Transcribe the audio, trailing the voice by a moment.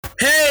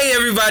Hey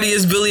everybody,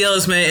 it's Billy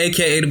Ellis, man,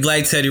 aka the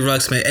Black Teddy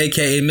Ruxpin,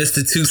 aka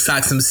Mr. Two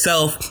Socks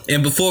himself.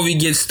 And before we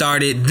get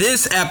started,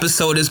 this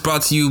episode is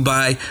brought to you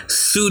by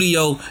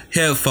Studio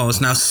Headphones.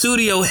 Now,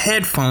 Studio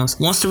Headphones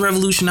wants to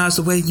revolutionize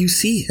the way you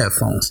see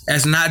headphones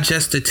as not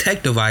just a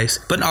tech device,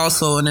 but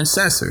also an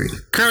accessory.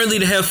 Currently,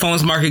 the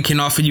headphones market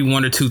can offer you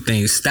one or two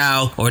things,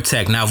 style or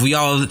tech. Now, if we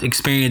all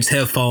experience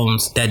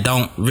headphones that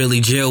don't really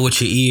gel with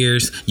your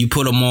ears, you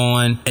put them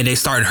on and they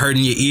start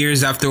hurting your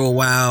ears after a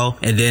while,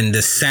 and then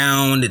the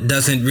sound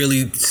doesn't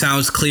really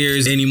sound clear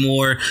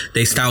anymore.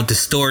 They sound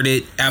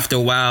distorted after a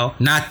while.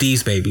 Not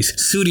these babies.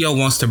 Studio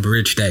wants to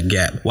bridge that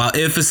gap. While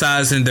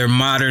emphasizing their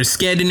modern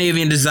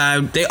Scandinavian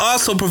design, they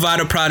also provide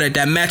a product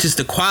that matches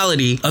the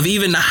quality of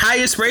even the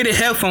highest rated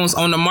headphones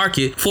on the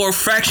market for a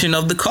fraction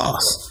of the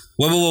cost.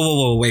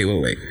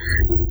 Wait.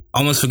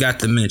 Almost forgot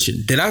to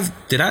mention. Did I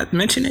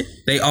mention it?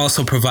 They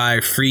also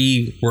provide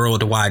free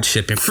worldwide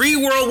shipping. Free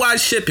worldwide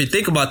shipping.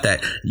 Think about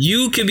that.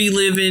 You could be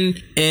living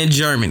in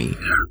Germany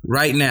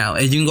right now,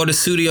 and you can go to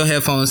Studio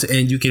Headphones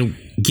and you can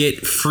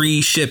get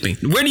free shipping.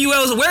 Where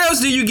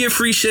else do you get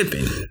free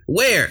shipping?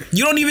 Where?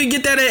 You don't even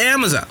get that at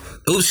Amazon.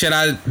 Oops, should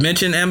I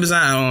mention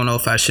Amazon? I don't know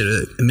if I should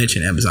have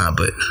mentioned Amazon,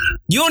 but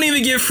you don't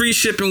even get free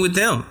shipping with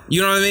them.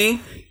 You know what I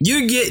mean?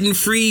 You're getting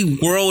free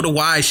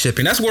worldwide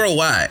shipping. That's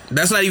worldwide.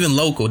 That's not even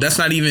local. That's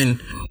not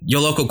even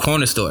your local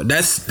corner store.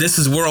 This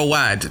is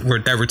worldwide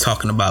that we're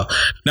talking about.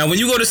 Now, when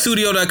you go to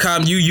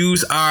studio.com, you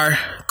use our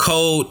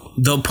code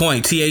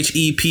ThePoint,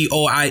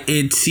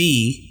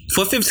 ThePoint,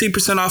 for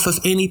 15% off of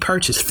any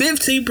purchase.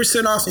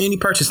 15% off any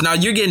purchase. Now,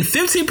 you're getting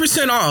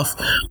 15% off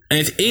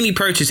and any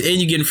purchase, and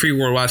you're getting free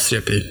worldwide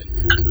shipping.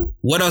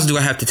 What else do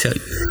I have to tell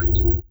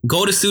you?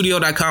 Go to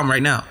studio.com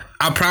right now.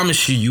 I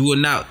promise you will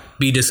not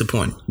be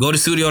disappointed. Go to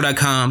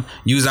studio.com,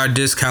 use our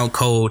discount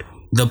code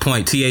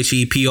ThePoint,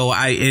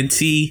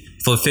 ThePoint,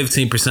 for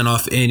 15%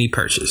 off any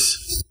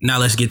purchase. Now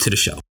let's get to the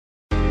show.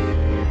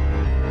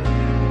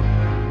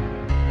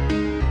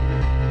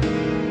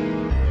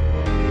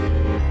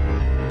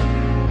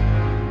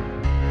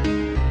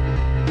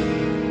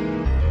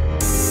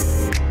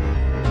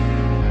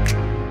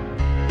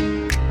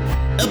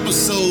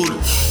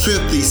 Episode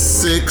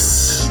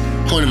 56,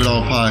 Point of It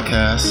All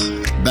podcast.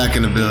 Back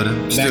in the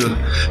building. Still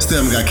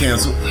haven't got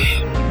canceled.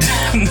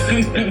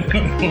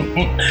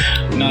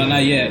 No,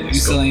 not yet. You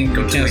still ain't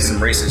go make some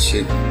racist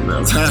shit.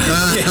 No.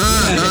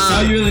 That's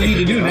all you really need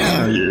to do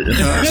now. You're a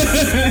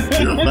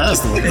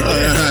fast one.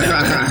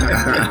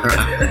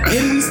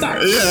 And we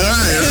start. Yeah,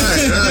 right.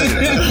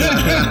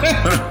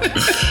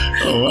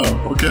 Oh,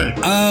 wow. Okay.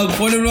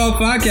 Point of It All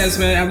podcast,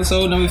 man.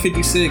 Episode number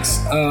 56.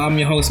 I'm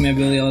your host, man,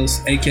 Billy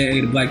Ellis, aka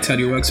the Black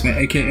Teddy Ruxpin,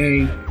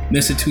 aka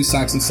Mr. Two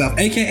Socks himself,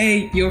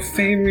 aka your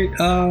favorite,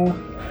 nah,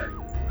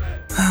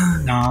 I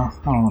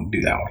don't want to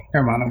do that one.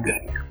 Never mind, I'm good.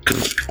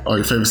 Oh,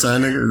 your favorite side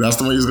nigga? That's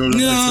the one you was going to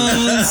do? No,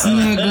 that's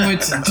not going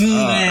to do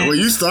that. Well,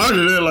 you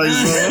started it like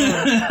so.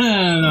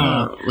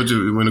 No.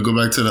 You want to go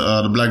back to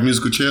the black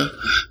musical chair?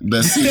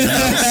 Best seat in the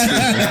house.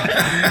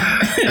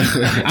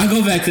 I'll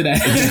go back to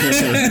that.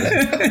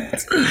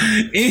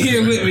 In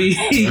here with me,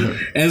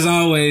 as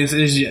always,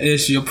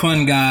 is your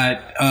pun god,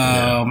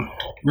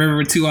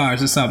 River 2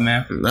 hours. What's up,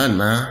 man? Nothing,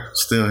 man.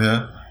 Still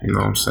here. You know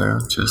what I'm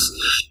saying? Just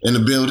in the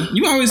building.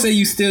 You always say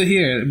you still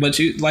here, but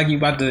you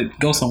about to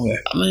go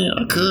somewhere. I mean,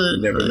 I could.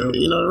 You never know.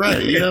 You know,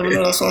 right. You never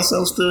know. That's why I say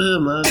I'm still here,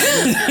 man.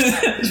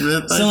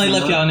 Still ain't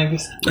left y'all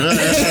niggas.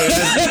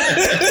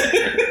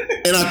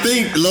 And I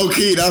think,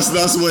 low-key,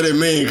 that's what it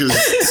means. Because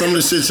some of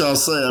the shit y'all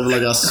say, I be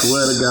like, I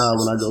swear to God,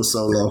 when I go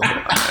solo,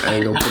 I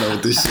ain't going to put up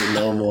with this shit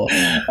no more.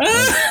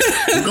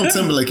 I'm going to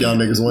Timberlake y'all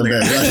niggas one day.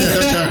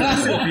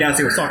 That's what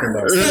Beyonce was talking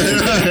about.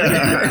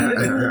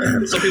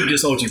 Some people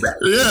just hold you back.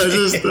 Yeah,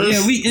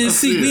 we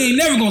ain't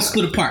never going to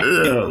split apart.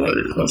 Yeah, like,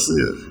 I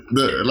see it.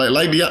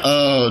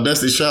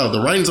 That's the shout.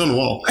 The writing's on the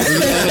wall. I'm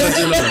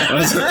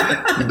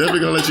definitely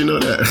going to let you know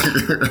that.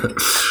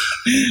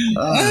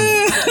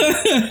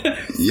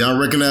 Y'all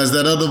recognize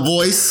that other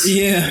voice?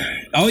 Yeah.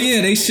 Oh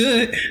yeah, they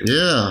should.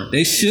 Yeah.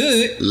 They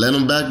should. Let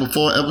them back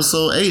before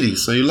episode 80,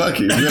 so you're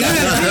lucky.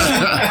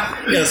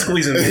 Yeah,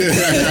 squeeze them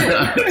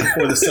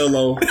before the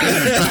solo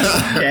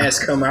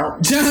cast come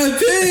out.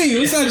 JP,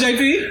 what's up,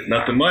 JP?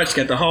 Nothing much.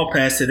 Got the hall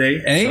pass today.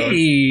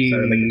 Hey. So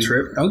started making a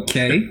trip.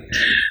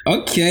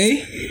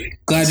 Okay.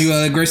 Glad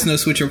you gracing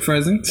us with your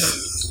presence.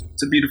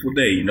 It's a beautiful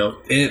day, you know.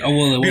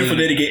 Beautiful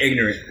day to get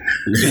ignorant.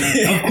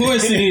 Of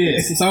course it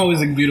is. It's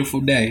always a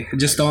beautiful day.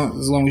 Just don't,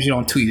 as long as you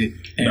don't tweet it.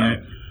 No.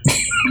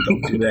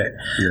 Don't do that.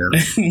 Yeah.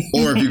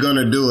 Or if you're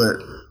gonna do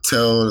it,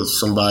 tell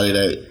somebody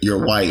that your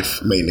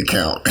wife made an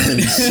account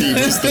and she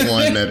was the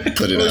one that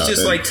put it out. It's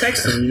just like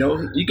texting, you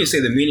know. You can say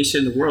the meanest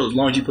shit in the world as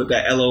long as you put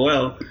that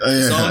LOL.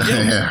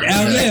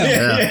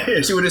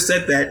 Yeah. She would have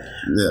said that.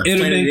 Yeah. It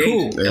would have been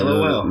cool.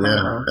 LOL.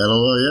 Yeah.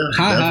 LOL. Yeah.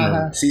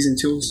 Ha. Season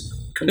 2.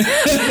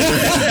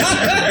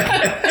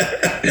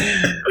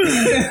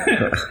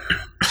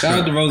 Shout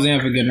out to Roseanne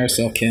for getting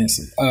herself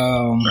canceled.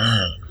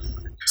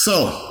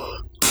 So,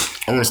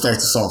 I want to start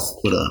this off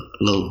with a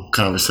little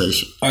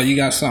conversation. Oh, you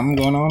got something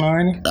going on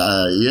already?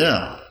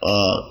 Yeah.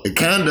 It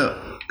kind of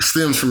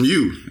stems from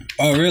you.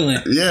 Oh, really?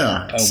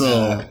 Yeah.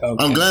 Okay.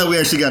 I'm glad we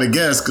actually got a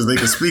guest because they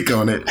can speak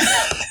on it.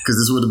 Because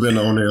this would have been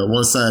on a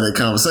one-sided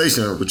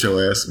conversation with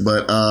your ass.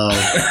 But all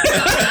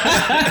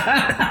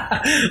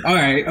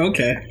right.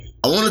 Okay.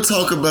 I want to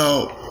talk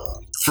about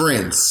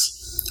friends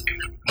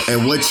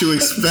and what you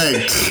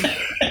expect.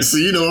 So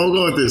you know I'm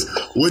going with this.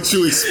 What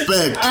you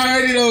expect I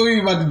already know what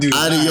you're about to do.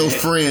 out of your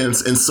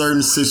friends in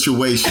certain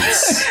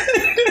situations.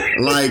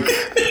 Like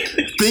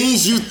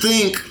things you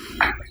think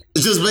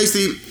is just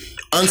basically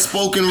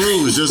unspoken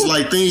rules. Just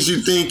like things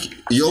you think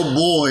your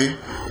boy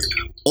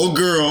or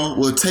girl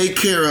will take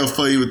care of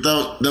for you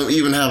without them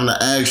even having to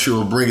ask you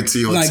or bring it to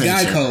your like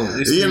attention. guy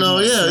code. You know,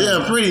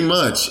 yeah, pretty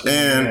much.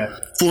 And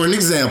for an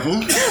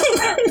example,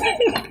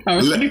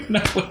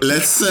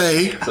 let's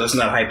say... So it's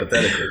not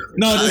hypothetical.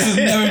 No, this has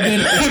never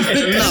been... No,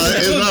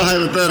 it's not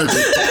hypothetical.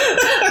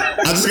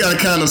 I just got to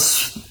kind of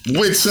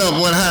switch up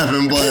what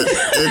happened, but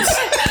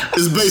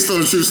it's based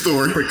on a true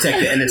story. Protect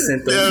the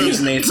innocent.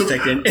 Username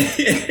protecting.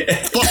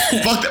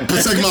 Fuck that.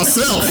 Protect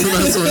myself.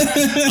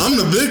 I'm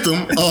the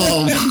victim.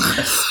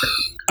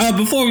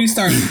 Before we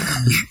start,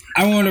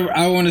 I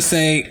want to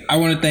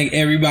thank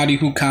everybody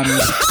who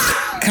comments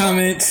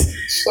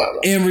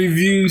and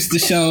reviews the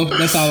show.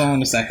 That's all I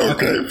want to say.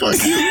 Okay, fuck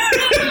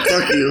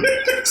you.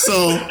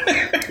 So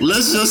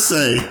let's just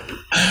say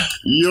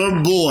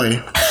your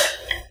boy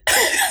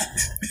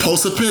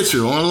posts a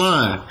picture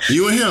online,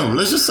 you and him,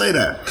 let's just say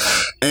that,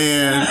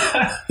 and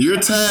you're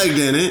tagged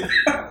in it,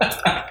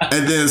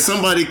 and then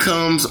somebody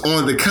comes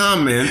on the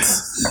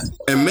comments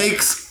and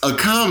makes a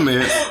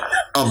comment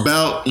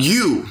about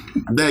you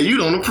that you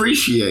don't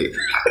appreciate.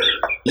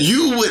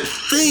 You would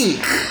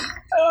think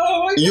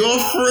your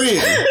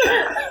friend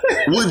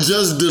would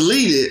just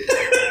delete it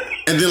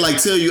and then like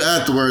tell you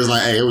afterwards,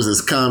 like, hey, it was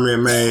this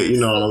comment made, you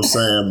know what I'm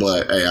saying,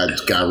 but hey, I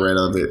just got rid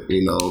of it,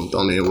 you know,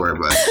 don't even worry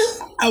about it.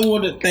 I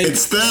want to thank...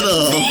 Instead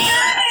of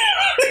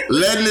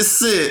letting it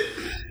sit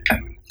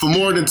for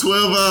more than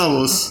 12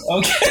 hours,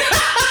 Okay.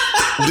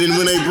 then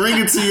when they bring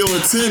it to your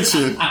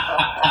attention,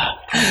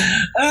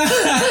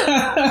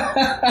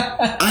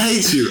 I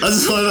hate you. I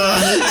just want to know I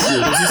hate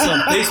you. Was this on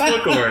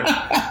Facebook or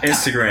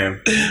Instagram?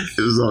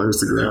 It was on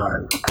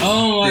Instagram.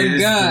 Oh my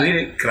God.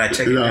 Can I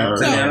check it No, out?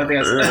 no, I don't think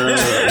no.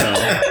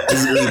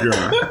 It's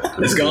gone.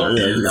 It's gone?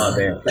 Yeah, it's gone. Oh,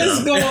 damn.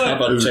 It's gone. I'm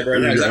about to check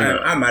right now. 'Cause I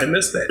might have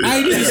missed that.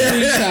 I need to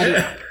screenshot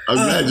it. I'm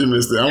glad you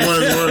missed it. I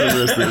wanted more to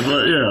miss it,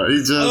 but yeah, he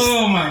just.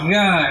 Oh my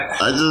God.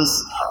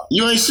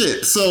 You ain't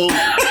shit. So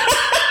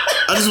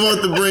I just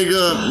wanted to bring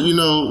up, you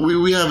know,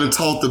 we haven't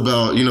talked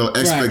about, you know,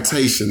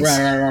 expectations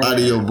Right. out of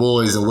your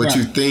boys and what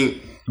you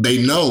think they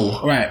know,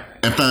 Right.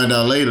 and find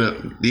out later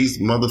these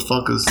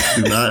motherfuckers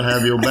do not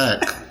have your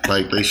back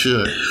like they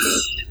should.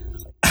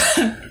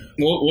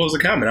 What was the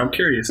comment? I'm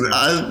curious now.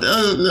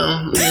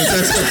 No.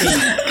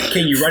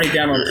 Can you write it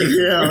down on paper?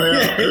 Yeah.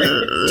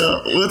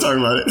 We'll talk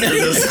about it.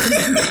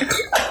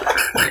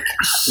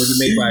 Was it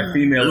made by a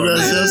female or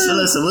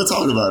Listen, we'll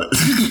talk about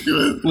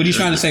it. What he's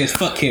trying to say is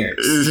fuck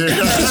carrots. It's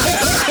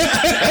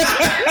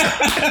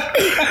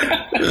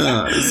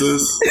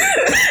just,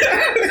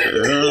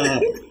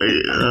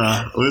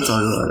 we'll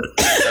talk about it.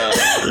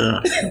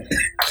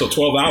 So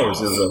 12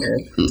 hours is okay.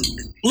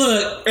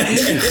 Look.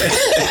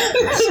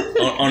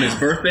 on his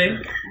birthday?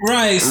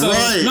 Right. So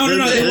Right. No.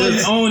 It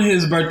wasn't on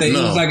his birthday. It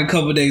No. was like a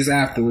couple days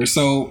afterwards.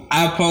 So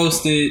I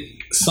posted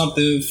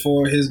something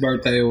for his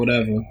birthday or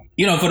whatever,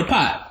 you know, for the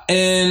pot.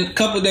 And a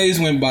couple days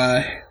went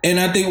by, and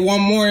I think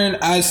one morning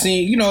I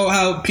seen, you know,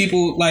 how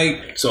people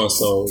like So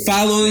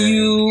follow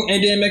you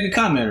and then make a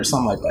comment or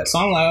something like that. So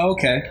I'm like,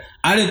 okay.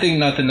 I didn't think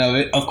nothing of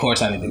it. Of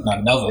course, I didn't think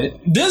nothing of it.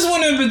 This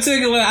one in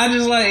particular, I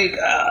just like,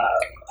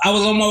 I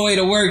was on my way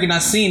to work and I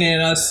seen it,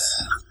 and I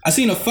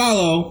seen a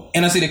follow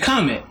and I see the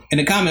comment, and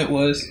the comment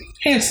was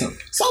handsome.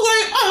 So I'm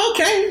like, oh,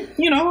 okay,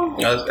 you know.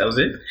 that was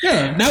it?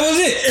 Yeah, that was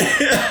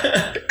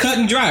it. Cut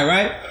and dry,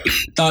 right?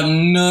 Thought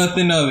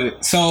nothing of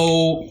it.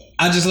 So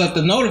I just left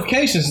the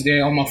notifications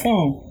there on my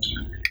phone.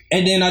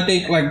 And then I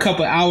think like a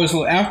couple hours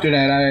after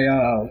that,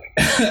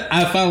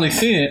 I finally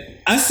seen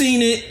it. I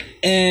seen it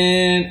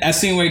and I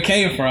seen where it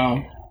came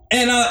from.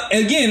 And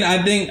again, I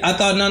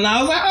thought nothing. I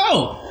was like,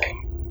 oh,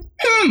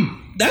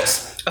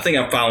 that's... I think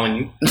I'm following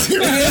you.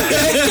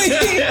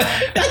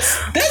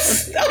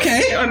 That's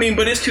okay. I mean,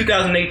 but it's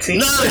 2018.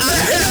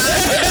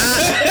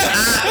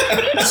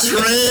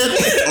 Tread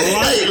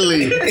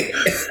lightly.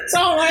 So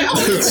I'm like,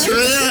 okay.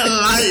 Tread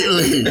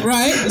lightly.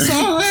 Right? So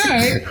I'm like, all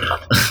right.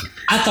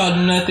 I thought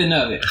nothing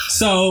of it.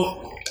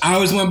 So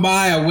hours went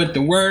by. I went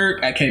to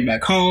work. I came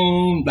back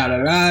home.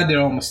 Did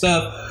all my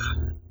stuff.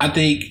 I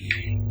think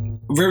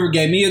River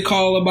gave me a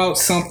call about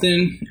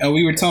something.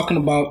 We were talking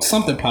about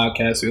something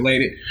podcast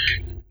related.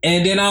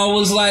 And then I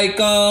was like,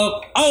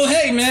 oh,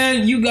 hey,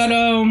 man, you got,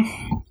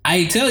 I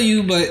ain't tell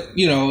you, but,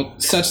 you know,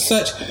 such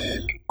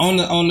on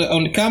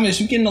the comments,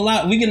 we getting a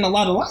lot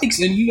of likes,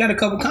 and you got a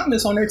couple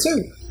comments on there,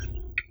 too.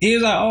 He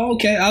was like, oh,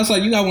 okay. I was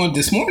like, you got one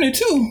this morning,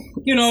 too,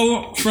 you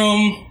know,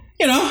 from,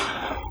 you know,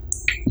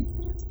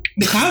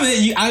 the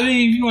comment. I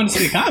mean, if you want to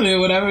see the comment or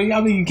whatever,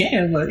 I mean, you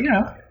can, but, you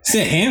know.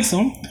 Said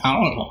handsome. I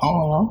don't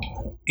know.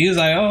 He was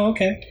like, oh,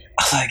 okay.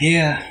 I was like,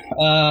 yeah.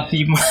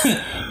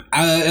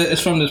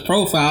 It's from this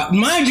profile.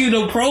 Mind you,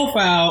 the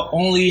profile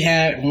only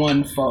had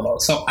one photo,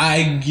 so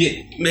I get.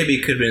 Maybe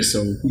it could have been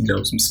some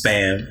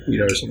spam,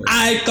 or something.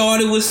 I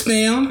thought it was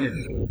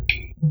spam,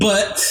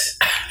 but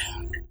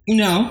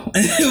no,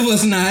 it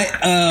was not.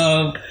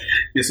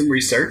 Did some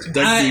research.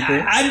 Dug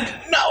deeper.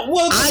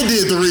 I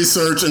did the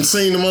research and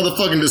seen the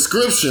motherfucking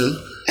description,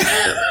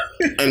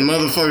 and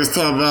motherfuckers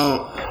talk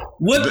about.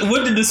 What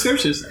the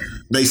description say?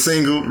 They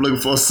single, looking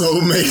for a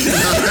soulmate.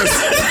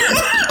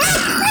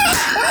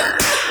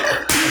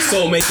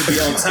 Soulmate to be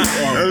on top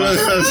or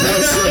bottom.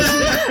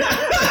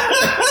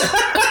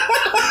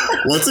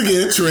 Once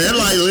again, tread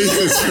lightly.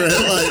 Tread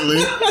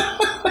lightly.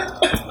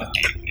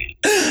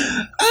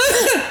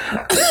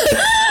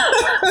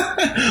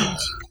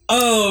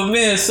 Oh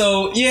man,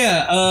 so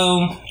yeah,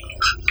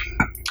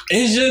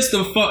 it's just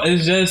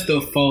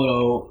a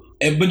photo,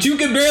 but you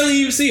can barely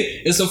even see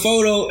it. It's a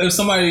photo of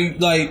somebody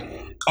like.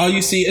 All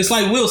you see, it's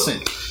like Wilson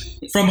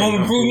from Home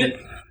Improvement.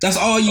 That's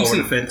all you see.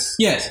 Over the fence.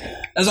 Yes,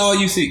 that's all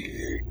you see.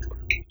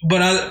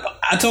 But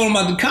I told him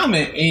about the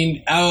comment,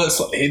 and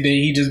then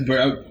he just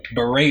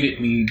berated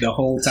me the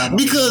whole time.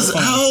 Because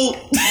how?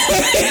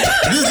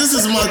 this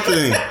is my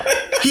thing.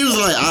 He was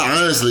like,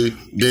 I honestly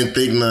didn't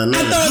think nothing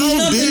of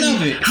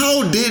it.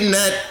 How didn't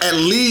that at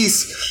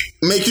least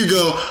make you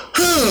go,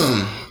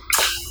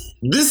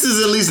 this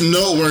is at least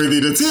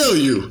noteworthy to tell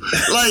you.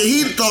 Like,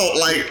 he thought,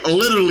 like,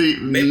 literally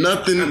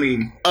nothing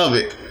of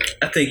it.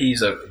 I think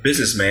he's a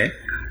businessman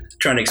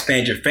trying to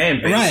expand your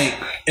fan base. Right,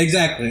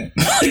 exactly.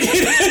 You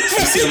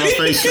see my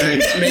face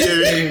change?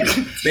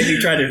 Maybe he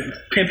tried to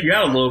pimp you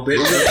out a little bit.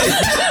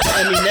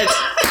 That's...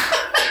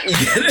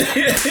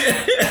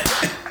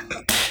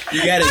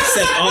 You gotta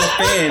accept all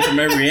fans from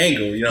every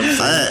angle, you know what I'm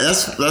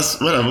saying? That's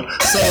whatever.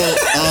 So,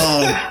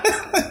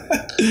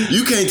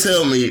 you can't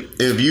tell me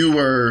if you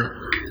were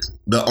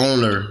the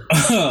owner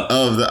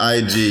of the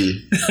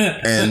IG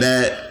and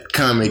that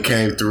comment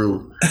came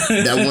through,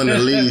 that wouldn't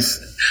at least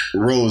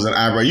rose an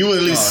eyebrow. You would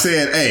at least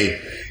said, hey,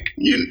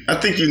 I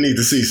think you need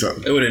to see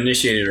something. It would have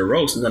initiated a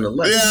roast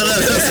nonetheless. Yeah,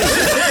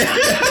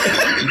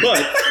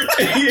 but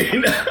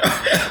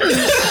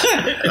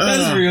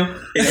that's real.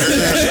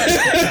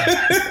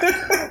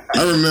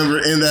 I remember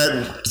in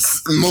that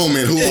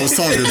moment who I was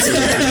talking to.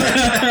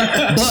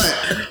 But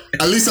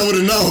at least I would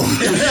have known.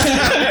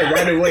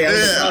 Right away, I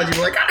was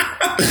like,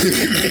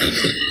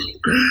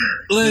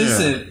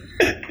 Listen.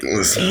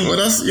 Well,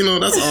 that's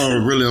all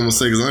really I'm gonna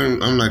say, because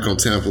I'm not gonna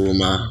tamper with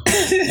my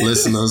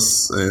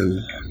listeners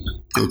and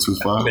go too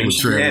far. You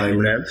should be happy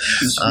with that.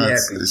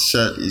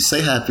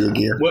 Say happy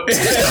again.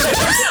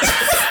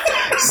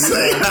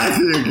 Say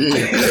happy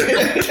again.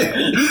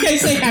 You can't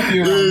say happy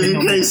around me. You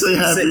can't say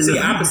happy. It's the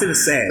opposite of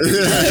sad.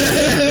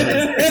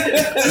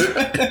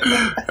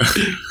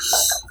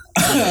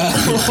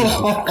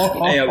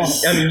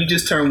 Hey, you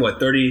just turned what,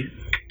 30,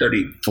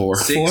 34?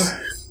 6?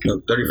 No,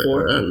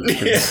 34.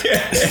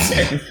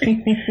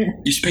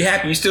 You should be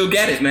happy. You still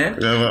get it, man.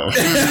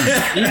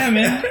 Yeah,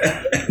 man.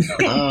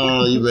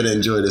 Oh, you better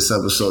enjoy this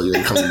episode.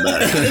 You're coming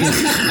back.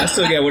 I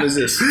still got, what is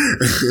this?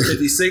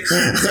 56?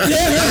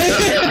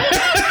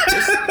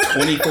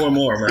 24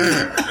 more,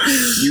 man.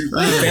 You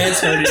fans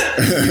heard it.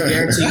 You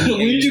guarantee.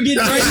 When did you get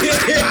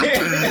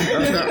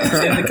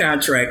It's in the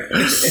contract. I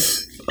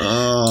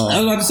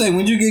was about to say,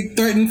 when did you get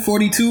threatened?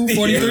 42,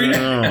 43?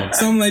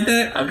 Something like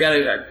that? I've got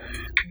a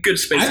good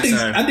space of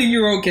time. I think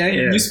you're okay.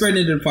 Yeah. You spread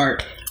it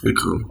apart. We're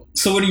cool.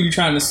 So what are you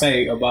trying to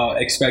say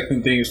about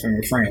expecting things from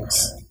your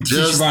friends?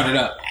 Just brought it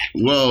up.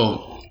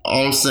 Well,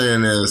 all I'm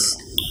saying is,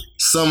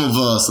 some of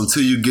us,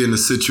 until you get in a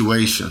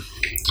situation,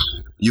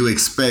 you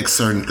expect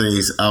certain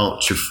things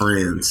out your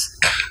friends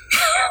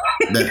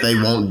that they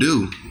won't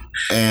do.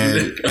 And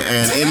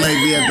it may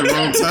be at the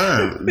wrong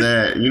time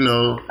that,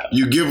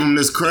 you give them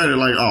this credit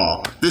like,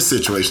 oh, this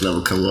situation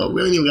never come up.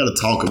 We ain't even got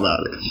to talk about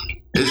it.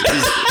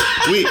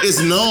 It's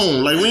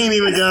known. Like, we ain't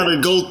even got to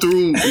go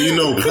through,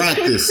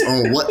 practice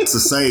on what to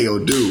say or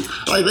do.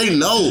 Like, they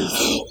know.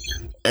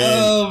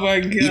 And oh, my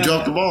God. You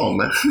dropped the ball,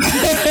 man.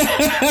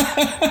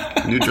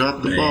 You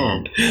dropped the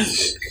ball.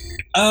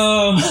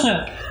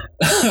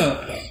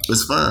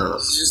 It's fine.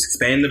 Just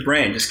expand the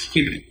brand. Just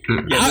keep it.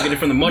 Look at it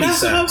from the money that's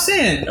side. That's what I'm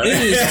saying. It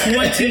is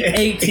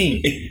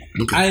 2018.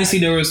 Okay. I didn't see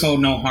there was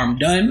no harm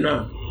done.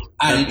 No.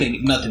 I didn't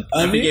think nothing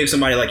of if you it. gave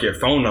somebody like your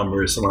phone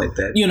number or something like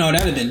that.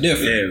 That'd have been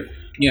different.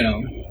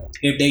 Yeah.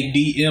 If they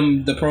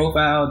DM the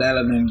profile, that'd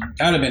have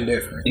been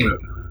different. Yeah.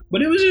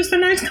 But it was just a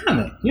nice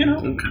comment,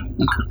 Okay.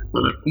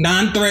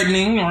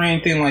 Non-threatening or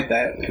anything like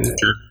that. Okay.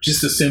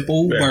 Just a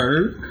simple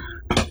word.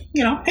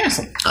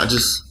 Handsome. I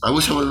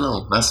wish I would have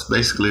known. That's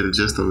basically the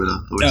gist of it.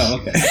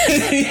 Okay.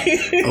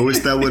 I wish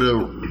that would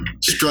have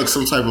struck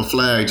some type of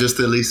flag just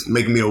to at least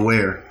make me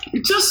aware.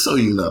 Just so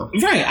you know.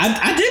 Right.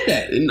 I did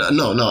that.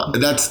 No.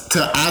 That's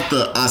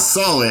after I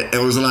saw it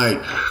and was like,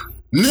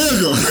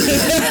 Nigga.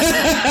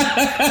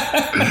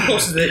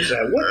 Posted that shit.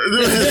 What?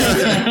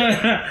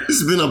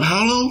 It's been up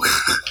how long?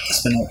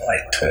 It's been up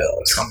like 12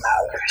 some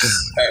hours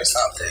or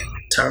something.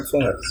 Time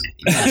flies.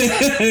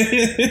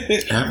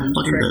 Half a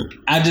fucking day.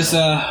 I'm just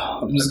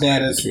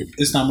glad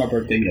it's not my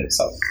birthday yet,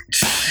 so.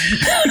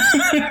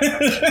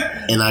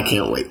 And I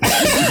can't wait.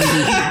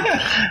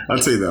 I'll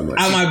tell you that much.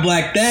 I might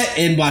black that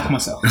and block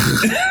myself.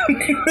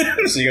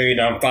 So you're gonna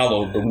get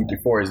unfollowed the week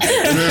before his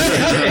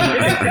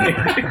birthday.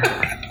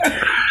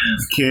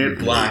 Can't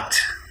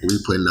Blocked. We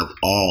putting up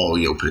all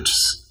your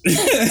pictures.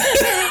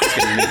 It's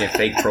gonna be making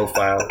fake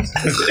profiles.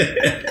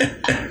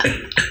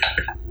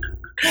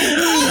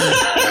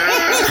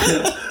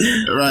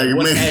 Right,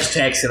 What man.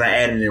 hashtags did I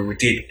add in there with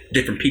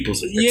different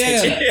people's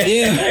attention?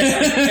 Yeah.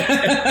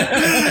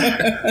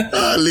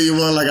 Leave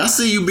one like, I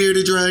see you,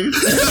 bearded dragon.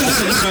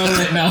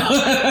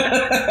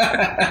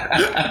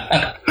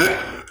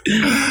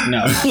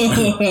 No.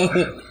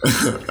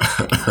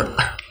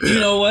 You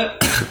know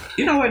what?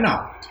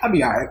 No. I'll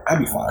be alright. I'll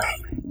be fine.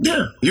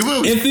 Yeah, you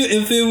will.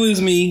 If it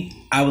was me,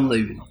 I would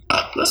leave it.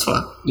 That's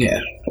fine. Yeah.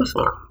 That's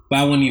fine. But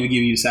I wouldn't even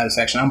give you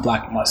satisfaction. I'm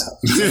blocking myself.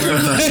 You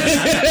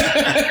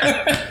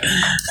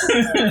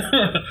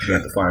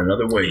have to find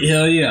another way.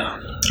 Hell yeah.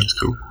 That's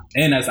cool.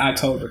 And that's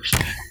October.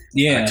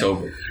 Yeah.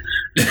 October.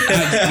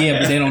 Yeah,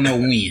 but they don't know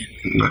when.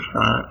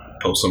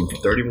 Post something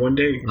for 31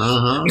 days. Keep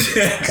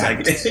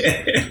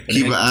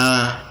an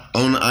eye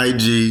on the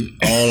IG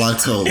all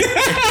October.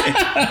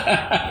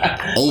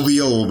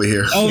 OVO over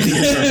here. Oh,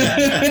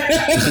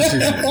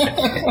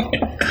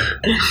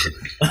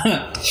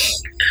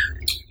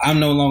 I'm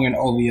no longer an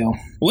OVO.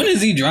 When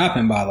is he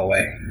dropping, by the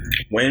way?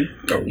 When?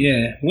 Oh,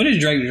 Yeah. When is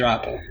Drake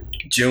dropping?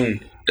 June.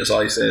 That's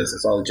all he says.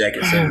 That's all the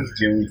jacket says.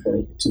 June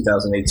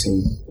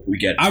 2018. We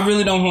get. I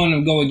really don't want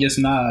to go against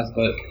Nas,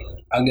 but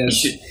I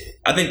guess.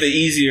 I think the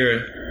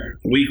easier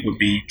week would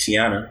be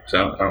Tiana.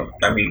 So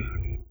I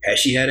mean, has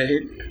she had a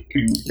hit?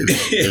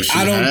 If she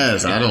I don't-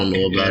 has, I don't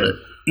know about it.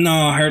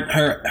 No,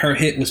 her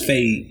hit was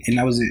Fade, and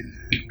that was it.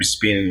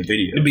 Just being in the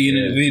video. Being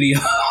in the video.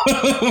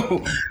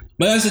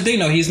 But that's the thing,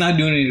 though. He's not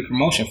doing any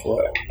promotion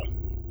for it.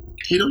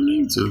 He don't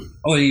need to.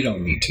 Oh, you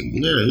don't need to.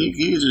 Yeah,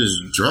 he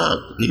just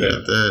dropped. He got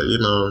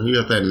that, he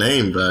got that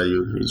name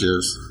value. He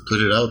just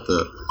put it out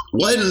there.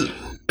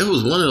 It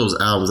was one of those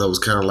albums that was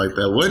kind of like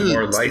that.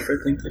 More Life, I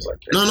think. Was like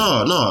that. No.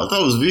 I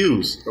thought it was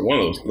Views. One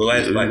of those.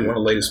 One of the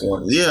latest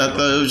ones. Yeah, I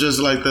thought it was just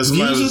like that.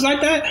 Views was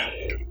like that?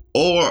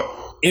 Or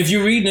If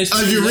you're reading this,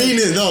 if you're reading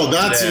it, no,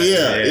 that's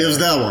it was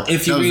that one.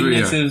 If you're That was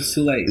reading real. this, it's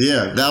too late.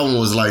 Yeah, that one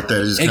was like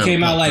that. It, just It kinda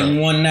came out popped like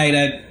up. one night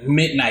at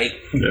midnight.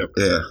 Yeah,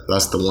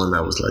 that's the one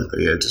that was like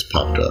that. Yeah, it just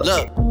popped up.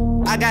 Look,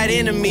 I got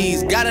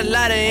enemies, got a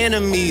lot of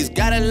enemies,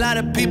 got a lot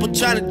of people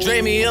trying to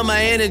drain me of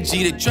my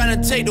energy. They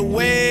trying to take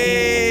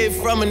away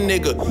from a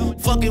nigga.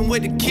 Fucking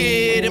with the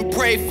kid and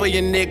pray for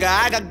your nigga.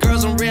 I got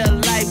girls in real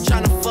life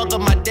trying to fuck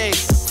up my day.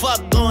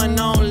 Fuck going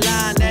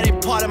online, that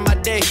ain't part of my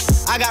day.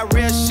 I got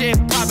real shit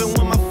popping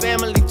with my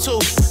family too.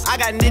 I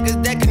got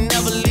niggas that can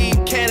never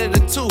leave Canada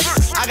too.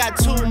 I got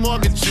 2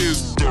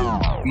 mortgages.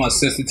 My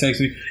sister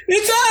texts me,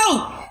 "It's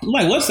out!" I'm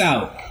like, what's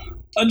out?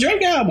 A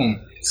Drake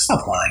album.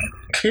 Stop lying.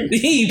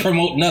 He ain't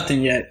promote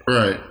nothing yet.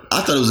 Right.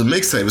 I thought it was a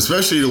mixtape,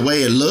 especially the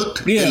way it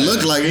looked. Yeah. It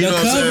looked like, you The know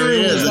what I'm cover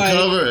saying? Yeah, was the like-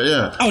 cover,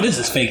 yeah. Oh, this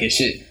is fake as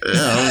shit. Yeah,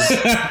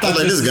 I was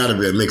like, this got to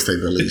be a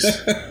mixtape at least.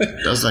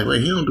 I was like,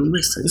 wait, he don't do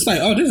mixtapes. It's like,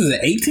 oh, this is an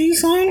 18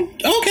 song?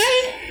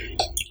 Okay.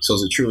 So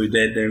is it truly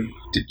dead then?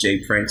 Did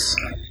Jay Prince?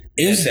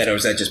 It's, Or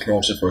is that just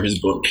promotion for his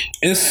book?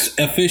 it's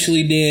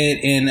officially dead,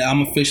 and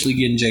I'm officially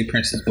getting Jay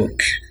Prince's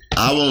book.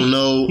 I won't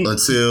know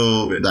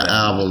until the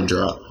album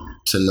drop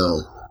to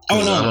know. Oh,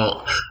 'Cause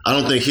no. I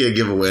don't think he'll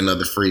give away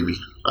another freebie.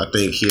 I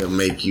think he'll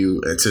make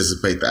you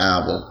anticipate the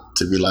album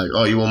to be like,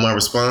 oh, you want my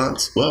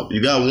response? Well,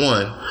 you got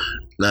one.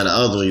 Now the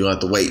other one you have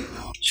to wait.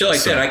 Shit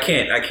like that, I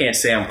can't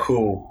say I'm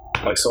cool.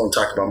 Like someone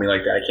talked about me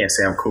like that, I can't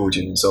say I'm cool with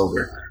you and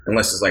sober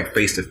unless it's like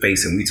face to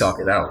face and we talk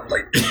it out.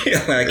 Like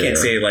I can't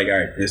say like, all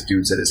right, this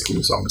dude said it's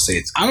cool, so I'm gonna say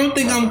it's cool. I don't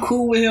think I'm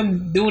cool with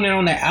him doing it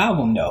on the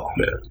album, though.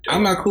 Yeah.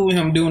 I'm not cool with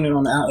him doing it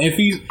on the album. If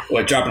he,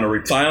 What, dropping a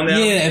reply on that?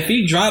 yeah, if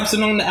he drops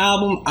it on the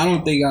album, I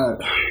don't think I.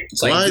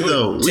 It's like, Why dude,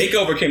 though?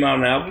 Takeover came out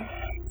on the album.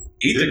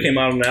 Ether came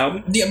out on the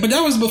album. Yeah, but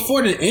that was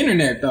before the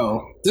internet,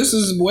 though. This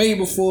is way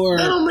before.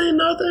 That don't mean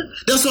nothing.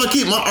 That's why I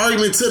keep my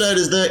argument to that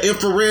is that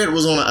Infrared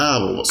was on the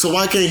album. So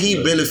why can't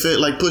he benefit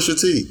like Pusha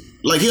T?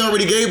 Like he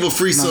already gave a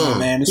free Nah, song.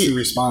 man, this is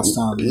response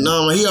time. Man.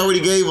 No, he already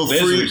gave a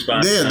There's a free.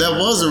 response Yeah, time. that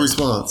was a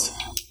response.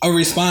 A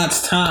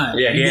response time.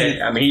 Yeah, You yeah. get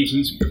it? I mean,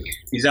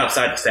 he's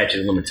outside the statute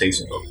of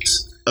limitations of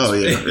this. Oh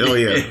yeah,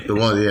 the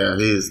one. Yeah,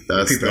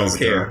 that's People don't the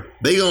care. guy.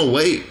 They gonna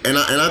wait, and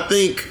I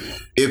think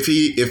if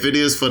it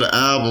is for the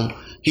album,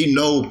 he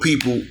know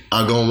people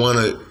are gonna want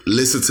to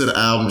listen to the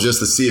album just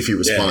to see if he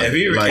responds. if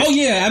he- like, Oh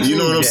yeah, absolutely. you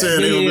know what I'm Yeah.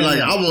 saying? They're gonna be Yeah, like,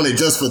 yeah. I want it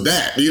just for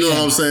that. You know what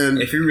I'm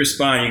saying? If you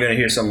respond, you're gonna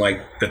hear something like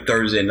the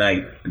Thursday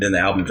night, and then the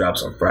album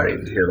drops on Friday.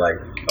 You hear like,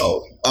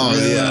 oh, Oh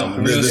yeah,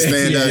 the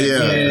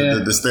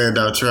standout, the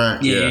standout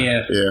track.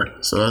 Yeah.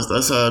 So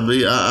that's how it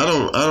be. I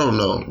don't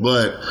know,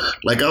 but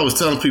like I was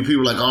telling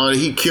people like, oh,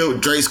 he killed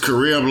Drake's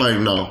career. I'm like,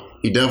 no,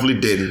 he definitely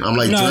didn't. I'm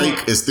like,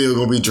 Drake is still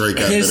gonna be Drake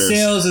after this. His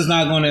sales is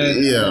not gonna.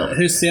 Yeah,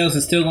 his sales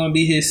is still gonna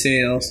be his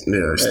sales.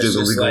 Yeah, it's still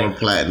gonna be going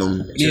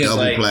platinum. Double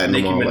like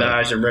platinum. Nicki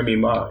Minaj and Remy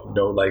Ma. You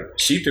know, like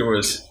Sheetha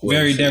was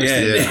very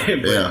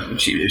devastating.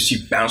 She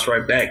bounced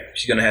right back.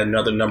 She's gonna have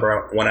another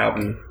number one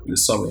album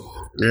this summer.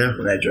 Yeah,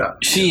 when that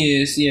drops. She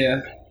is.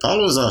 Yeah.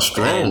 All of us are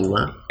strong,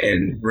 man.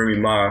 And Remy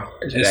Ma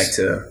is back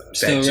to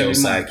Fat Joe's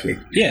sidekick.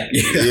 Yeah.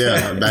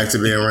 Back to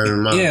being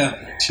Remy Ma. Yeah,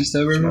 she's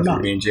still Remy Ma.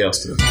 Be in jail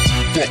still.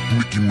 Fuck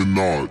Nicki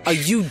Minaj. Are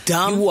you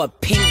dumb? You wore a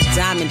pink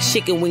diamond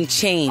chicken wing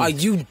chain. Are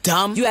you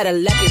dumb? You had a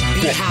leopard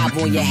beehive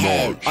on your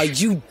head. Are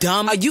you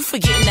dumb? Are you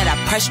forgetting that I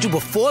pressed you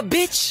before,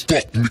 bitch?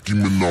 Fuck Nicki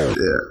Minaj.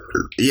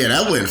 Yeah,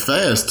 that went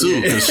fast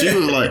too. Cause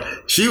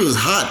she was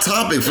hot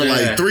topic for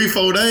like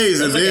 3-4 days,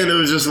 and then it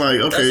was just like,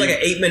 okay, that's like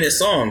an 8-minute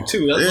song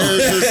too.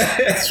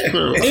 It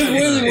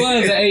really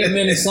was an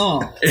 8-minute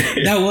song.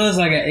 That was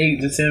like an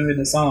 8 to 10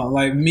 minute song.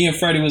 Like me and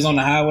Freddie was on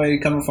the highway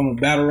coming from a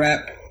battle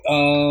rap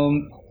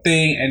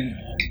thing, and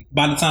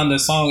by the time the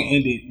song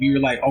ended, we were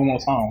like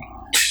almost home.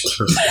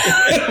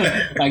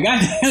 Like,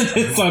 goddamn,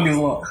 this song is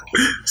long.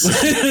 So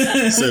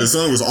the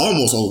song was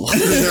almost over.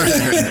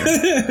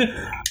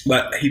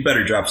 But he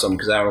better drop something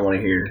because I don't want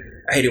to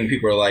hear. I hate it when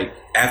people are like,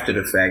 after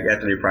the fact,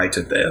 after they probably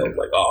took the L,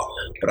 like, oh,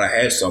 but I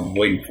had something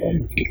waiting for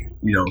me.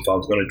 You know, if I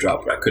was going to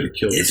drop it, I could have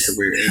killed his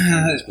career.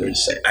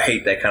 I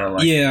hate that kind of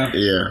like,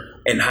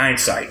 in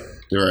hindsight.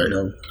 Right. You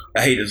know,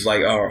 I hate it's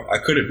like, oh, I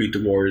could have beat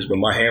the Warriors, but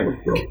my hand was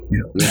broke.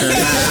 You know?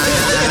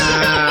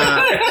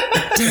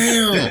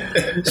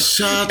 Damn.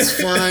 Shots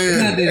fired.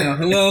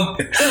 Goddamn. Well,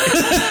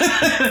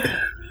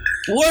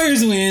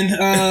 Warriors win.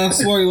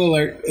 Spoiler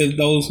alert, if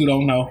those who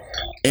don't know.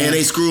 And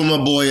they screwed my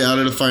boy out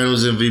of the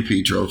Finals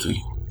MVP trophy.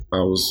 I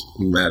was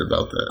mad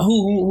about that.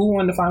 Who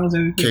won the Finals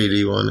MVP?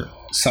 KD won it.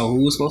 So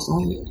who was supposed to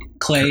win it?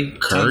 Clay?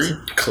 Curry?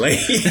 Clay.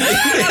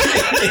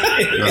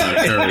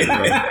 Curry,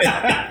 bro.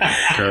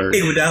 Curry.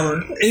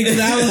 Iguodala.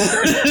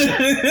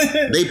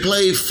 They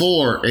played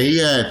 4, and he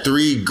had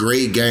 3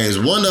 great games.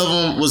 One of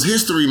them was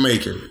history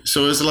making.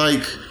 So it's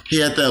like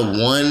he had that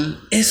one.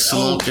 It's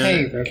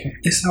okay, bro.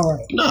 It's all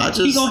right. No,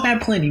 He gonna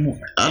have plenty more.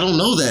 I don't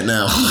know that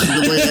now.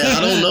 I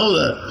don't know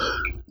that.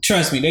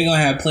 Trust me, they're gonna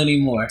have plenty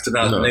more. So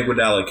now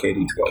Iguodala,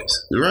 KD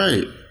twice.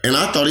 Right. And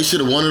I thought he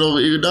should have won it over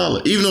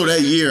Iguodala. Even though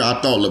that year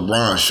I thought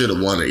LeBron should have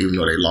won it, even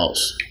though they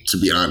lost. To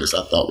be honest,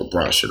 I thought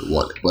LeBron should have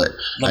won it. But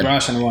LeBron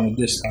should have won it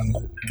this time.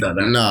 No,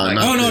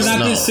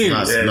 not this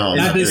series.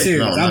 Not this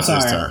series. I'm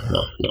sorry.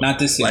 Not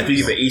this series. Like you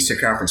give an Eastern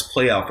Conference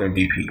playoff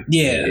MVP.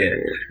 Yeah.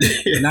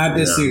 Not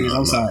this series.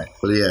 I'm sorry.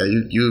 But yeah,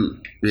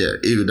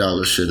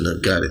 Iguodala shouldn't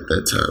have got it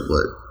that time.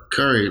 But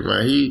Curry,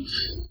 man,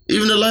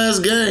 even the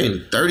last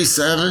game,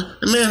 37,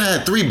 the man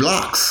had 3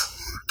 blocks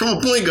from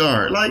a point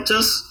guard. Like,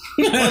 just,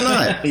 why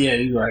not? Yeah,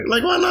 you're right.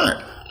 Like, why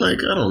not? Like,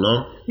 I don't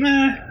know.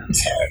 Nah,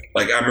 it's hard.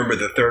 Like, I remember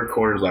the third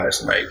quarter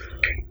last night.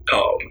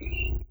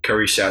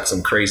 Curry shot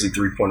some crazy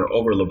 3-pointer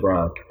over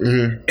LeBron.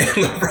 Mm-hmm. And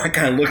LeBron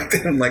kind of looked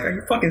at him like, are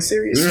you fucking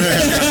serious?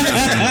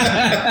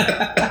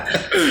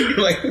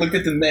 Like, looked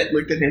at the net,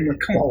 looked at him like,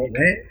 come on,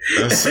 man.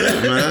 That's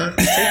it, man.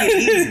 Take it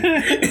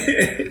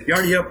easy. You're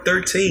already up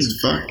 13.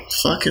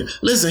 Fuck it.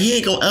 Listen, he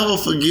ain't gonna ever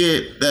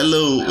forget that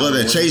little,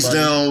 that chase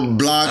down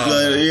block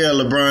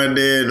LeBron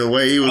did, the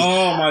way he was.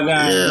 Oh, my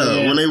God.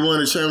 Yeah, when they won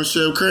the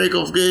championship, Curry ain't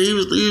gonna forget.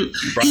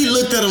 He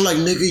looked at him like,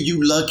 nigga,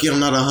 you lucky I'm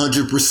not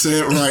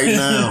 100% right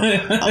now.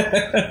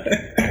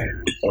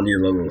 On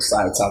your little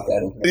side top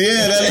at him.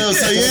 Yeah, that little,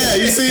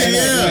 you see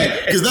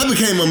it, because that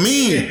became a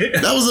meme.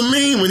 That was a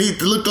meme when he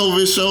looked over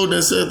his shoulder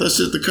and said that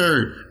shit to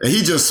Curry. And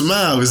he just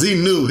smiled because he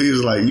knew. He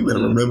was like, you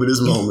better remember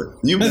this moment.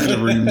 You better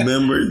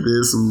remember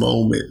this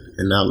moment.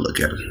 And now look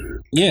at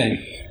him. Yeah.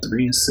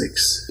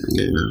 3-6.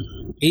 Yeah.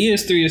 He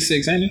is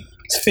 3-6, ain't he?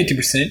 It's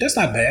 50%. That's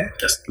not bad.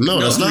 That's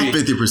not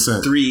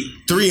 50%. 3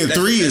 and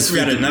 3 is 3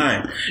 out of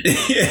 9.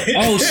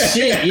 Oh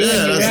shit! Yeah,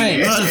 you're right.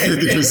 Not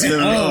 50%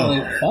 at all.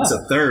 It's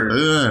a third.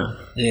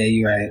 Yeah,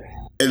 you're right.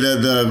 And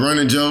the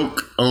running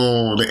joke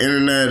on the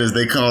internet is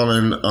they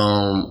calling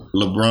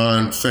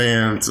LeBron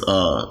fans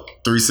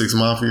 3-6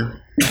 Mafia.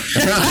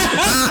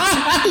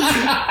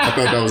 I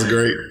thought that was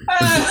great.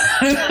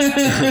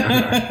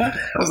 I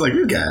was like,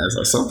 you guys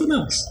are something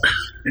else.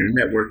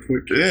 Internet worked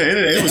quick. Yeah,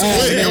 it was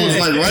quick. It was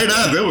like right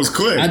after. It was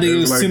quick. I think it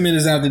was like, 2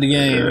 minutes after the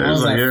game. Yeah, I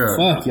was like,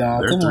 fuck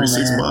y'all. Come on, 3-6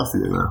 man.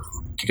 Mafia now.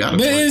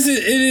 But it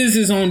is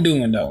his own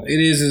doing, though.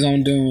 It is his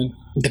own doing.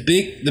 The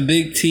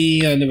big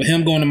T,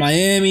 him going to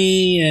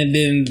Miami, and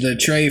then the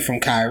trade from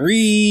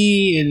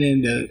Kyrie, and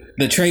then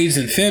the trades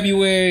in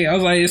February. I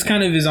was like, it's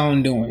kind of his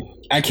own doing.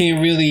 I can't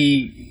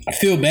really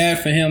feel bad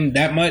for him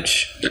that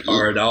much.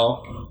 Or at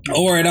all,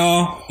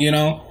 you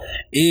know.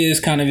 It is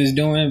kind of his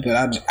doing, but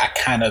I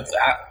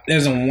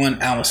there's a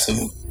 1 ounce of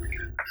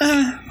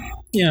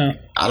yeah.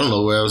 I don't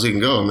know where else he can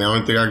go. I mean, the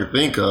only thing I can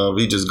think of,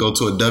 he just go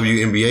to a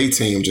WNBA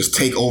team, just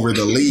take over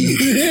the league.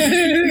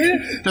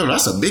 No,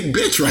 that's a big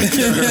bitch right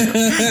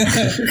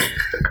there.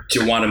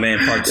 Joanna Man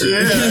Part 2.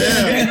 Yeah.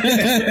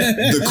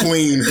 The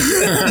queen.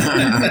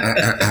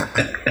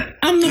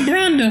 I'm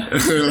LeBronda.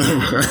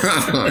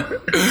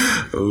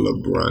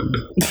 LeBron.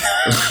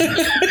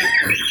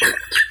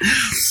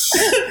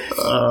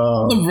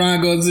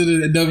 LeBron goes to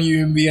the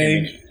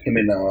WNBA. Him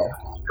and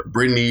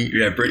Brittany.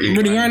 yeah, Brittany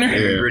Griner?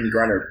 Yeah. Brittany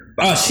Griner.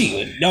 Oh,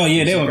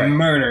 they were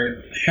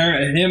murdered.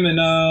 Him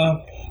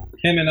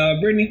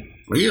and Brittany.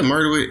 He a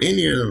murder with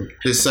any of them.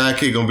 His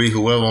sidekick gonna be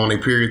whoever on their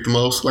period the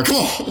most. Like, come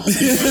on.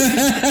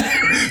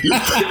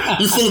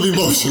 you full of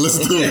emotion. Let's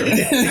do it.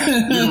 You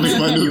gonna be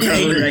my new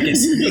colleague.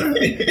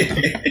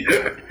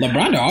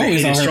 LeBron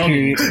always on her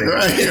period.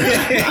 Right.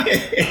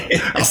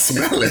 I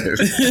smell it.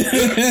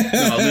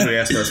 No, literally,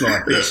 that's not smell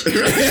like fish.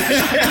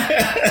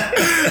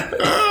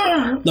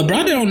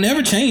 LeBron don't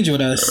never change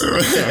with us.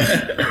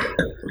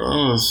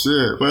 Oh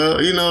shit! Well,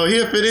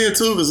 he'll fit in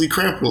too because he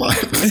cramped a lot.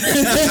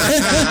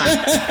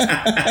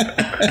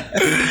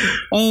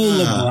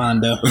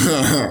 LeBron.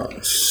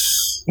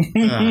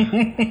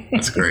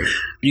 That's great.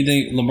 You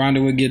think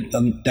LeBron would get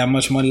that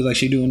much money like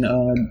she do in the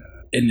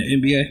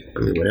NBA? I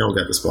mean, they don't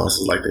got the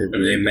sponsors like they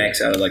do. They max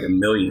out at like $1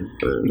 million.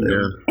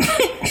 Yeah.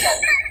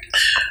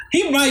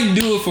 He might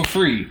do it for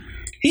free.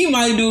 You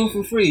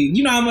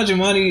know how much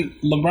money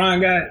LeBron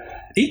got?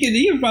 He could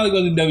probably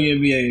go to the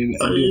WNBA.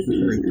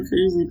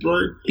 Easy,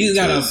 boy. He's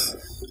got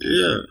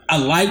a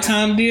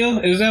lifetime deal.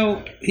 Is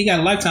that he got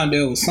a lifetime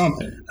deal with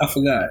something? I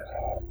forgot.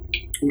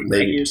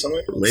 Maybe or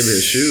something. Maybe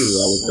his shoes.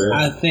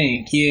 I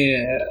think,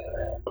 yeah.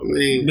 I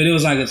mean, but it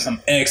was like some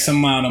X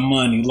amount of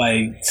money,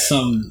 like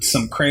some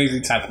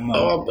crazy type of money.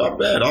 Oh, I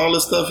bet all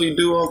the stuff he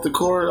do off the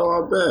court. Oh,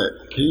 I bet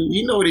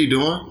he know what he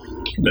doing.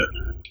 Yeah.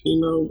 I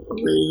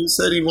mean, he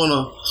said he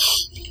wanna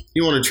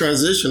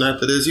transition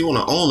after this. He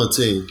wanna own a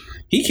team.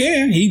 He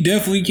can. He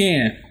definitely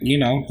can.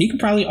 He could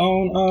probably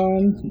own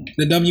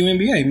the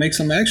WNBA, make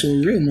some actual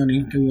real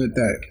money with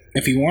that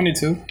if he wanted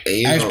to.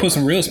 Actually put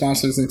some real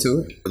sponsors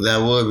into it.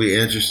 That would be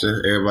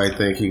interesting. Everybody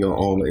think he gonna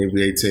own the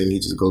NBA team. He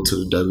just go to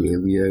the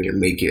WNBA and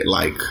make it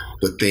like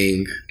the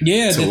thing.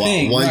 Yeah, the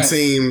thing. One right.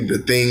 team, the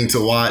thing to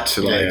watch.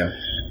 Like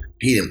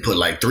he didn't put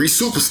like 3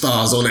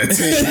 superstars on that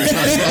team.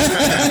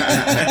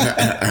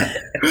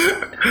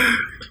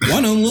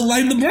 One of them look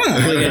like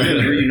LeBron.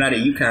 The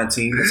reunited UConn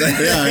team.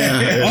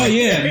 Yeah. Oh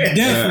yeah,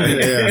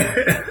 definitely.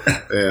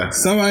 Yeah.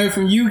 Somebody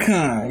from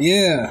UConn.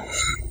 Yeah.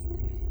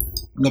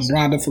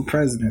 LeBron for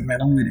president,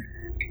 man. I'm with it.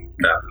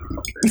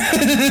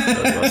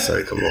 I'll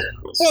say, come on.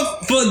 Well,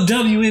 for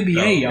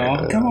WNBA,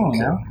 y'all. Come on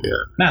now.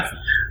 Yeah. Nothing.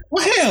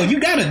 Well, hell, you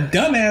got a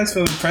dumbass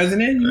for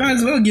president. You might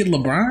as well get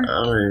LeBron.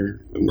 I mean,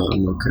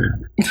 I'm okay.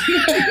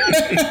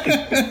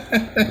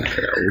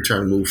 We're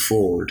trying to move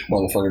forward.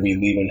 Motherfucker be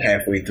leaving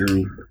halfway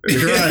through.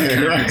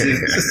 Right.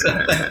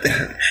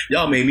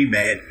 Y'all made me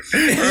mad.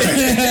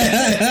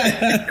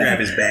 Grab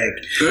his bag.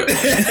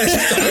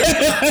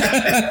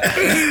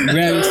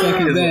 Grab his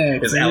fucking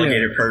bag. His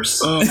alligator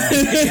purse.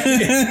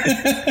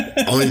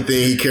 Only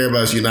thing he care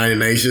about is United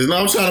Nations. No,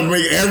 I'm trying to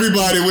bring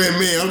everybody with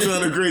me. I'm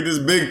trying to create this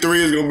big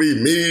three. It's gonna be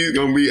me. It's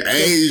gonna be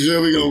Asia.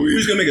 We're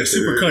gonna make a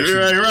super country.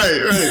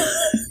 Right.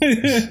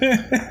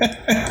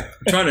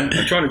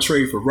 I'm trying to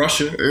trade for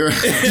Russia.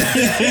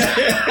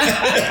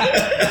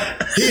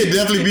 He'd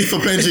definitely be for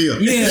Pangea.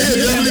 Yeah, He'd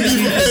definitely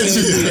be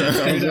for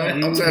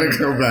Pangea. I'm trying to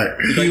come back.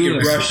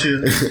 Get Russia.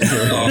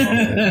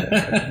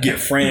 Get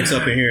France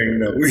up in here.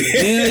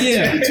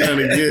 Yeah. I'm trying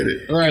to get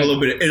it. Right. A little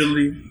bit of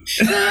Italy.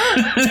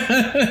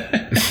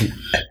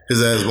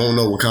 His ass won't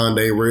know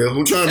Wakanda ain't real.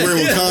 I'm trying to bring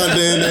Wakanda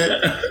in there.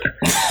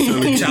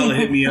 T'Challa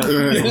hit me up.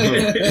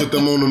 Put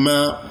them on the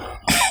map.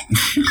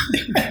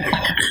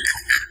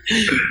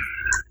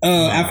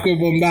 Africa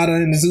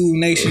Bombada in the Zulu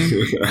Nation.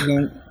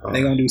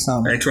 They're gonna do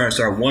something. I ain't trying to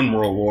start 1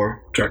 world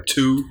war. Start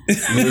 2, 3,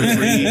 5.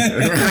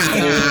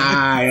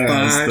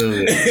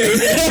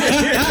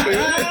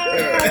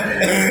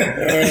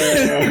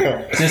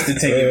 Just to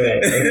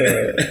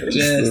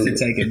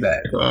take it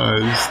back.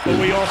 But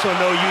we also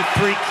know you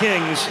 3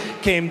 kings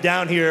came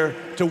down here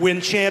to win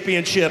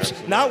championships.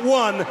 Not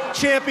 1,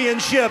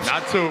 championships.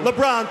 Not 2.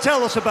 LeBron,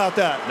 tell us about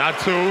that. Not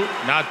 2,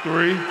 not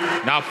 3,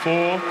 not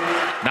 4,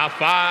 not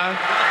 5,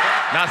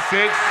 not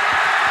 6,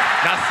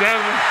 not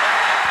 7.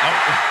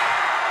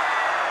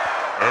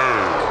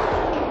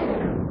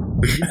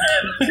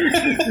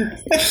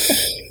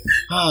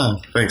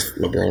 Thanks,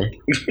 LeBron.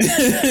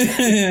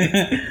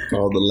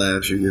 All the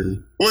laughs you're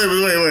getting.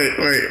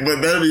 Wait.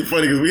 But that'd be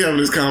funny because we having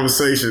this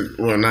conversation.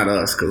 Well, not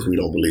us because we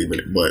don't believe in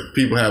it. But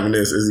people having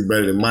this, is he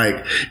better than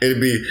Mike? It'd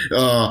be, he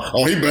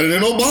better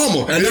than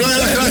Obama. The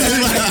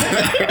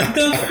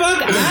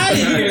fuck out of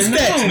here,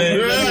 stats, man.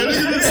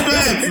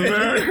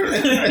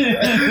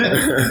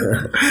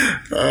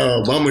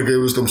 Obama gave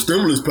us some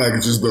stimulus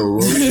packages, though.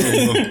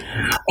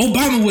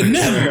 Obama would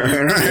never.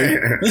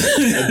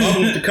 Obama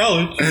went to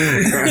college. He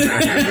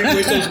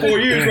went those 4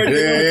 years right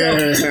there.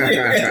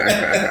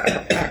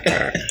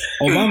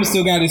 Obama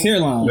still got his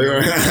hairline.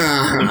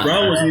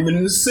 LeBron wasn't even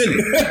in the Senate.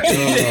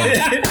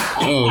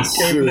 Oh,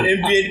 Came from the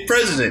NBA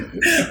president.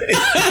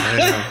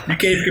 You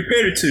can't even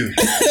compare the two.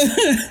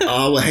 I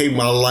would hate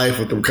my life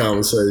with them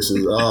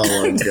conversations. Oh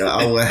my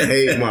god, I would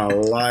hate my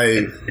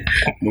life.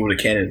 Move to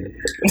Canada.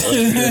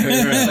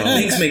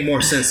 Things make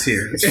more sense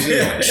here.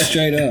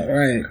 Straight up,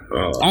 right?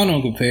 I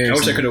don't compare. I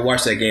wish I could have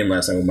watched that game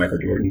last night with Michael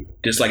Jordan.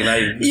 Just like not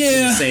even in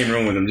the same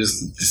room with him,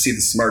 just to see the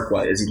smirk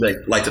as he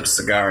lights up the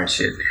cigar and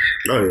shit.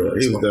 Oh yeah,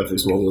 he was definitely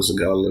smoking a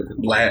cigar,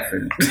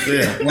 laughing.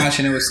 Yeah,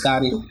 watching it with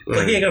Scotty.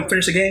 Like he ain't gonna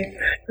finish the game.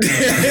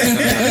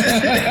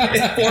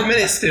 4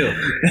 minutes still. I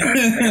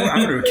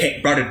would have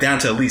brought it down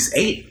to at least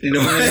 8.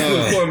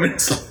 4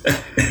 minutes.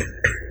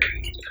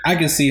 I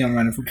can see him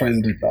running for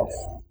president though.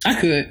 I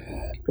could.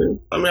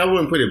 I mean, I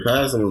wouldn't put it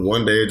past him.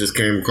 One day it just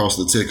came across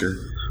the ticker.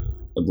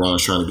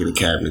 LeBron's trying to get a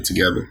cabinet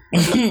together.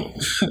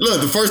 Look,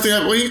 the first thing,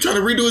 you trying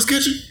to redo his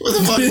kitchen? What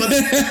the fuck?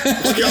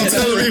 What y'all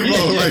telling me,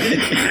 bro? Like, you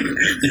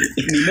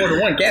need more than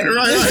one cabinet.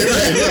 Right.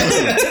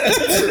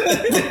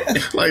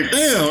 Like,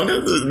 damn,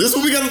 this is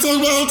what we got to talk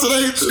about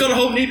today? Just go to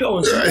Home Depot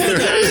and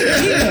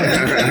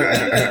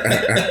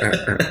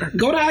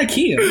go to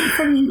IKEA.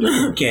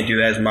 You can't do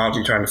that as moms.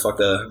 You trying to fuck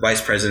the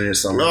vice president or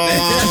something.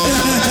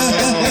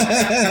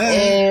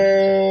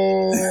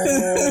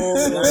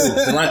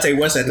 Delonte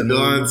West at the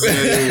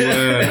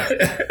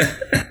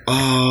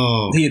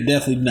he'd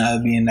definitely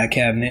not be in that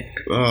cabinet.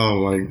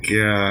 Oh my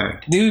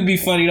god, dude, would be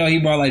funny though. He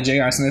brought like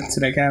J.R. Smith to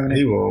that cabinet.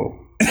 He won't.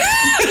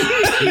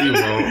 He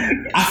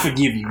won't. I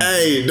forgive you.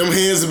 Hey, them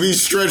hands will be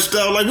stretched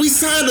out like we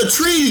signed a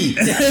treaty.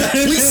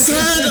 We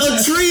signed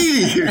a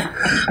treaty.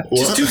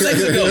 Just 2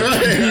 seconds ago.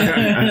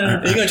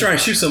 You're gonna try and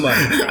shoot somebody.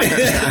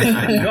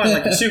 You know I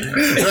like to shoot.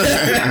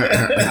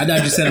 I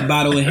thought you said a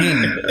bottle of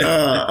Henny.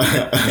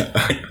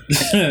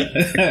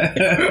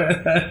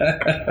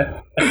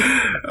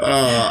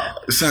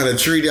 Signed a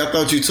treaty. I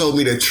thought you told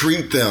me to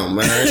treat them,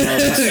 man.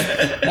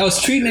 I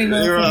was treating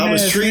their ass. I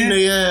was treating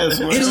their ass,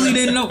 man. Italy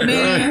didn't know,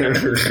 man.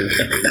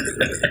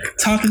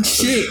 Talking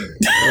shit.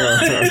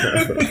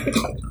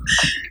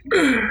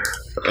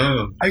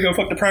 How you gonna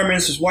fuck the prime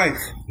minister's wife?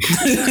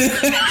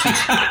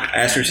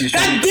 Ask her if she's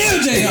trying. God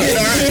damn, J.R.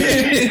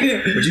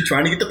 Was you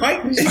trying to get the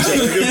pipe?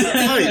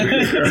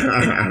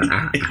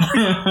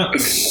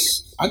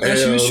 I thought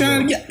she was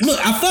trying to get. Look,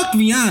 I fucked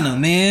Rihanna,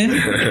 man.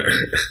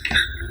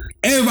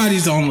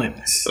 Everybody's on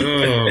limits. This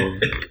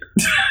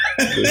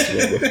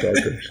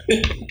motherfucker.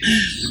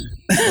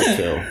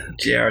 Okay.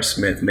 J.R.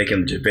 Smith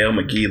making JaVale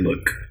McGee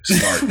look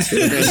smart.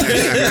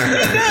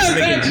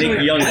 Making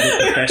Nick Young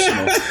look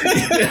professional.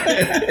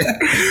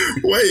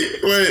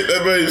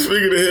 Wait.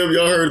 Speaking of him,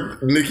 y'all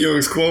heard Nick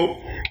Young's quote?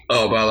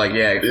 Oh, about like,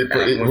 yeah.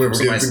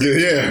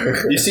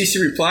 You see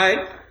she replied?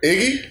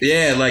 Iggy?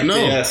 Yeah, like no.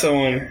 Yeah,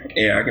 someone.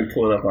 Yeah, I can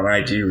pull it up on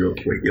IG real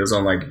quick. It was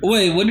on like.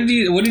 Wait, what did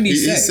he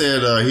say? He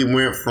said he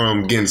went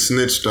from getting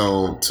snitched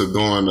on to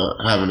going to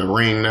having a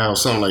ring now,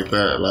 something like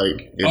that.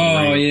 Like.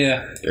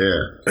 Yeah.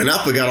 And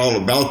I forgot all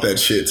about that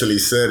shit till he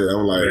said it.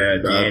 I'm like, yeah,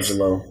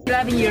 D'Angelo.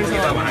 11 years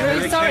old.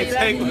 Really sorry,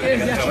 11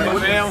 years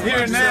old. I'm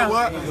here now.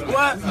 What?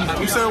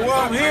 You said what?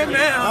 I'm here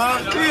now.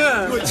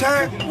 Yeah. You a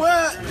champ?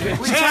 What?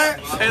 We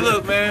champ? Hey,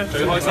 look, man.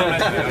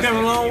 Came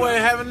a long way,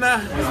 haven't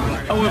I?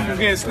 I went from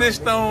getting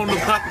snitched on to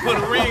put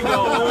a ring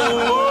on.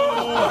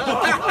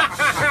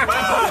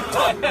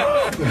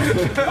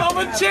 I'm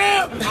a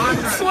champ.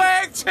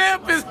 Swag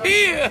champ is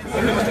here.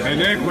 Hey,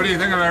 Nick, what do you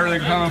think of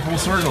everything coming full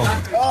circle?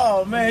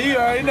 Oh, man, you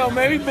already know,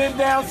 man. We've been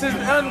down since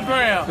the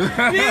underground.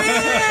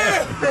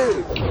 Yeah.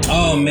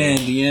 Oh, man,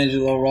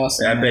 D'Angelo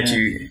Russell. I bet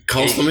you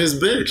cost him his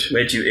bitch.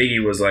 Bet you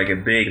Iggy was like a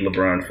big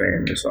LeBron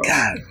fan or something.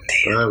 God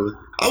damn.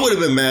 I would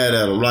have been mad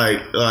at him. Like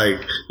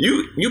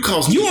you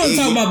cost me. You want to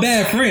talk about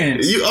bad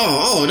friends?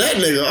 That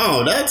nigga.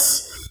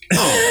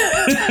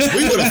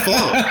 We would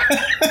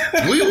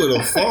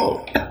have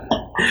fought.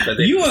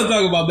 You want to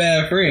talk about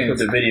bad friends? Put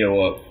the video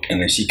up, and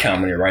then she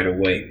commented right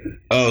away.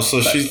 Oh,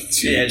 so she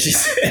said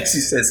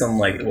something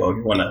like, "Well,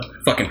 you want to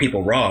fucking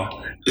people raw?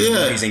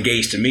 Yeah, he's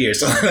engaged to me or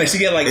something." Like she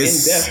get like in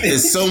depth.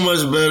 It's so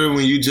much better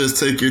when you just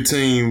take your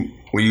team.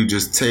 When you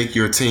just take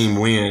your team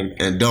win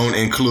and don't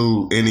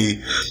include any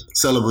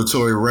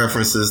celebratory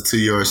references to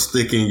your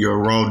sticking your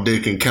raw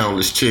dick in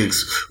countless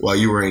chicks while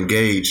you were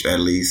engaged, at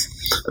least.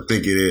 I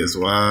think it is.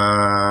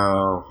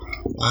 Wow.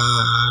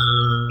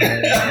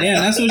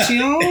 Yeah, that's what she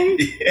on?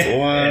 Yeah.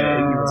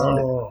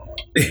 Wow.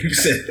 He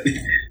said,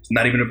 it's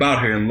not even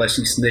about her unless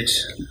she snitch.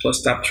 Plus,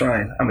 stop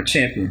trying. I'm a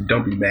champion.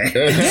 Don't be mad.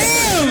 Damn! All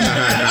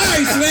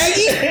right,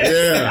 Swaggy.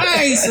 Yeah. All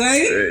right,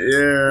 Swaggy.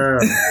 Yeah.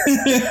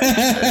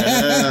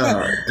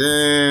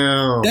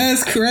 Damn.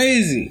 That's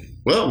crazy.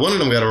 Well, one of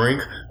them got a ring.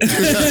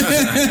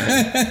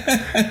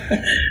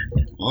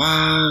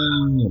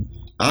 Wow.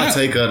 I'll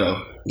take her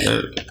though.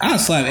 Yeah. I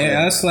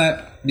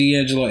slap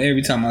D'Angelo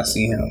every time I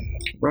see him.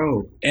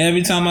 Bro.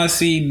 Every time I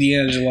see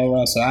D'Angelo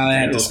Russell, I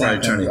had to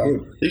slap him.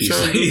 He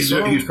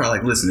was probably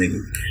like, listen, nigga,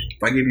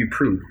 if I give you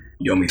proof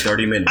You owe me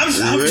 30 minutes. I'm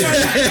trying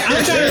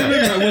to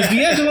remember. Was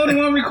D'Angelo the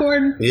one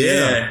recording?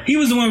 Yeah. He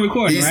was the one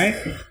recording, right?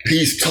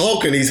 He's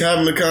talking. He's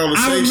having a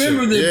conversation. I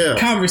remember the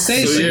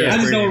conversation. So, I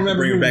just don't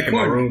remember bring who it back in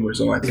my recorded. room or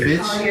something like that.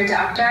 Call your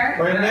doctor.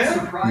 Right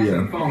now?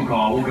 Yeah. Phone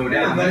call will go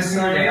down this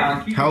Sunday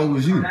on How old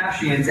was you?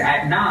 Kardashians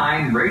at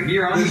 9 right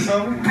here on I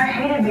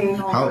hated being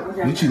told.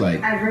 What you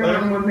like?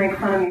 Everyone would make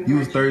fun of me. You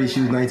was 30,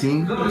 she was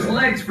 19? Those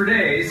legs for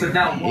days have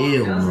now walked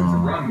Ew, dozens of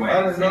no.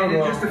 runways. And in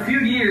just a few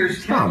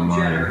years, Kendall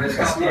Jenner has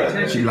got the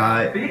attention She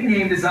lied. of big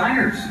name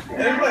designers. It's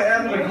like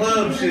after the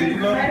club shit, you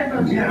know?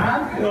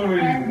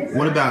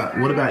 What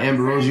about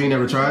Amber Rose? You ain't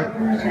never tried?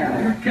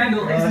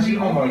 Kendall isn't the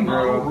only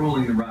model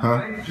ruling the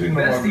runway.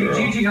 Bestie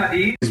Gigi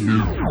Hadid.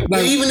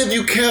 But even if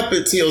you kept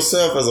it to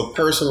yourself as a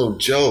personal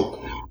joke,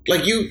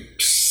 like you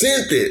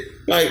sent it,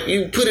 like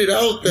you put it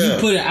out there.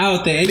 You put it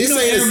out there. And you know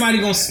everybody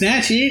gonna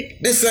snatch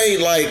it. This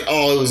ain't like,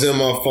 oh, it was in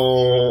my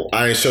phone.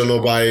 I ain't show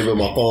nobody, but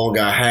my phone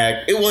got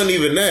hacked. It wasn't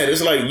even that.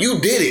 It's like you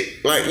did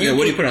it. Like you.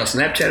 What do you put on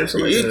Snapchat or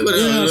something? You like put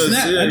it on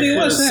Snap. I think it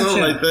was Snapchat.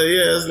 something like that.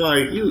 Yeah, it's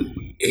like you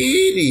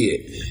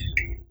idiot.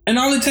 And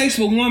all it takes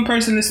for one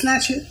person to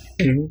snatch it,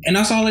 and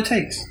that's all it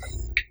takes.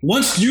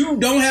 Once you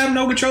don't have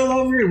no control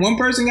over it, one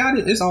person got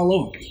it, it's all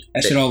over.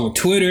 That shit all over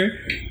Twitter.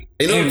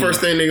 You know the first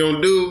thing they gonna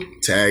do?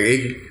 Tag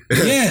Iggy.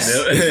 Yes.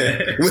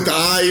 With the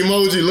eye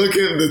emoji,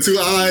 looking, the two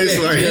eyes.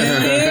 Like,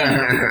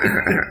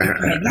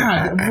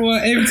 nah, boy,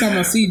 every time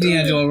I see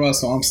D'Angelo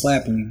Russell, I'm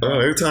slapping him. Oh,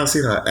 every time I see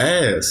her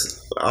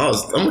ass, I'm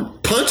gonna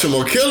punch him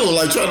or kill him,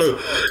 like try to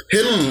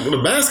hit him with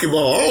a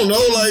basketball. I don't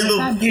know, like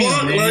the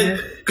fuck, like,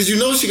 because you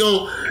know she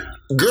gonna,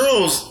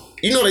 girls,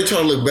 you know they try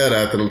to look better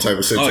after them type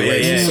of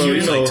situations. Oh,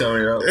 yeah. So,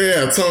 you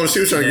know, Tony,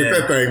 she was trying to get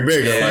that thing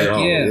bigger. Like,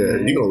 oh,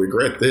 Yeah. you gonna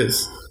regret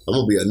this. I'm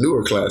gonna be a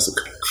newer classic.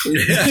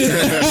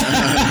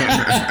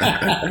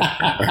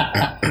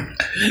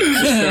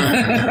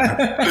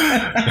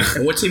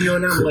 And what team you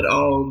on now? Let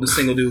all the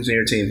single dudes in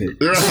your team hit.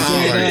 Right.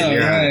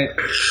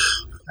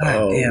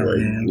 Oh my god!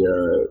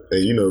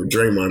 And you know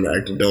Draymond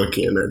acting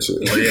donkey in that shit.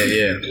 Oh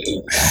yeah.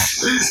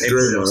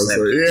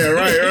 Draymond,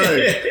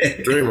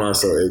 right. Draymond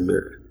so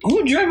ignorant.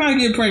 Who Draymond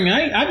get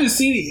pregnant? I just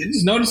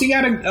noticed he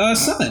got a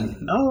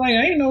son. I was like,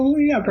 I didn't know who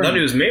he got I pregnant. thought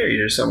he was married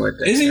or something like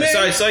that. Is he married?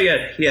 I saw he had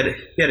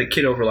a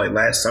kid over like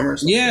last summer or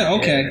something. Yeah,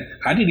 okay. Yeah.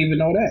 I didn't even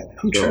know that.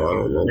 I'm tripping. I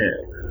don't know. Yeah.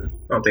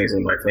 I don't think it's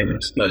anybody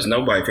famous. No, it's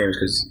nobody famous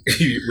because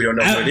we don't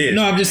know who it is.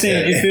 No, I'm just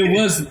saying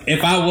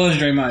if I was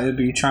Draymond, it'd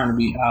be trying to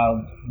be.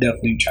 I'll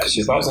definitely try to.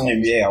 If I was in the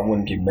NBA, I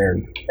wouldn't get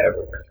married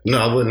ever. No,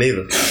 I wouldn't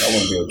either. I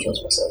wouldn't be able to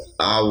trust myself.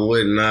 I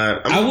would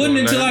not. I wouldn't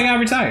until I got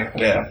retired.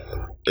 Yeah.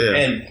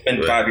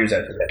 And 5 years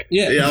after that.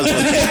 Yeah.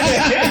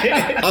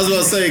 I was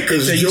about to say,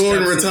 because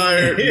Jordan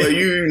retired, but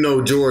you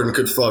know Jordan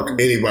could fuck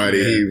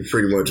anybody he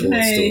pretty much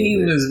wants to. He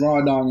was raw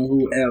dogging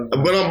whoever.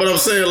 But I'm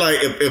saying,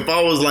 like, if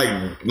I was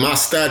like, my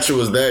stature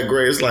was that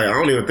great, it's like, I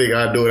don't even think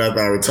I'd do it after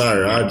I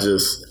retire. I'd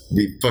just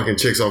be fucking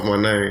chicks off my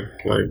name.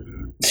 Like,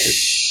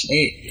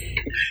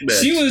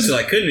 she was so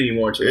I couldn't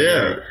anymore.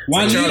 Yeah.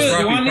 Why Charles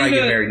Barkley probably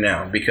get married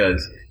now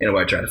because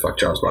anybody tried to fuck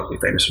Charles Barkley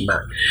famous from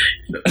that.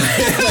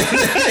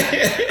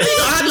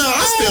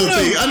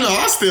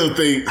 I still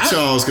think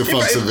Charles could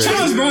fuck Savannah.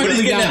 Charles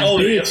Barkley got that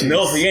older.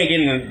 No, he ain't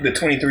getting the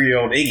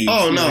 23-year-old Iggy.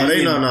 Oh no, I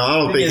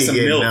don't think he's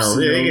getting now.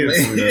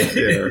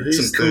 He's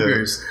some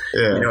cougars.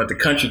 Yeah. You know, at the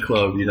country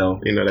club, you know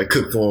that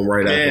cook for him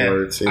right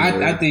afterwards.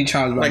 I think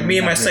Charles Barkley. Like me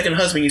and my second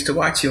husband used to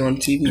watch you on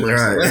TV.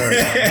 Right.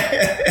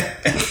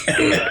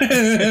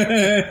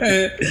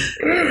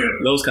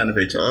 Those kind of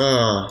bitches.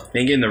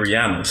 Ain't getting the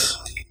Rihannas.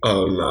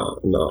 Oh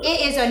no.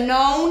 It is a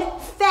known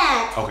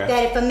fact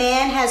that if a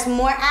man has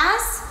more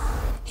ass,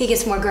 he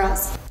gets more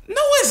girls.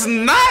 No, it's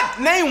not.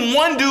 Name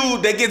one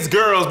dude that gets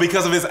girls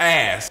because of his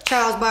ass.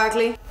 Charles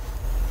Barkley.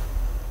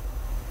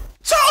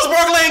 Charles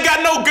Barkley ain't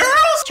got no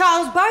girls.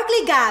 Charles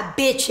Barkley got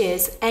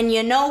bitches, and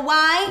you know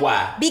why?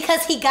 Why?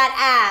 Because he got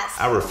ass.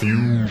 I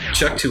refuse.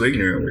 Chuck too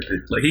ignorant with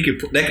it. Like he could,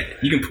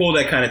 you can pull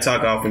that kind of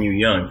talk off when you're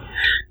young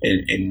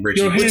and rich.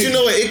 But you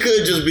know what? It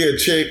could just be a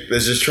chick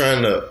that's just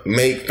trying to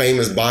make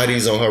famous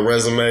bodies on her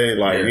resume.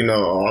 Like, you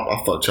know,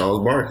 I fuck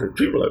Charles Barkley.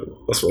 People are like,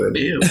 that's what it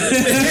is.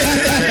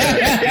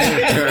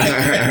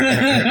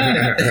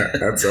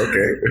 That's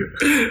okay.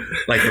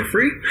 Like for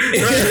free?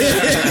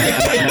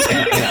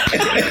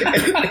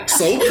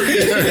 Sober?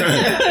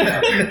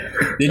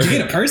 Did you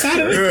get a purse out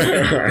of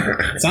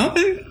it?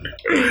 Something?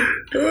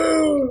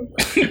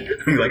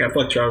 I'm like, I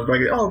fucked Charles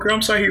Barkley. Oh, girl,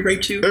 I'm sorry he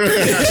raped you. You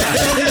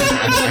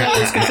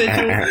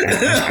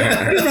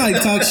probably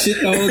talk shit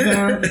the whole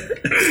time.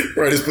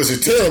 Right, this pussy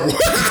terrible.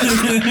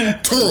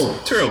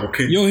 Terrible,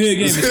 Kenny. Your head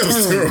game is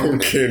terrible.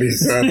 Kenny.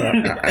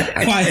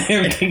 Why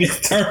everything is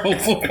terrible?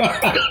 The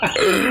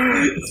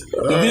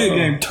head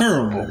game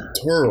terrible.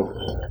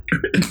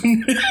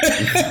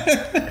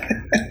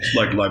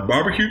 like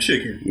barbecue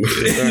chicken.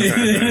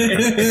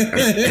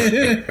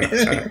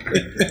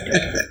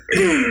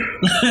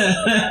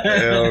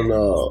 Hell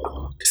no.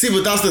 See,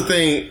 but that's the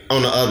thing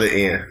on the other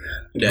end.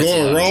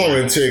 Going raw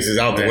in chicks is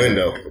out the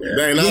window.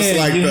 Man, that's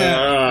like the.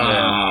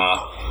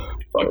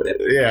 Fuck that.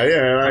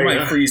 Yeah. I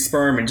might freeze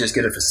sperm and just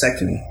get a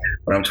vasectomy.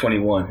 But I'm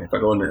 21. If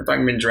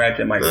I'm been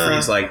drafted, I might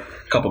freeze like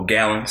a couple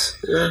gallons.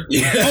 Oh,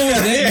 you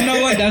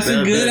know what? That's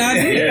a good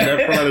idea. Yeah,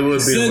 that probably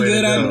would be a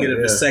good idea. Get a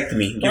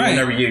vasectomy. Give it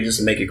every year just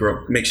to make it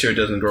grow. Make sure it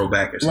doesn't grow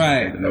back or something.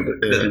 Right. You know, it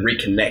doesn't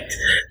reconnect.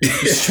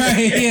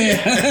 Right.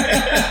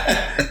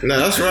 Yeah. No,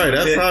 that's right.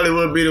 That probably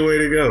would be the way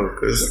to go.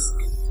 Because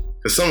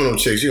some of them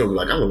chicks, you're going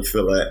to be like, I want to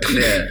feel that.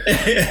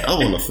 Yeah. I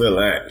want to feel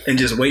that. And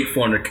just wait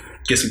for them to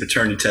get some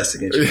paternity tests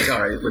again. She's like,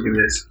 all right, look at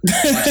this.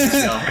 Watch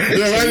yourself.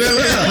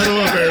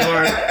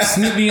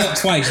 Snip me up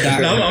twice, Doc.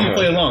 No, I'm going to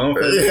play along.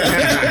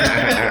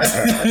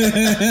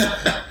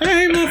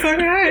 Hey,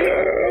 motherfucker. Hey.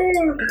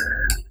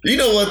 You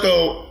know what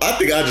though? I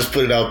think I just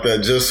put it out there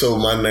just so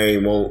my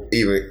name won't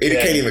even. It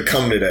can't even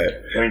come to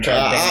that.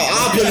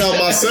 I'll put it out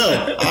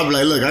myself. I'll be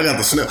like, look, I got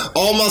the snip.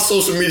 All my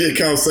social media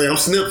accounts say I'm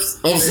snipped.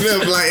 I'm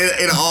snipped. Like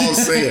it all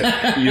say it.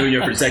 You and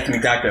your vasectomy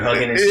doctor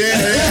hugging and shit. Yeah.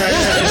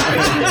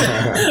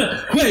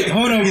 Wait,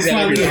 hold on. Everything.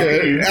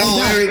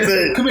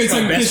 Come here,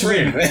 take a picture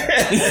with me.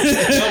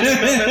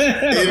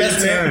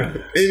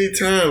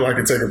 Anytime I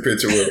can take a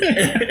picture with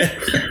him.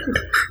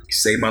 You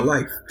saved my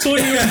life.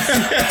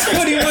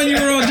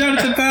 21-year-old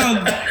Jonathan Powell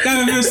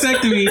got a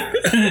vasectomy.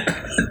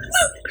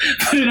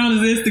 Put it on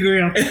his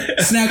Instagram.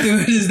 Snapped it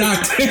with his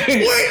doctor.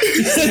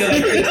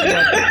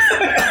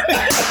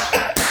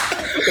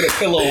 Put a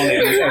pillow on it.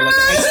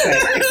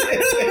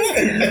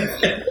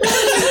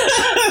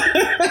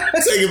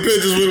 Taking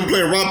pictures with him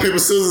playing rock, paper,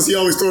 scissors. He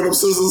always throwing up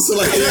scissors. So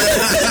like,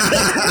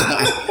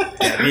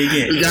 Got me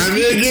again.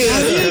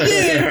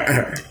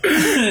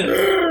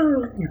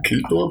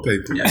 Keep throwing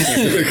paper.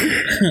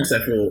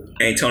 Except for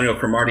Antonio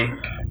Cromartie.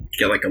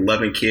 Got like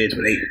 11 kids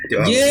with 8.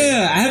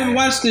 Yeah, I haven't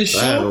watched this show.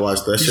 I haven't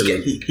watched that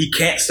shit. He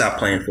can't stop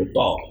playing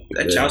football.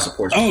 That child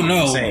support. Oh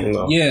no. Insane.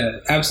 Yeah,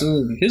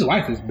 absolutely. His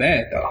wife is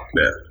bad though.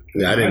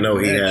 Yeah, I didn't know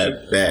he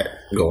had that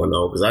going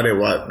on because I didn't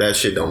watch that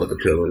shit. Don't look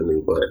appealing to me,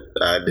 but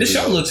I did. The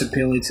show looks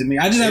appealing to me.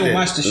 I just haven't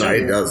watched the show. No,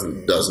 it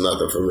does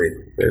nothing for me.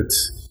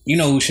 It's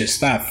who should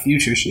stop?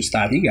 Future should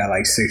stop. He got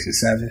like 6 or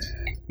 7.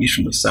 He's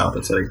from the South.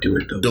 That's how they do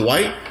it though.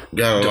 Dwight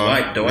got a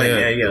lot. Dwight,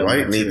 yeah.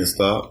 Dwight need to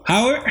stop.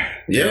 Howard?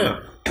 Yeah.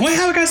 Dwight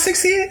Howard got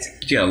 6 kids?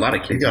 He got a lot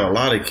of kids. He got a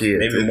lot of kids.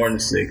 Maybe more than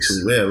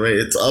 6. Yeah, right.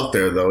 It's up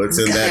there though. It's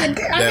in that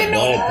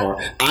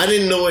ballpark. I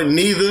didn't know it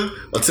neither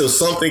until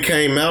something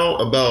came out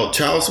about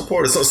child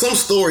support. So some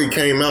story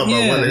came out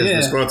about one of his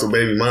disgruntled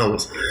baby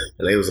mamas,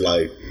 and they was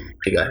like,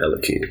 he got hella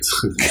kids.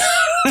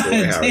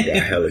 Dwight Howard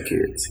got hella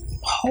kids.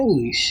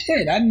 Holy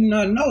shit! I did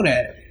not know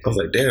that. I was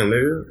like, damn,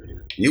 nigga.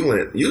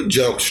 You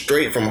jumped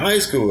straight from high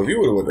school. If you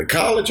would have went to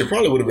college, it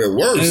probably would have been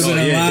worse. It would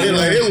have been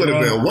worse. It would have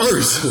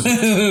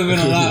been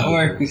a lot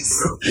worse.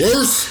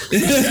 Worse? You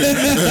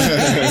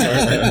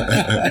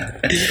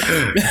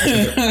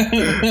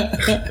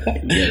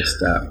gotta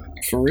stop.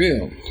 For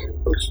real.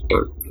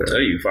 I tell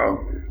you,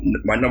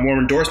 my number one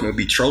endorsement would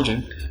be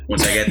Trojan.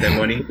 Once I get that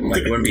money,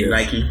 like it wouldn't be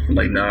Nike. I'm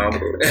like, nah.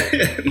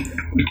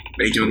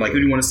 Agent was like, who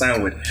do you want to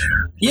sign with?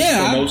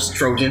 Yeah, most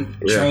Trojan.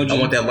 Trojan. I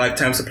want that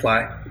lifetime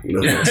supply.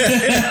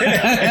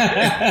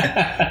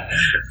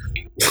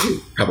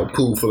 Have a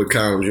pool full of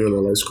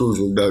condoms, like Scrooge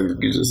and Doug.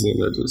 You just in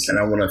there just. And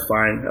I want to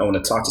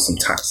talk to some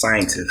top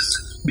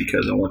scientists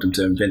because I want them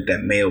to invent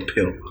that male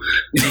pill.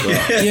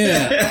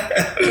 Yeah.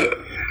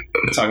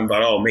 Talking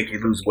about make you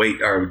lose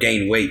weight or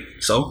gain weight.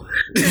 So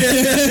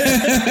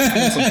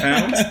some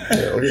pounds.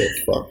 Yeah,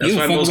 fuck. That's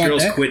why most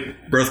girls quit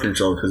birth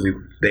control because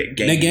they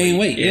gain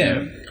weight.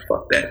 Yeah.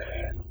 Fuck that.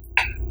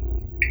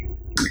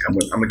 I'm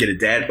gonna get a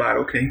dad bod.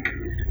 Okay.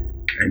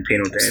 I ain't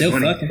paying no dad Still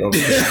money. Fucking.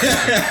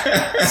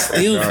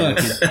 Still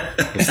fucking.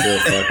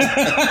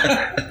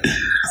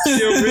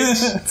 Still rich.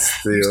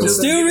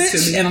 Still rich,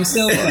 and I'm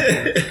still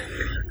fucking.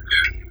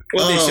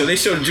 Well, they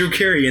showed Drew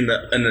Carey in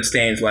the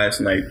stands last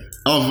night.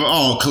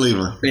 Oh,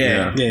 Cleveland.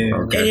 Yeah. Okay.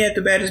 And he had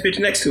the baddest bitch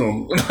next to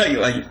him.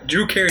 like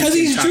Drew Carey. Because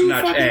he's Drew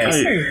fucking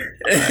ass. Carey.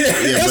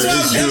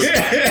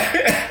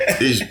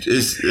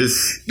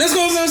 It's That's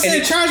what I'm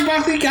saying. Charles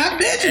Barkley got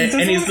bitches.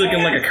 And he's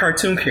looking like a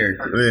cartoon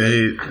character. Yeah,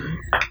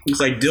 he's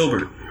like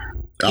Dilbert.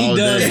 He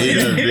does.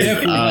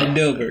 Definitely like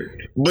Dilbert.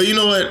 But you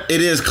know what?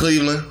 It is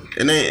Cleveland.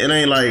 It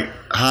ain't like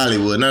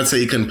Hollywood. Not to say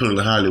you couldn't put it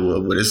in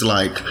Hollywood, but it's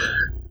like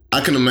I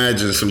can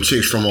imagine some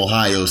chicks from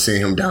Ohio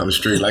seeing him down the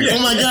street, like, "Oh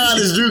my God,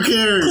 it's Drew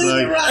Carey!"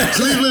 Like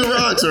Cleveland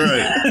rocks,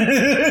 right?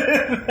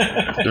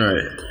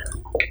 Right.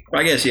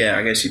 I guess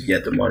you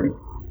get the money.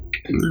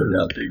 Put it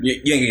out there. You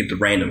ain't gonna get the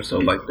random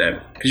stuff like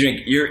that because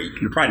you're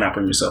probably not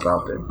putting yourself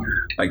out there.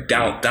 Like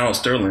Donald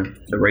Sterling,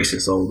 the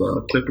racist old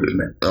Clippers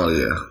man. Oh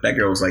yeah, that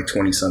girl was like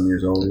 20-some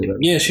years old. Or whatever.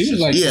 Yeah, she was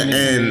like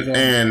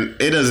and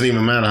it doesn't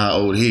even matter how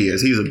old he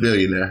is. He's a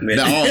billionaire.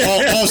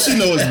 All she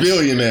knows is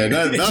billionaire.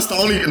 That's the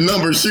only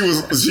number she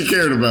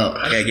cared about.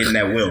 I gotta get in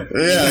that will.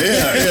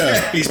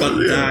 Yeah. He's about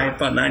to die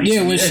about 90.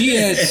 Yeah, when she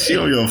had she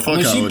don't give a fuck.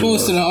 When she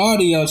posted the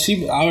audio,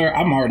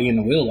 I'm already in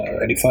the will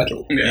already. Fuck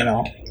it, you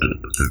know.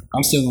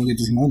 I'm still gonna get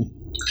this money.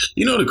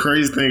 You know the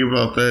crazy thing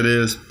about that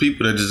is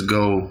people that just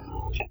go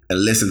and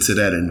listen to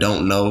that and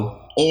don't know,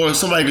 or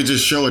somebody could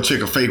just show a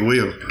chick a fake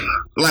wheel,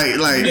 like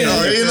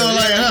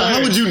how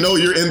would you know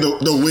you're in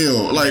the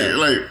wheel?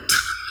 Like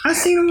I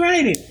seen him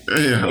write it.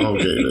 Yeah,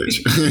 okay,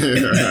 bitch.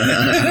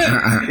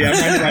 Yeah, I'm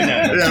writing it right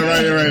now. Yeah, I'm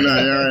writing it right now.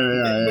 Yeah, right,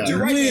 yeah. But you're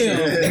right.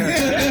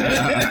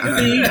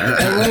 See, I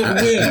wrote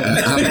Will.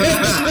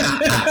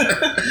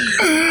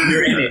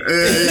 You're in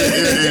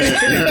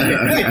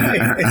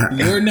it.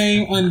 Your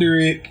name under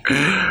it.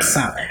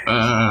 Sign.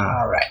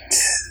 All right.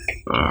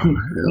 Oh,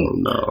 hell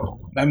no.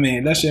 I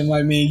mean, that shit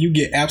might mean you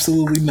get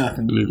absolutely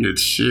nothing. You get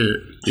shit.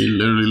 He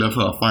literally left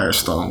her a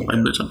firestone. Like,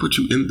 bitch, I put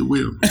you in the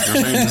wheel.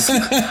 Your name is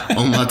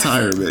on my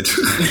tire, bitch.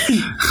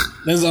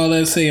 That's all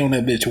they say on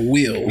that bitch,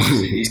 Will.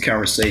 These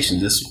conversations,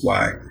 this is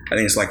why. I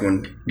think it's like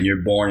when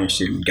you're born and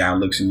shit, God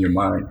looks in your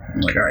mind. I'm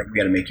like, all right, we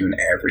got to make you an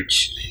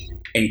average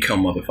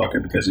income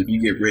motherfucker, because if you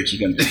get rich,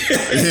 you're gonna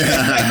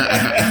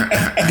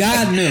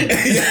God knew.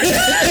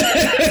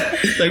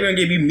 Like, we're gonna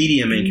give you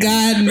medium income.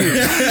 God knew.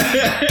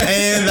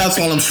 And that's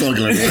all I'm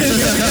struggling with.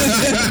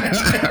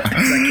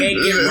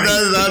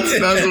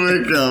 That's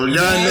where it comes.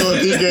 God knows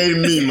he gave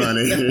me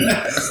money.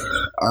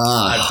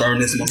 I burn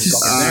this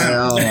motherfucker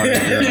down. Oh my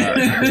God.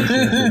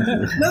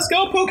 Let's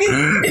go,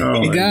 Pookie. Oh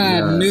my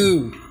God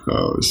knew.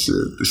 Oh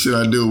shit. The shit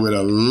I do with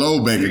a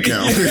low bank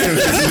account.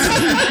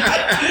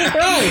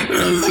 Right.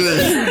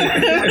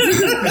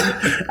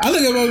 I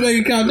look at my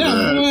bank account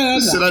now.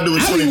 The shit I do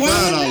with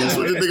 $25.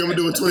 What do you think I'm gonna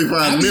do with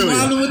 $25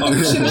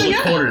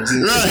 million? Quarters.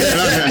 Right.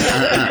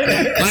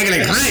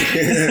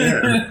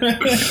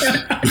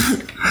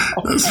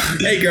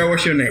 Hey girl,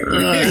 what's your name?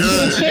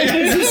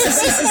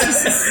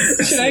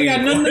 Shit, I ain't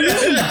got nothing to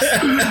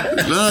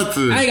lose.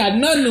 Nothing. I ain't got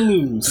nothing to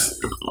lose.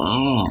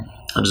 Oh,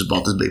 I just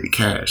bought this baby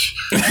cash.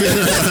 This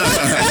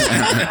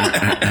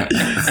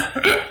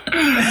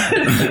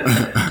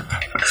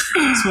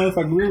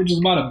motherfucker really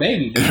just bought a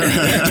baby.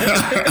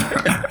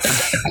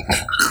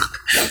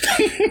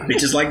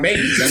 Bitches like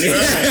babies. 2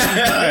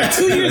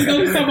 years ago,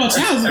 we talking about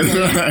child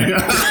support.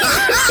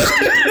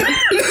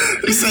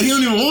 He said he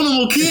don't even want no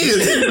more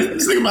kids.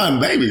 He's thinking about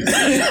babies.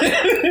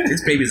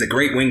 This baby's a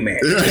great wingman.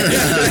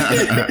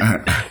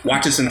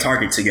 Watch us in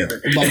Target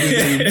together.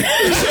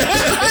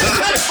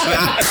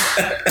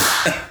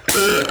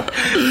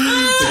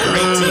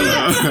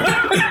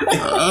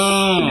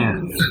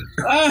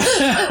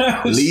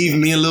 Leave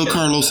me and little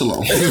Carlos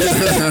alone.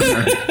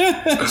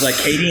 It's like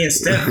Katie and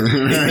Steph.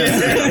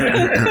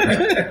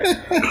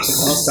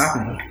 I'll stop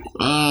him.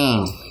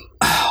 Oh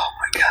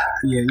my God.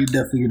 Yeah, you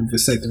definitely get a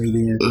vasectomy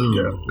then.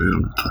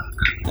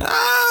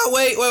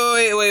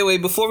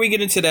 Wait. Before we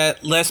get into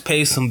that, let's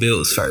pay some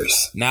bills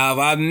first. Now,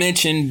 I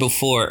mentioned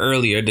before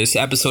earlier, this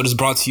episode is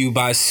brought to you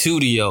by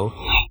Studio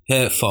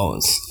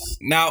Headphones.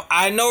 Now,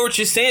 I know what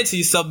you're saying to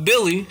yourself,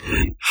 Billy.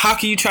 How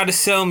can you try to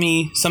sell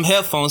me some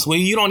headphones when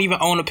you don't even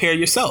own a pair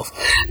yourself?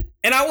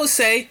 And I will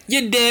say,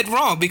 you're dead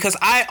wrong, because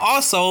I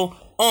also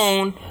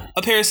own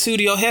a pair of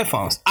Studio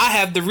headphones. I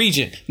have the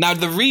Regent. Now,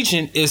 the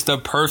Regent is the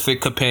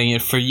perfect companion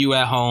for you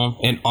at home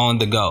and on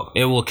the go.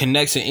 It will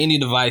connect to any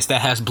device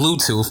that has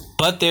Bluetooth,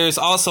 but there's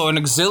also an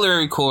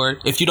auxiliary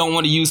cord if you don't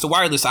want to use the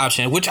wireless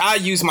option, which I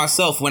use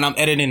myself when I'm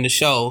editing the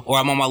show or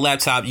I'm on my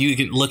laptop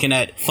looking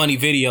at funny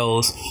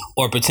videos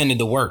or pretending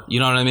to work.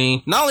 You know what I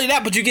mean? Not only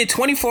that, but you get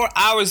 24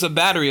 hours of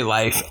battery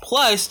life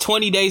plus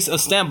 20 days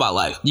of standby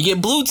life. You get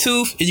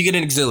Bluetooth and you get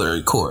an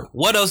auxiliary cord.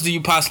 What else do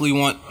you possibly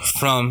want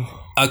from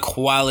a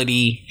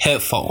quality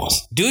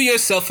headphones? Do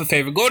yourself a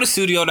favor, go to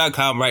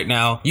studio.com right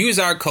now, use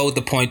our code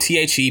ThePoint,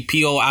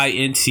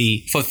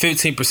 ThePoint, for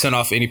 15%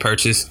 off any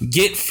purchase.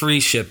 Get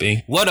free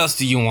shipping. What else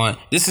do you want?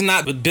 This is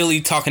not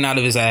Billy talking out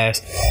of his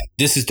ass.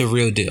 This is the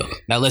real deal.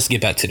 Now let's get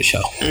back to the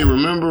show. Hey,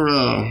 remember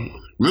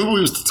we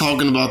was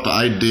talking about the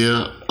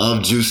idea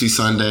of Juicy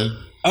Sunday?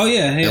 Oh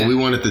yeah. And we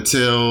wanted to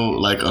tell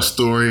like a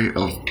story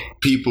of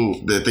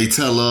people that they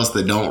tell us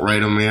that don't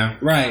write them in.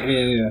 Right,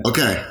 yeah.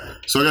 Okay,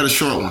 so I got a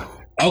short one.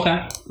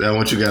 Okay. That I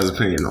want you guys'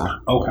 opinion on.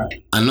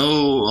 Okay. I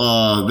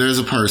know there's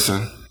a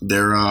person.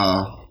 They're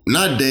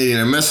not dating.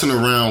 They're messing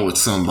around with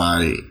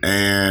somebody.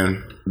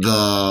 And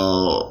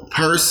the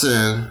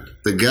person,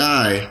 the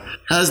guy,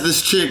 has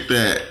this chick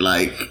that,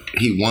 like,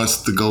 he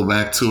wants to go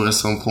back to at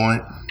some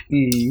point.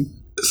 Mm-hmm.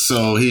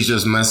 So he's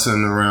just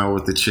messing around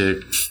with the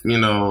chick, you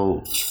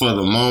know, for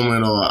the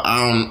moment, or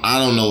I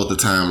don't know what the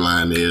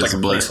timeline is. Like a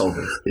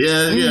placeholder.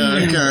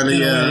 Yeah, kind of,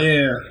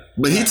 yeah.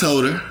 But he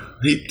told her.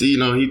 He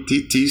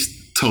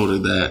told her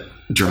that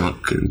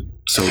drunk and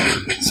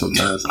sober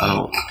sometimes.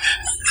 I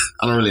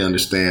don't really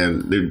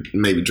understand.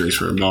 Maybe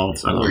drinks were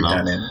involved. I don't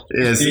know.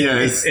 It's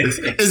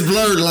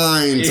blurred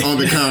lines on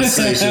the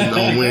conversation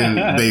on when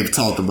they've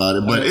talked about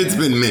it, but it's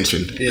been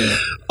mentioned. Yeah.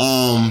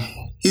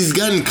 He's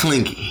gotten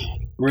clingy.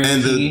 Really?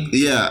 And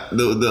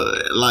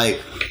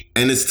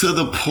and it's to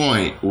the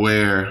point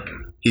where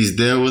he's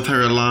there with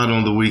her a lot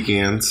on the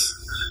weekends,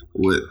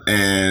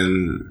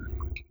 and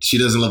she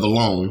doesn't live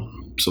alone.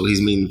 So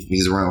he's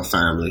around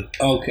family.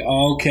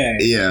 Okay.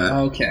 Yeah.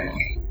 Okay.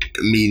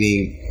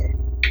 Meeting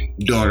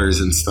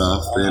daughters and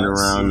stuff, and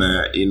around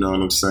that, you know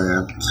what I'm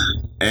saying?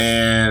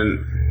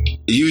 And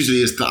usually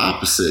it's the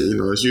opposite. You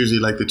know, it's usually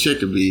like the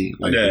chick would be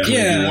like the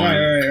clingy one.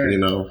 Right. You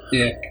know,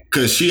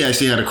 because she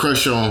actually had a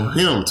crush on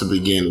him to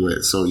begin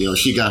with. So you know,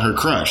 she got her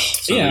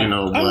crush. So, you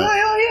know, but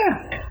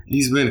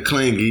he's been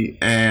clingy,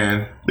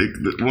 and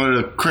one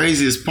of the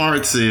craziest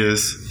parts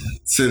is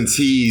since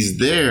he's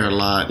there a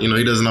lot, you know,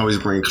 he doesn't always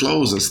bring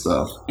clothes and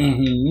stuff.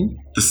 Mm-hmm.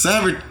 The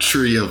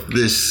savagery of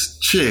this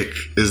chick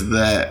is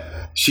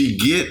that she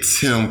gets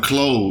him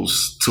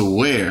clothes to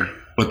wear,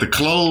 but the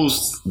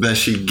clothes that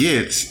she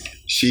gets,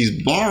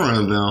 she's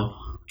borrowing them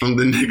from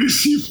the nigga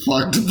she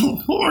fucked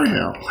before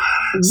him.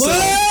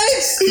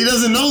 What? So he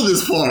doesn't know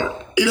this part.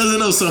 He doesn't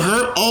know. So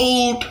her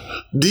old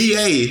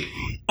DA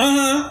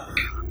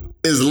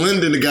is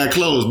lending the guy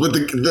clothes, but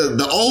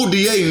the old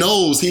DA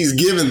knows he's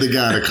giving the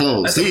guy the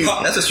clothes.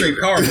 That's a straight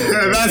car move.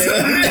 That's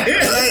what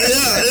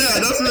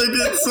it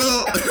gets.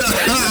 So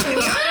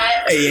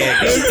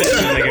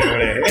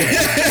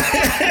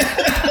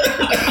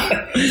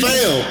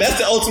Fam, that's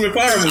the ultimate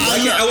power move.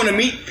 I want to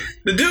meet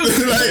the dude.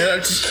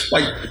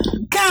 like,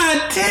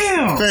 God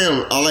damn.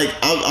 Fam,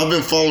 I've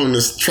been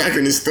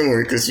tracking this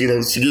story because, you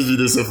know, she gives me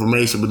this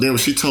information. But then when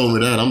she told me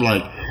that, I'm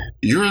like,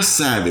 you're a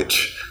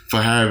savage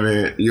for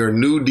having your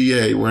new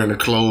DA wearing the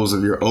clothes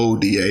of your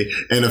old DA.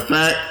 And in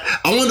fact,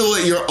 I wonder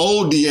what your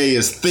old DA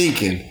is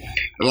thinking.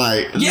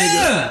 Like,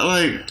 nigga,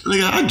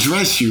 I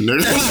dress you,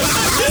 nigga.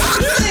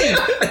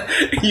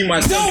 You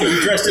might still be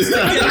dressed as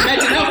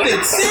matching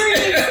outfits.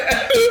 Serious.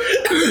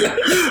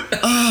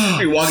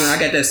 You walking, I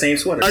got that same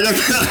sweater.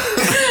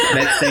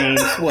 That same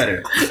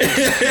sweater.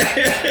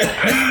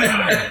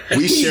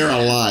 We share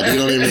a lot. You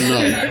don't even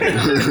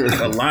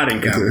know. A lot in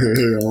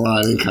common. A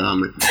lot in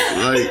common.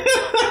 Like,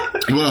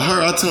 well,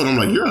 I told him,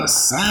 like, you're a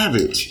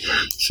savage.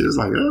 She was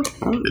like, oh,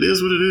 it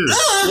is what it is.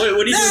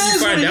 What do you do if you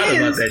find out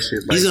about that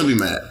shit? Like, he's gonna be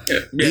mad.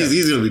 Yeah.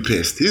 He's gonna be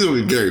pissed. He's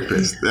gonna be very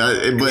pissed.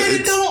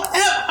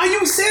 Are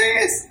you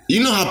serious?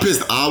 You know how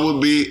pissed I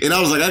would be, and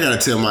I was like, I gotta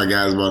tell my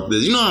guys about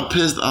this. You know how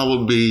pissed I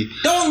would be.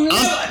 Don't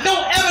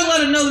ever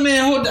let another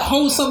man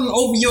hold something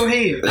over your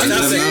head.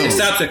 It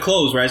stops at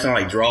clothes, right? It's not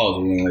like drawers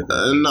or anything like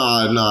that. No,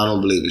 I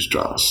don't believe it's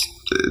draws.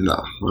 No,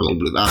 I don't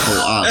believe. I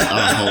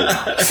hope.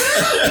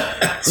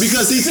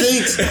 Because he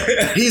thinks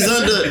he's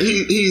under.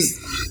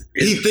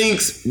 He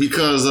thinks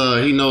because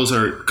he knows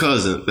her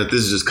cousin that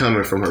this is just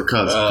coming from her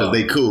cousin because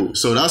they cool.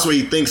 So that's where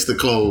he thinks the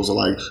clothes are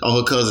like,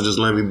 oh, her cousin just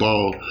let me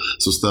borrow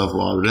some stuff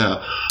while I'm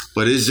there.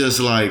 But it's just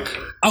like,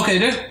 okay,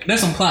 there's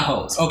some plot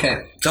holes.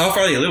 Okay, so how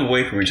far they live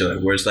away from each other?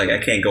 Where it's like I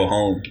can't go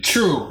home.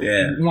 True.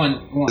 Yeah.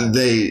 One.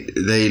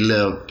 They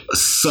live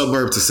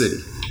suburb to city.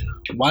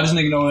 Why does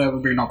nigga don't ever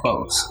bring no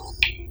clothes?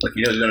 Like,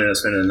 you know, he's gonna end up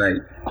spending the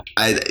night.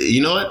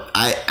 You know what?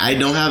 I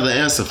don't have the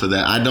answer for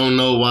that. I don't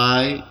know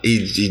why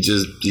he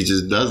just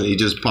doesn't. He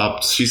just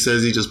pops. She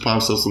says he just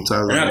pops up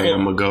sometimes. Like, hey,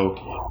 I'm gonna go.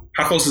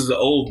 How close does the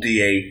old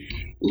DA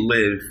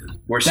live?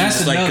 Where she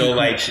just like go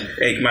like,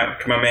 hey, can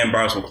my man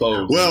borrow some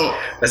clothes? Well,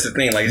 that's the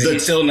thing. Like, is he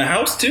still in the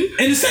house too?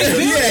 In the same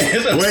building?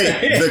 Yeah.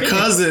 Wait, the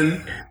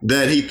cousin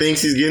that he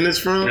thinks he's getting this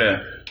from,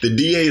 the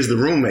DA is the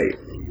roommate.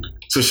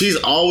 So she's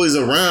always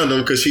around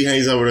him because she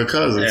hangs out with her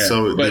cousin. Yeah,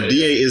 so the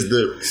DA is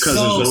the cousin.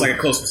 So it's like a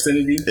close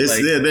vicinity. It's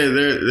like, they're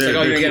like,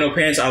 oh, you ain't got no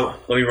pants?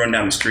 Let me run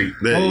down the street.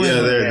 They're close.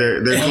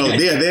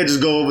 Yeah, they just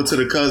go over to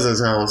the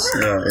cousin's house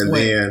and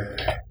then.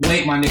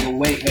 Wait, my nigga,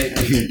 wait.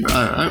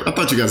 I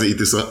thought you guys would eat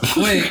this up.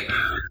 Wait,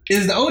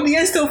 is the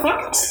ODA still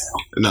fucking?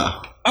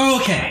 No.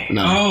 Okay.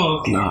 No.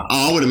 Oh, okay. No.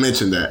 I would have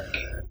mentioned that.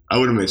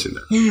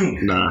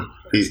 Nah,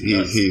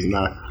 he's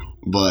not.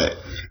 But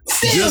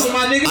still,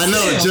 my nigga, I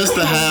know, just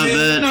to have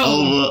that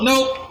over.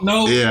 Nope.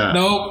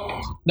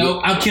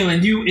 I'm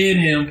killing you and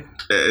him.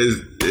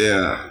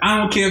 Yeah. I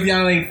don't care if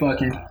y'all ain't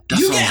fucking.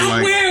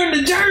 I'm wearing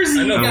the jersey.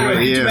 I know.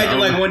 Can you imagine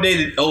like one day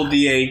the old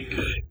DA,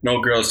 no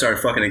girl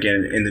started fucking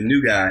again, and the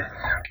new guy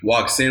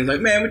walks in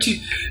like, man, what you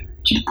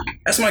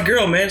that's my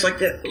girl, man. It's like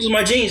that. Those are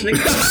my jeans,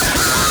 nigga.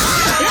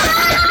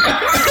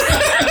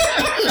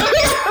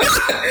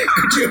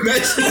 Could you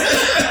imagine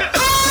that?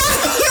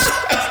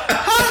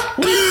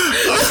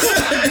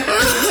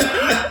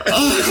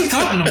 What are you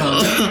talking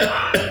about?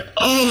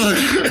 Oh my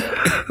God.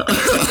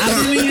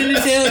 I've been meaning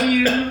to tell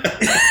you.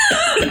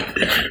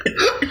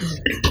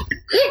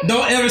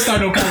 Don't ever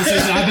start no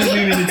conversation. I've been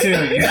meaning to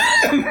tell you.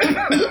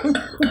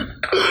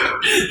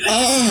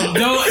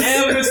 Don't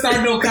ever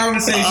start no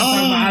conversation.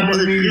 I've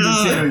been meaning to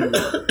tell you.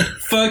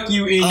 Fuck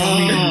you and your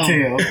meaning to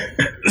tell.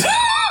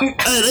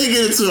 Hey, they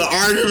get into an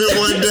argument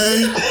one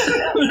day,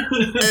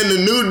 and the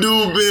new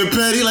dude being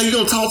petty, like, you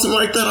gonna talk to me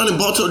like that? I done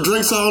bought your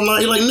drinks all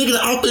night. You're like, nigga,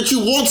 the outfit you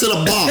want to the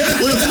bar.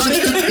 What the fuck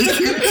you think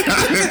you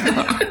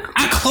got?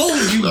 I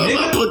clothed you, nigga.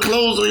 I put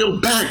clothes on your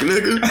back,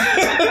 nigga.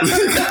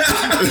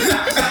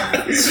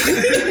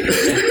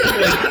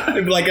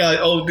 Like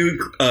old dude,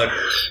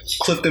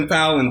 Clifton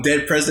Powell and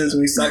Dead Presidents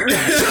when we sucked.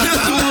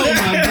 Oh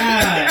my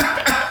God.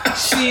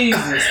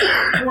 Jesus.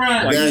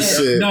 Right. That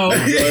shit. No.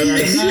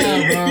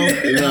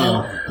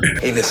 No.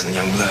 Hey, listen,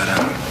 young blood.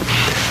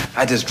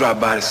 I just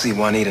dropped by to see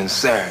Juanita and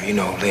Sarah. You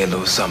know, lay a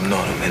little something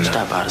on them. And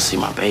stop by to see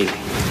my baby.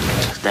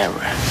 Is that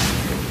right?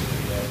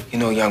 You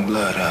know, young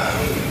blood.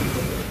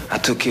 I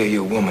took care of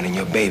your woman and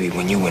your baby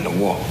when you went to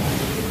war.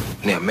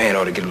 Now, a man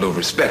ought to get a little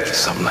respect for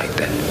something like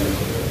that.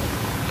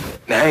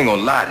 Now, I ain't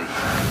gonna lie to you.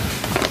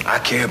 I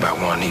care about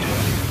Juanita.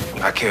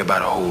 I care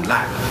about a whole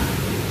lot.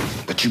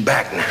 But you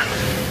back now,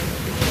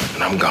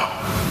 and I'm gone.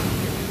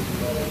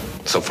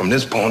 So from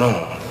this point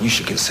on, you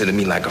should consider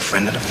me like a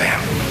friend of the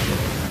family.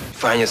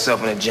 Find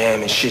yourself in a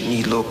jam and shit,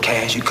 need a little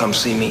cash, you come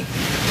see me,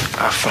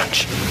 I'll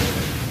front you.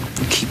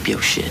 Keep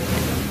your shit.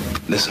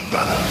 Listen,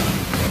 brother,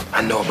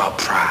 I know about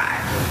pride,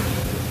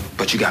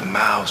 but you got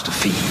mouths to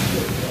feed.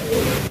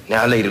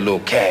 Now I laid a little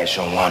cash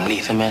on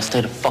Juanita. Hey man, stay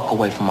the fuck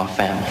away from my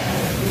family.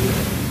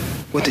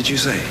 What did you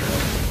say?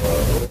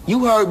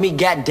 You heard me,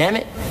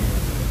 goddammit.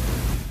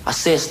 I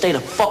said stay the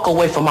fuck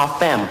away from my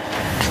family.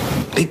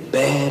 Big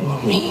bad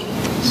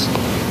Marines.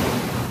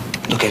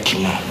 Look at you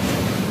now.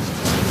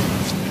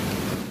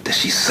 Does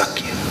she suck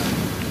you?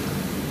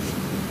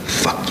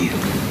 Fuck you?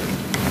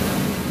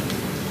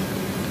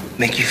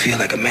 Make you feel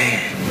like a man?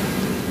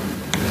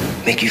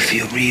 Make you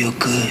feel real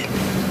good?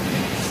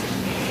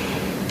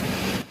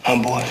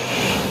 Homeboy?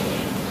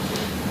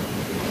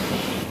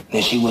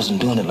 Then she wasn't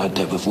doing it like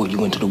that before you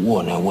went to the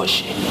war now, was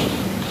she?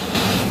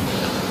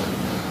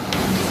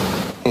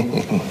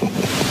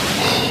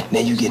 Now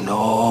you getting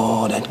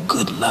all that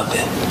good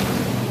loving.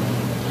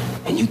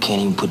 And you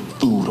can't even put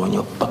food on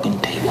your fucking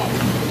table.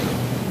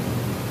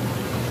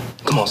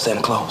 Come on,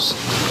 Santa Claus.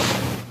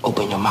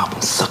 Open your mouth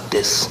and suck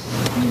this.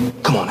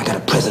 Come on, I got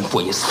a present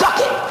for you. Suck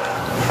it!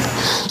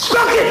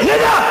 Suck it,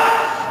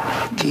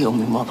 nigga! Kill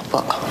me,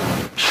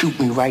 motherfucker. Shoot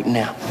me right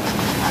now.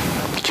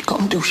 What you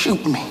gonna do?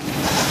 Shoot me.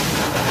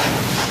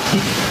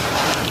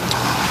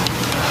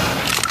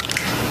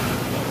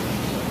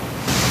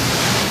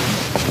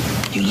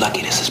 You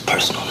lucky this is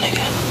personal,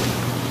 nigga.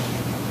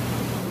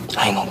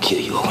 I ain't gonna kill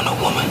you over no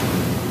woman.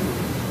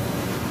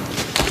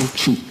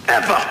 Don't you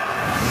ever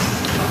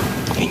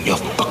in your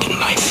fucking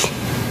life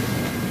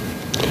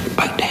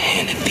bite the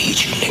hand that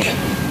feeds you, nigga.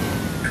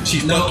 She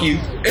fuck you.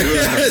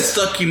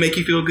 Suck you, make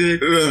you feel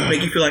good.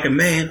 Make you feel like a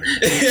man.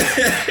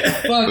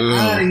 Fuck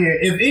out of here.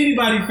 If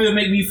anybody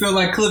make me feel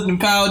like Clifton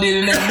Powell did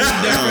in that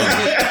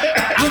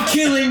movie, I'm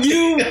killing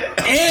you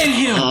and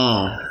him.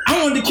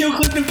 I wanted to kill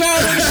Clifton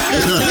Powell.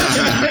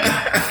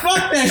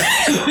 Fuck that,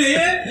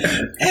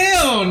 man.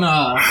 Hell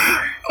nah.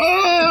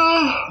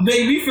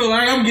 Make me feel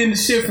like I'm getting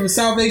shit from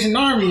South Asian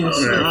Army and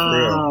shit.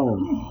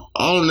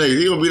 Oh, nigga,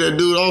 he gonna be that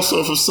dude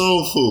also from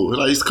Soul Food.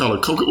 I used to call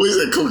it Coca. What is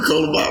that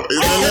Coca-Cola bottle?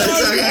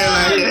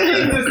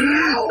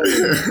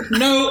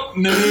 No.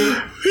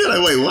 He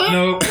like, wait, what?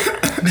 No.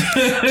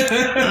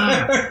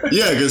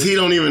 Yeah, because he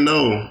don't even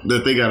know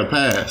that they got a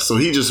pass, so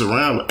he just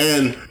around.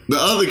 And the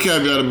other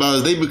caveat about it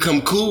is they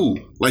become cool.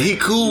 Like he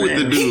cool with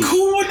the dude. He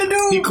cool with the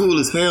dude. He cool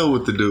as hell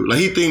with the dude. Like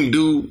he think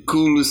dude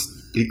cool as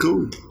he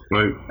cool.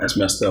 Like that's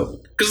messed up.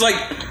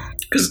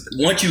 Because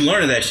once you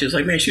learn that shit, it's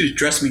like, man, she was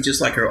dressing me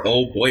just like her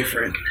old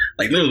boyfriend.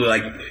 Like literally,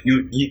 like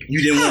you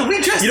didn't want,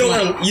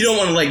 you don't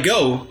want to let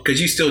go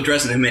because you still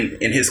dressing him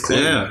in his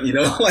clothes. Yeah. You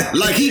know,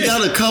 like he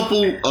got a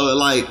couple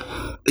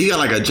he got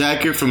like a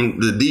jacket from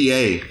the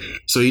DA,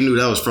 so he knew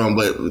that was from.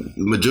 But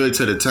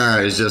majority of the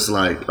time, it's just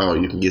like, oh,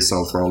 you can get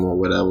something from him or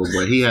whatever.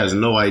 But he has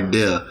no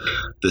idea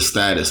the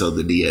status of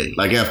the DA.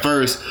 Like at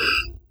first,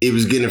 it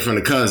was getting it from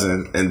the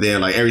cousin, and then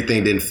like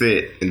everything didn't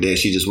fit, and then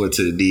she just went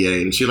to the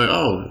DA, and she like,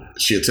 oh,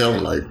 she'll tell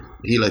him like,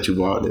 he let you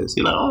borrow this.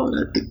 You're like, oh,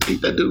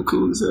 that dude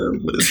cool as hell.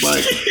 But it's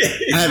like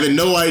having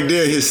no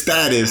idea his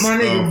status. My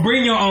nigga,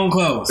 bring your own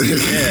clothes.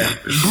 Yeah.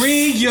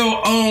 Bring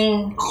your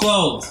own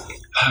clothes.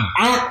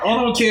 I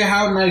don't care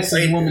how nice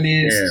this woman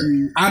is.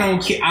 Yeah. I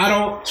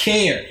don't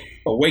care.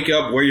 Or wake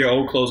up, wear your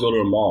old clothes, go to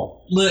the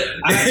mall. Look,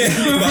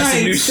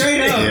 right,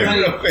 straight up. Yeah.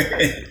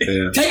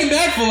 Like, take it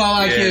back for all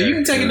I care. You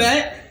can take it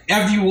back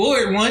after you wore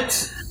it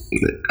once.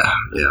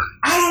 Yeah.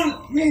 I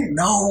don't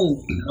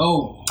know.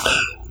 No.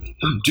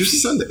 Juicy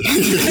Sunday.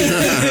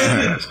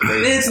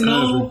 There's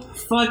no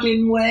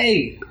fucking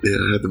way. Yeah,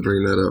 I had to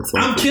bring that up.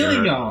 I'm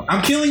killing y'all.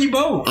 I'm killing you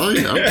both. Oh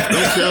yeah,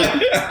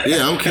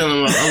 I'm killing.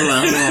 I'm like, hold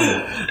on.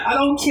 I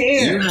don't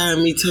care. You had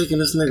me taking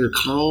this nigga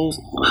clothes.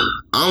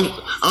 I'm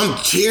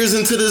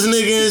cheersing to this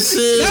nigga and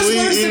shit. That's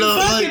worse than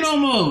fucking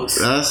almost.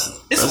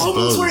 It's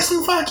almost worse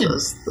than fucking.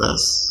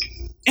 That's.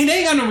 And they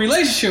ain't got no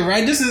relationship,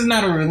 right? This is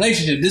not a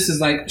relationship. This is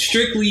like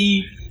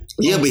strictly.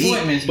 Yeah, but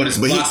it's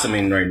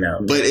blossoming right now.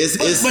 But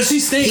but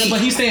she's staying.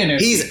 But he's staying there.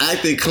 He's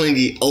acting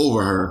clingy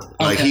over her.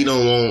 Like he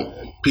don't want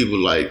people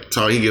like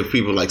talk. He give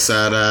people like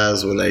side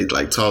eyes when they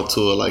like talk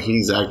to her. Like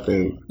he's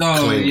acting.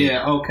 Clingy.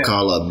 Yeah, okay.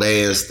 Call her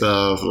bad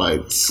stuff.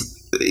 Like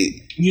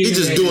he's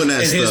just doing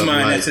that stuff. In his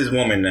mind, like, that's his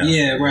woman now.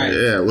 Yeah, right.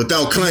 Yeah,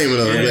 without claiming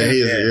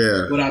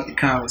her. Without the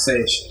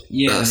conversation.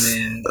 Yeah,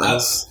 man.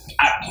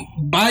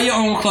 Buy your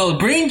own clothes.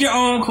 Bring your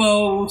own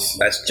clothes.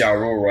 That's Ja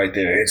Rule right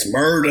there. It's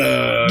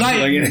murder.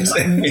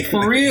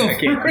 For real.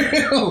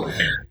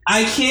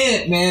 I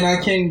can't, man.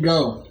 I can't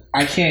go.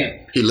 I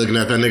can't. He looking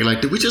at that nigga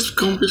like, did we just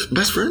become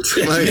best friends?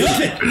 Like,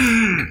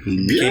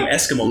 Became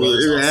Eskimo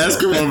brothers.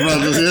 Eskimo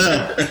brothers,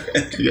 yeah.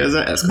 You guys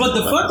are Eskimo But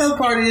the brothers. fucked up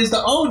part is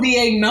the old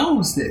DA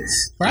knows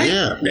this, right?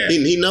 Yeah.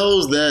 He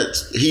knows that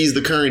he's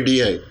the current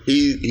DA.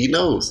 He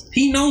knows.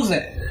 He knows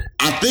that.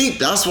 I think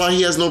that's why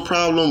he has no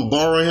problem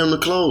borrowing him the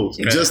clothes.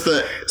 Yeah. Just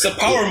the It's a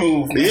power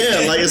move. Man.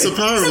 Yeah, like it's a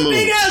power It's a move.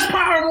 big ass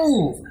power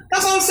move.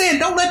 That's what I'm saying.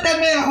 Don't let that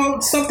man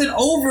hold something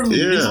over me.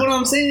 Yeah. Is what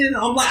I'm saying.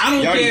 I'm like, I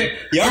don't care.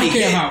 I don't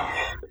care how.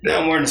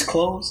 Now I'm wearing his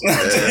clothes.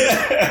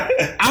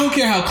 I don't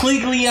care how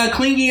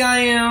clingy I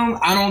am.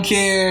 I don't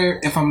care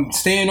if I'm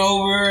staying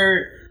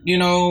over. You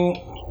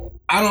know,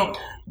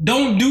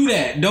 don't do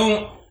that.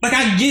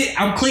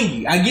 I'm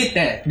clingy. I get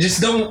that.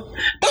 Just don't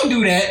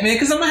do that, man,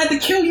 because I'm gonna have to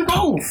kill you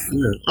both.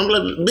 Yeah. I'm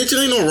like, bitch, it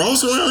ain't no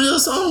Ross around here or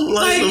something.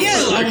 Like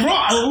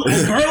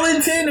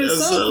Burlington or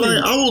something.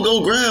 Like, I will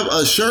go grab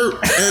a shirt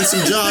and some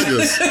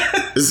joggers.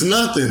 It's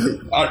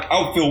nothing.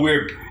 I would feel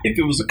weird if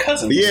it was a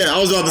cousin. Yeah, I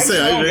was about to say.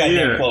 I don't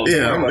got clothes. I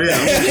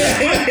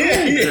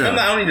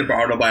don't need to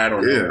borrow nobody. I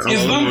don't know.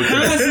 If I'm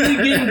constantly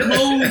getting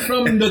clothes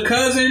from the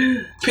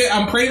cousin,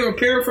 I'm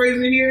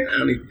paraphrasing here. I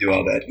don't need to do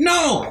all that.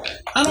 No,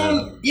 I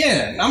don't.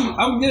 Yeah,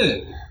 I'm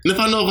good. And if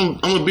I know I'm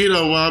gonna be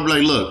there a while, I'll be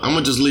like, look, I'm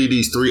gonna just leave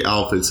these 3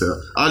 outfits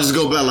here. I'll just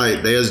go back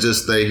like, they'll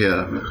just stay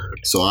here.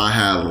 So I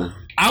have them.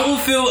 I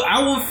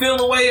will feel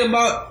a way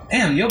about,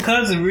 damn, your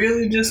cousin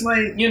really just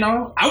like, you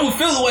know, I will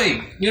feel a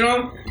way, you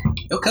know,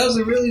 your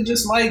cousin really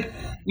just like,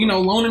 you know,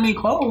 loaning me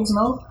clothes,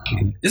 no?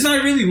 It's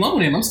not really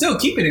loaning. I'm still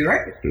keeping it,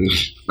 right?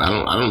 I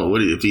don't know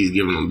if he's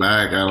giving them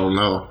back. I don't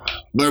know.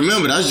 But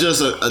remember, that's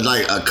just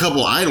a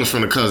couple items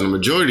from the cousin. The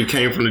majority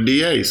came from the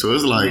DA. So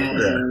it's like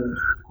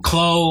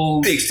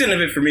clothes. The extent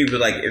of it for me was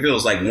like, if it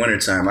was like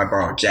wintertime, I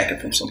borrowed a jacket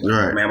from someone.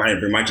 Right. Man, I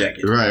didn't bring my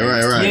jacket. Right.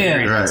 Yeah.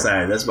 Right.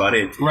 Outside. That's about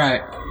it.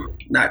 Right.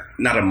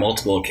 Not a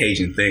multiple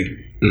occasion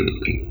thing.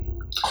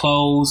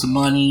 Clothes,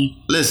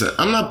 money. Listen,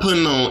 I'm not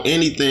putting on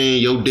anything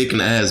your dick in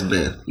the ass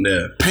been.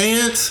 Yeah.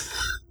 Pants,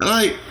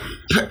 like.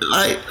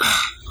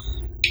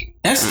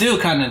 That's still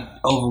kind of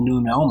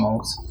overdue now,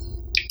 almost.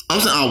 I'm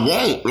saying I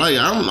won't. Like,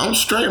 I'm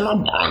straight. I'm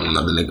not borrowing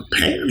another nigga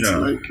pants. No.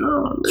 Like,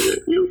 oh,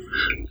 nigga,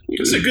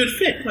 It's a good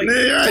fit. Like,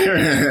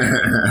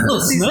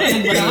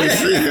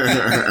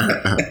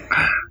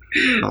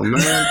 oh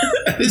man,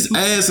 his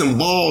ass and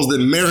balls that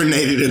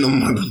marinated in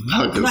them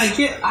motherfuckers. Like,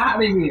 get out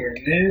of here,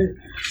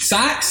 man.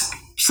 Socks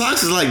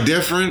is like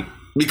different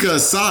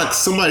because socks,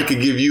 somebody could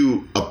give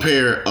you a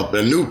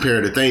new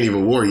pair that they ain't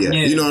even wore yet.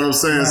 Yeah. You know what I'm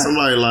saying? Right.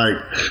 Somebody like,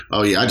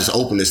 oh yeah, I just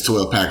opened this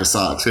 12 pack of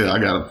socks. Here, I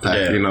got a pack.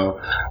 Yeah. You know,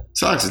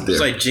 socks is it's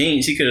different. like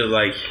jeans. He could have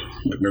like.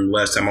 Remember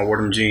last time I wore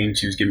them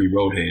jeans, he was giving me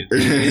roadhead.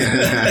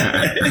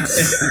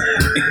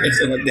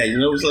 Something like that, you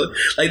know. So,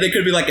 like there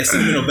could be like a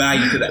sentimental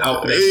value to the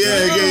outfit.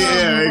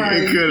 Yeah,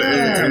 it could.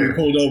 Time we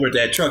pulled over at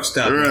that truck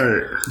stop,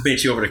 Right.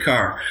 bent you over the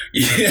car.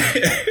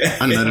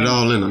 I nutted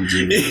all in them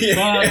jeans.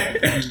 Fuck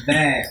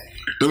that.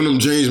 Them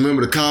jeans,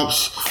 remember the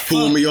cops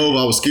pulled me over.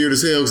 I was scared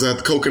as hell because I had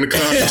the coke in the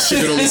car. I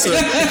shit on myself.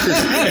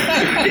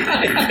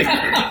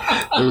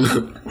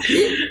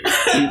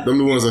 Them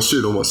the ones I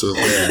shit on myself.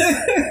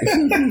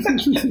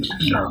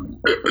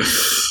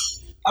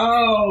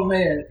 Oh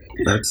man,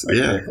 That's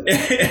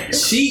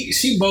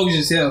she bogus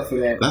as hell for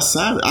that. That's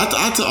savage.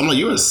 I'm like,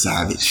 you're a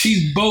savage.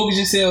 She's bogus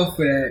as hell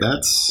for that.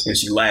 That's and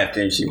she laughed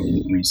and she when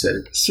you said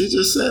it. She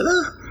just said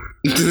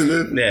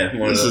Yeah,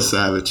 one of This those. is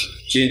savage.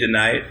 She didn't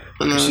deny it.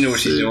 She knew what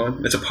she's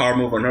doing. It's a power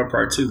move on her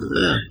part too.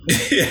 Yeah.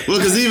 Well,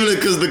 because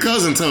the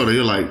cousin told her,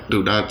 you're like,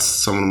 dude, that's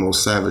some of the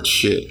most savage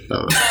shit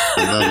I've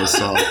ever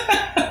saw.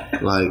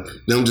 Like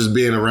them just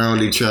being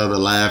around each other,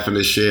 laughing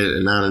and shit,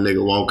 and now the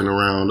nigga walking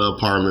around the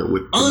apartment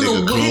with the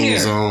nigga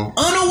clothes on.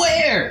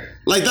 Unaware.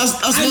 Like that's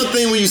one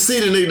thing when you see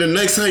the nigga, the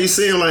next time you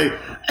see him, like,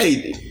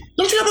 hey,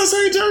 don't you got that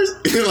same jersey?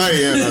 You're like,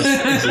 yeah,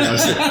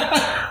 that's it.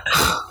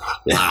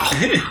 Wow.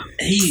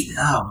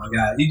 Oh my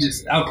god, he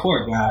just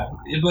poor guy.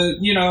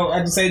 But you know,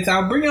 at the same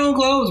time, bring your own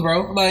clothes,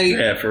 bro. Like,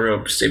 yeah, for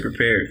real. Stay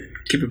prepared.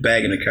 Keep a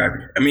bag in the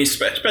car. I mean,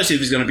 especially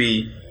if it's gonna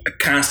be a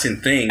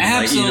constant thing.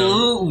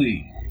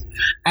 Absolutely. Like,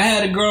 I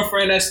had a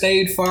girlfriend that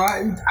stayed far.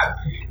 I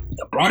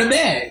brought a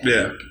bag.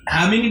 Yeah.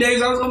 How many days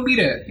I was gonna be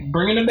there?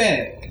 Bringing a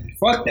bag.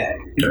 Fuck that.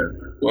 Yeah.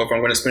 Well, if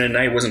I'm gonna spend a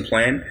night, wasn't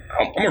planned,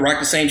 I'm gonna rock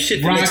the same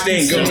shit the next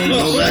day and go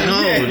back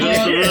home.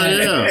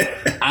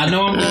 Yeah. I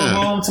know I'm going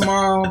home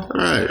tomorrow. All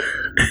right.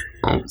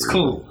 It's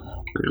cool.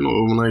 You know,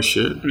 overnight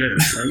shit. Yeah.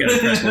 I gotta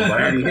press my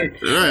body.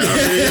 Right.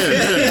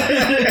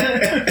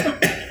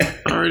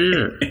 Already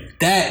here.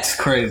 That's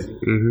crazy.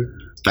 Mm-hmm.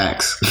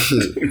 Facts.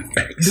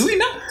 Do we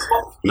know?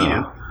 No.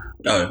 Yeah.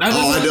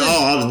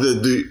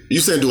 You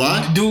said do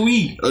I? Do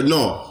we?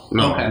 No.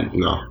 Okay.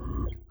 No.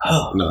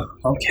 Oh. No.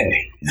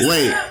 Okay.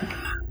 Wait.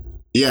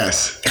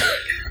 Yes.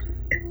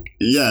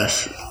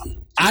 Yes.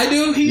 I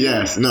do?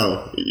 Yes.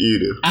 No. You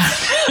do.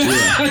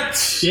 Yeah.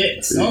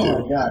 Shit. You Oh do.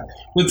 my god.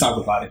 We'll talk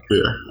about it.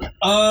 Yeah.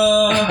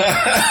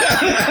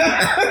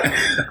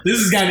 This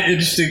is kind of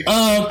interesting.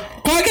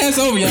 Podcast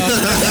over, y'all.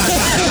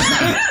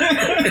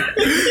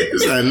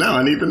 It's like, now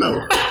I need to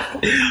know.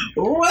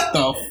 What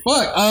the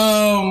fuck?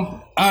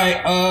 All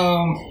right.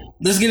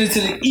 Let's get into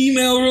the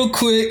email real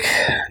quick.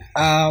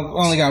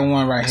 Only got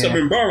one right So I've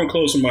here. been borrowing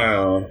clothes from my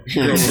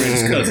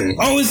girlfriend's cousin.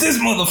 Oh, it's this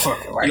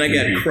motherfucker. Right And I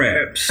here. got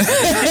crabs.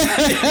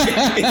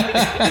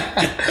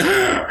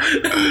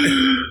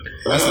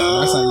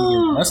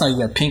 That's how you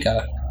get pink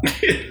eye.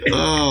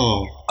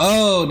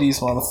 Oh, these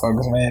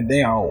motherfuckers, man.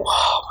 They are.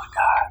 Oh my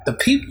god,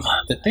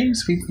 the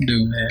things people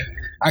do, man.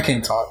 I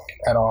can't talk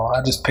at all.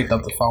 I just picked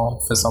up the phone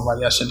for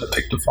somebody I shouldn't have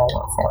picked the phone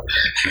up for.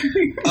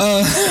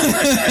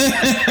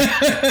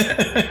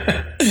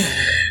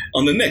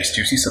 On the next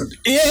Juicy Sunday.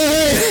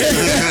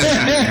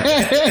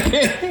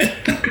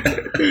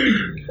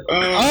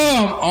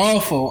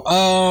 Awful.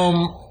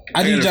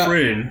 I need a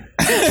friend.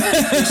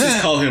 Let's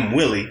just call him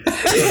Willie.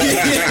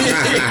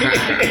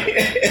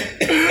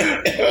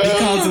 He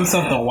calls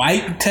himself the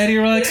white Teddy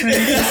Ruxpin.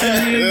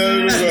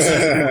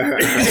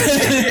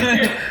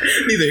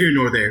 Neither here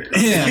nor there.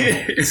 Yeah,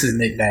 it's his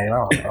nickname. I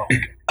don't know.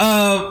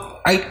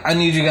 I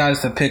need you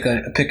guys to pick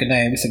a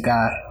name. It's a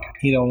guy.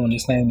 He don't want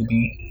his name to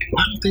be.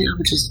 I don't think I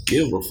would just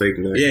give a fake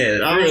name. Yeah,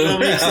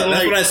 that's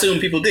what I assume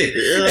people did.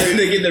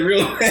 They get the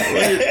real.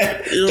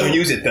 Don't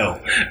use it though.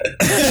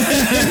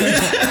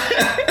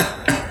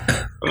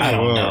 I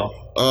don't know.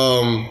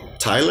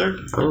 Tyler?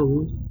 I don't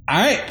know. All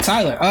right,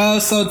 Tyler.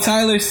 So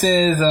Tyler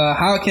says,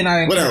 how can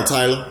I... What up,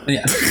 Tyler?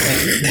 Yeah.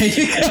 There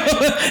you go.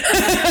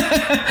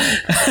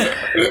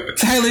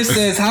 Tyler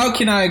says, how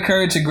can I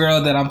encourage a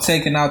girl that I'm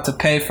taking out to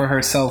pay for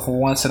herself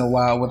once in a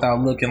while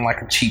without looking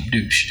like a cheap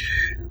douche?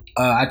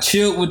 I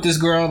chilled with this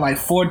girl like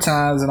 4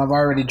 times and I've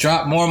already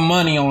dropped more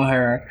money on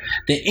her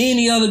than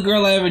any other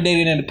girl I ever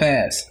dated in the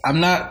past. I'm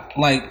not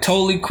like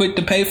totally quick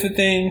to pay for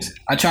things.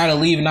 I try to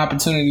leave an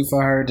opportunity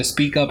for her to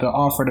speak up and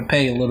offer to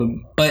pay a little,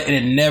 but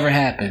it never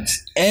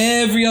happens.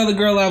 Every other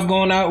girl I've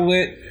gone out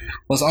with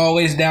was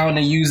always down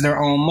to use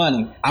their own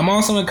money. I'm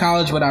also in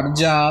college without a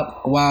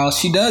job. While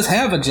she does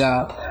have a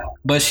job,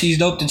 but she's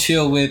dope to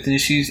chill with, and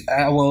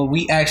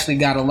we actually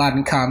got a lot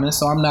in common,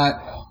 so I'm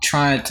not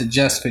trying to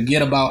just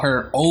forget about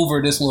her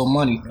over this little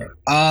money thing.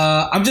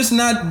 I'm just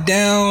not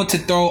down to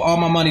throw all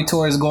my money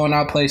towards going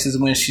out places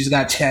when she's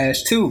got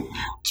cash too.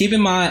 Keep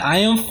in mind, I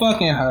am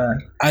fucking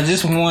her. I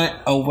just want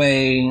a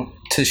way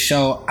to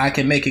show I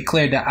can make it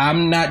clear that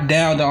I'm not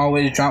down to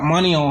always drop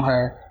money on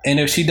her. And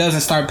if she doesn't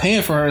start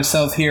paying for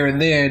herself here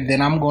and there,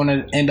 then I'm going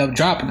to end up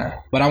dropping her.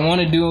 But I want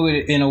to do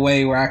it in a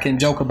way where I can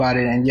joke about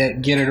it and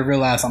yet get her to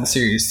realize I'm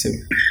serious too.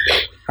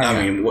 I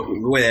mean,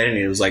 the way that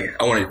ended was like,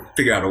 I want to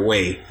figure out a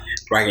way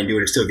where I can do it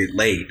and still get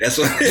laid. That's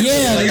what.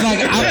 Yeah, like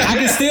I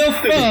can still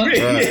fuck.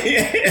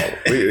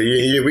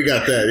 We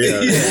got that. Yeah.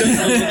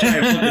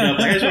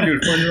 I just want to do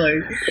it funny,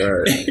 like. All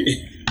right.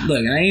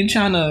 Look, I ain't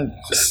trying to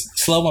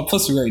slow my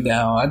pussy rate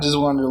down. I just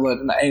wanted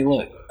to hey,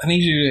 look, I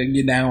need you to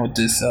get down with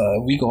this.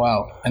 We go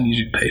out. I need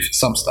you to pay for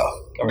some stuff.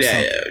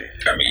 Yeah.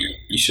 I mean,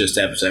 you should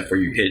establish that before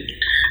you hit.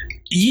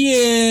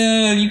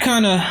 Yeah, you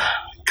kind of.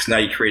 Because now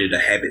you created a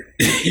habit.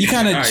 You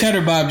kind of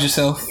cheddar bobbed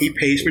yourself. He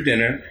pays for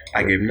dinner.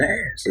 I give him the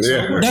ass.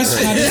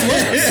 That's how this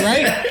works,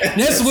 right?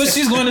 That's what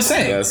she's going to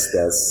say.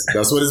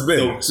 That's what it's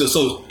been.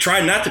 So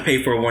try not to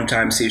pay for it one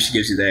time and see if she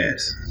gives you the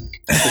ass.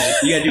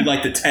 You gotta do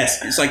like the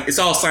test. It's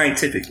all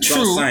scientific. It's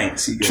all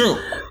science. You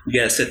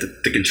gotta set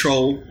the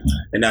control,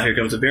 and now here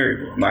comes a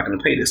variable. I'm not gonna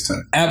pay this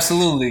time.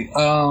 Absolutely.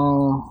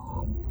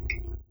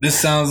 This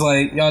sounds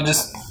like y'all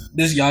just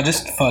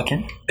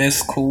fucking.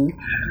 It's cool.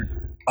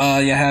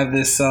 You have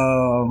this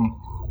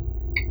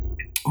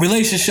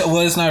relationship.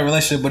 Well, it's not a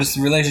relationship, but it's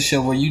a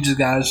relationship where you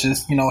guys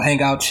just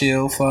hang out,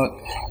 chill, fuck,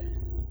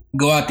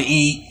 go out to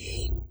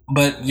eat.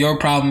 But your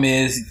problem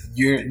is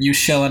you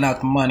shelling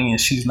out the money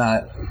and she's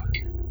not.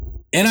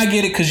 And I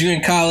get it because you're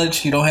in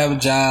college, you don't have a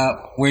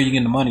job. Where are you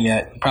getting the money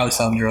at? You're probably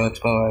selling drugs,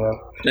 but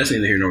that's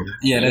neither here nor there.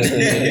 Yeah, that's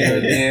neither here nor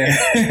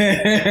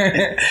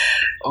there.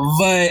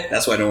 But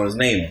that's why I don't want his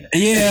name on it.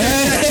 Yeah.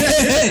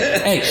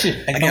 Hey,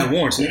 shit. I got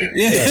warrants. Yeah.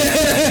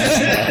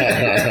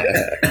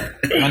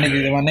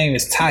 My name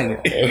is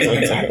Tyler.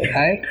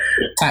 Right?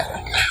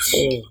 Tyler.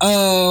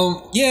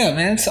 Yeah,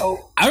 man.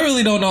 So I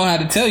really don't know how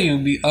to tell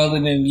you other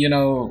than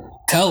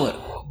tell it.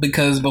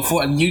 Because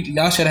before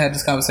y'all should have had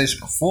this conversation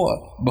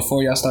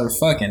before y'all started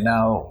fucking.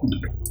 Now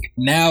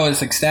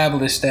it's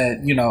established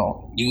that you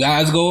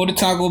guys go to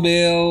Taco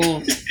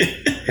Bell.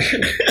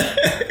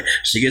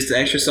 She gets the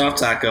extra soft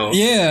taco.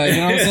 Yeah, you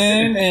know what I'm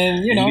saying,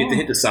 and you get to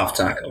hit the soft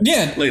taco.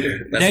 Yeah,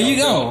 later. There you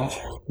go.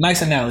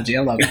 Nice analogy.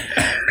 I love it.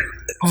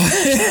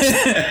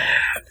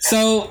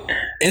 So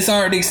it's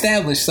already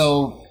established.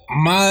 So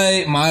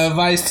my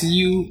advice to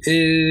you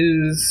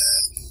is.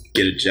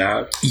 Get a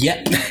job.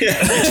 Yep.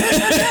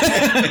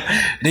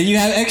 Then you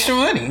have extra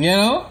money,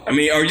 I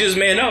mean, or just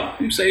man up.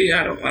 You say,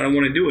 I don't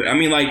want to do it. I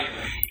mean, like,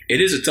 it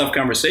is a tough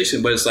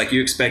conversation, but it's like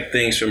you expect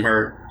things from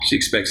her. She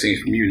expects things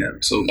from you now.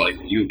 So, like,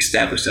 you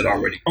established that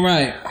already.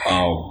 Right.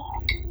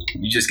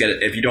 You just got to,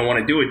 if you don't want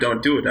to do it,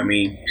 don't do it. I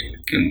mean,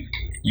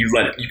 you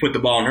put the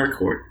ball in her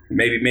court.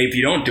 Maybe if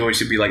you don't do it,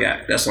 she'll be like,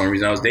 that's the only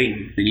reason I was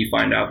dating. Then you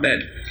find out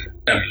that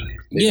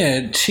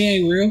Yeah, she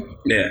ain't real.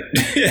 Yeah.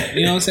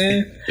 You know what I'm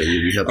saying?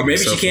 Or maybe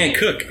she can't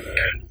cook.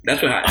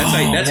 That's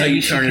how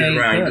you turn it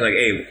around. You're like,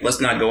 hey,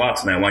 let's not go out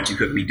tonight. Why don't you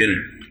cook me dinner?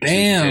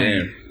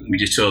 Damn. We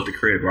just chill at the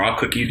crib, or I'll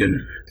cook you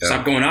dinner.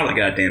 Stop going out like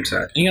goddamn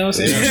time. You know what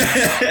I'm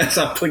saying?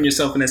 Stop putting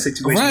yourself in that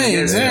situation. Right,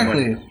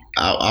 exactly.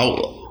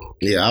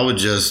 I would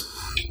just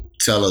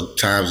tell her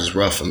times is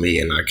rough for me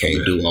and I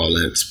can't do all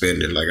that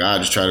spending. Like, I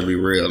just try to be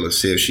real and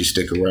see if she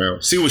stick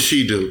around. See what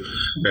she do.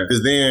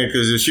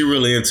 Because if she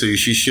really into you,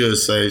 she should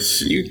say,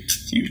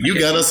 you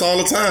got us all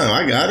the time.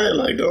 I got it.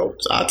 Like,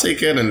 I'll take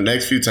care of the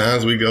next few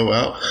times we go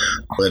out.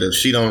 But if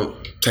she don't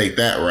take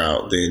that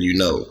route, then you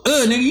know.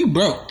 Nigga, you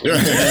broke.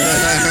 Let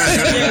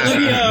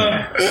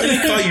me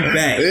call you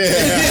back.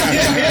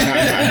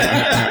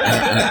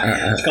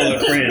 Let's call her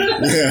friend.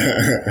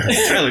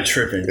 Tyler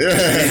tripping.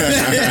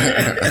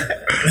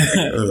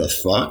 The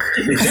fuck?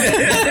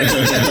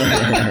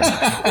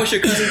 What's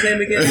your cousin's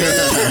name again?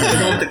 The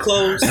one with the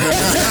clothes.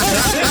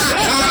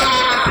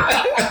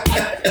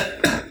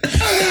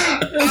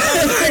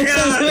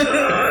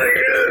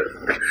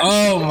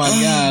 Oh my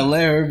God,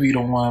 let her be the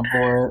one,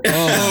 boy. Oh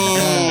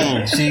my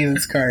God,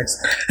 Jesus Christ.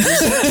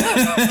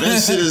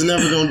 That shit is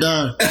never gonna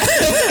die.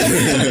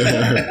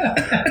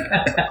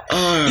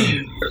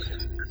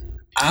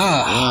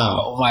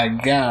 Oh my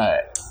God.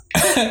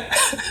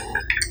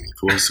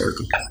 Full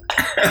circle.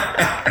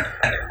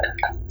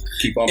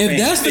 Keep on if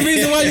that's the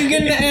reason why you're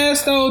getting the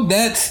ass, though,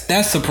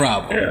 that's a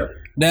problem. Yeah.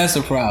 That's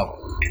a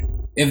problem.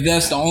 If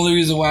that's the only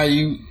reason why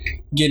you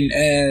getting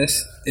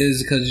ass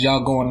is because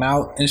y'all going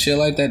out and shit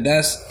like that,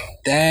 that's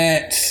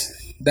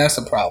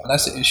a problem.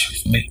 That's an issue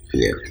for me.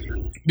 Yeah.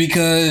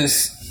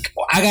 Because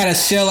I gotta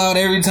shell out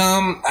every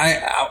time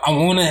I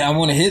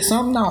wanna hit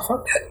something. Nah,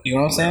 fuck that. You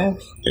know what I'm saying?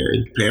 Yeah,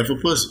 you paying for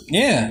pussy.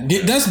 Yeah,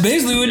 that's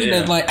basically what it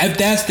is. Like, if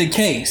that's the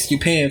case, you're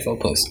paying for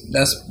pussy.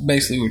 That's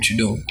basically what you're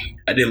doing.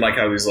 I did like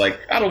how he was like,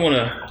 I don't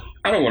wanna,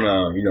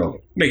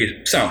 make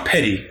it sound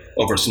petty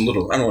over some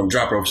little. I don't want to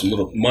drop her over some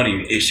little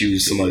money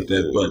issues, something like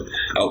that. But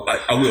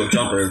I will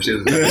drop her if she.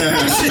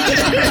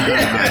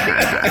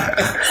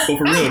 But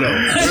for real though,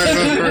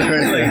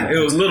 like, it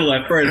was little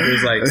at first. It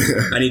was like,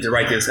 I need to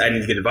write this. I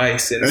need to get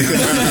advice. And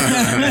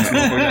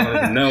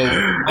no,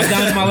 I'm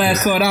down to my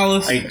last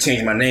 $12. I need to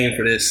change my name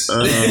for this.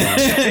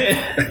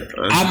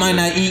 I might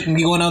not eat and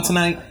be going out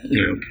tonight.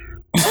 Yeah.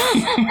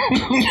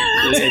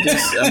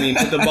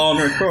 Put the ball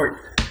in her court.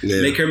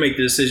 Yeah. Make her make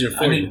the decision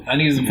for you. I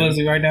need some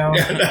pussy right now.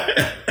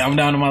 I'm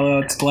down to my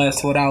last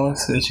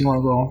 $12. If she want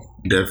to go.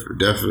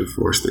 Definitely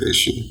force the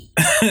issue.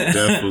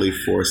 Definitely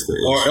force the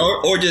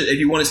issue. Or just if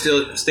you want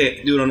to still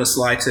do it on a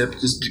sly tip,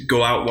 just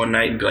go out one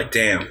night and be like,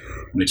 damn,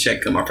 when the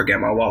check come, I forgot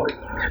my wallet.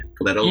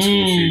 For that old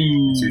school shit.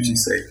 See what you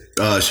say.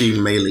 She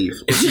may leave.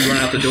 If she run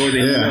out the door,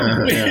 then you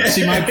know.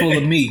 She might pull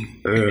a me.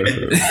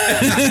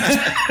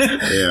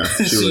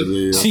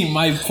 She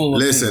might pull a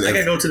me. Listen, I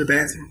gotta go to the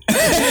bathroom.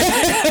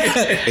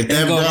 If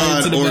that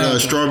broad ordered a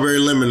strawberry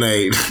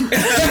lemonade,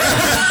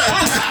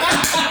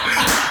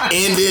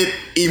 end it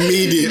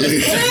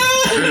immediately.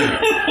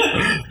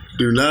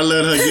 Do not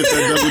let her get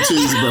that double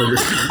cheeseburger.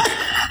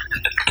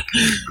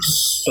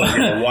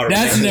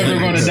 That's never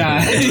going to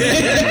die.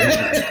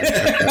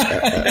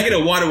 I get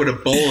a water with a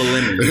bowl of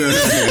lemon.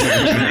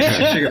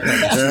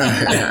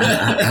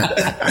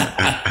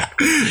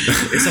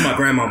 It's what my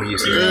grandmama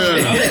used to do.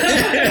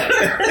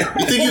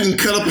 You think you can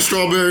cut up a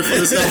strawberry for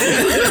this apple?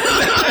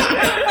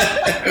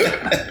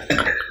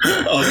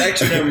 Oh,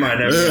 actually, never mind.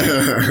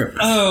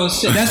 Oh,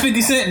 shit. That's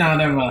 50 Cent? No,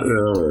 never mind.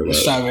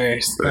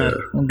 Strawberries.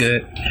 I'm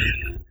good.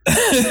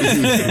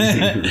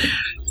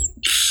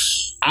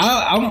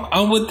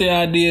 I'm with the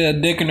idea of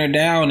dicking her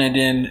down and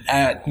then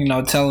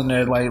telling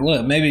her like,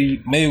 look,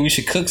 maybe we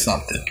should cook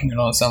something,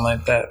 something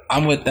like that.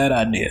 I'm with that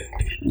idea.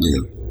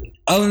 Yeah.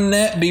 Other than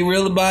that, be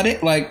real about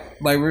it, like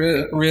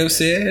Riv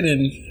said,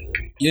 and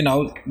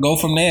go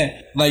from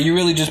there. Like, you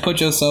really just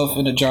put yourself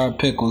in a jar of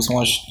pickles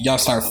once y'all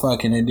start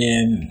fucking, and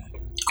then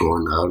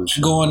going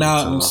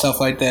out and stuff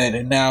like that,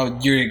 and now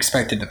you're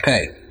expected to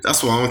pay.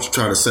 That's why I don't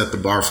try to set the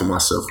bar for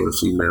myself with a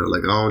female.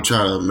 Like, I don't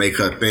try to make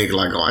her think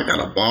like, oh, I got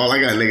a ball, I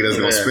got a nigga that's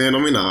gonna spend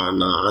on me.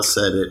 Nah, I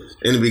said it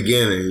in the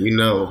beginning.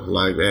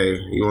 Like, hey,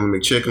 you want to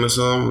make chicken or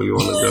something? You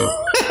want to go?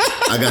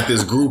 I got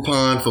this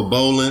Groupon for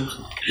bowling.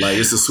 Like,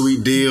 it's a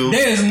sweet deal.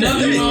 There's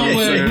nothing wrong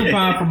with a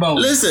Groupon for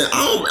bowling. Listen,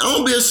 I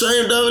don't be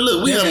ashamed of it.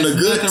 Look, we having a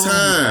good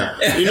time.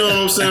 You know what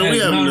I'm saying? We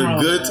having a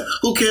good time.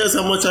 Who cares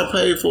how much I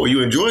paid for?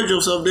 You enjoyed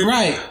yourself, didn't you?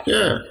 Right.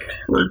 Yeah.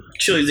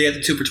 Chili's, they got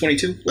the 2 for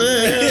 $22.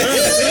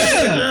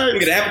 Yeah. You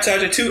get an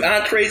appetizer, 2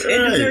 entrees,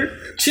 and dessert.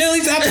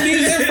 Chili's,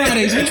 Applebee's, and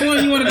Fridays. Which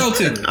one you want to go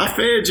to? I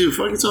fed you.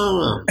 Fuck you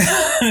talking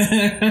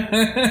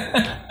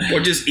about?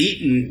 Or just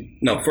eating.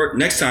 No,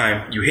 next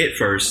time you hit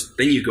first,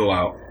 then you go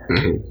out.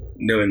 Mm-hmm.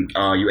 Then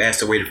you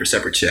ask the waiter for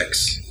separate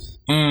checks.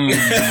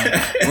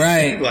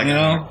 Right. Like,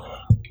 yeah,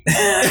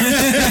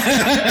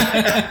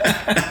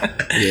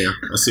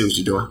 I see what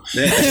you're doing.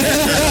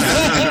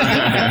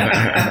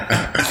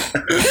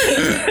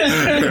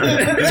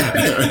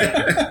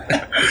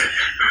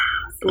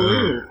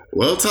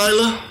 Well,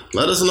 Tyler,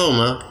 let us know,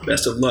 man.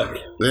 Best of luck.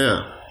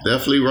 Yeah,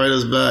 definitely write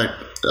us back.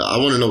 I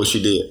want to know what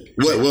she did.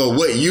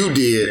 What you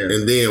did,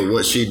 and then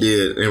what she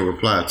did in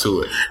reply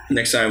to it.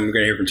 Next time we're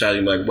gonna hear from Tyler,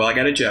 you'll be like, "Well, I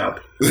got a job."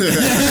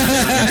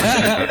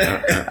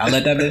 I'll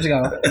let that bitch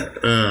go.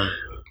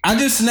 I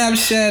just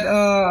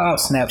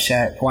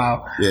Snapchat.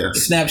 Wow. Yeah.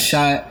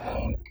 Snapshot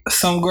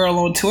some girl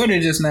on Twitter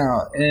just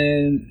now,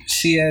 and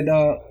she had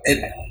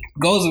it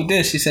goes with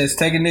this. She says,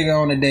 "Take a nigga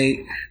on a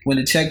date. When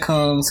the check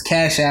comes,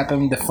 cash app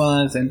him the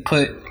funds and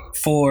put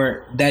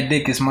for that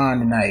dick is mine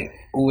tonight."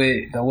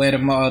 With the water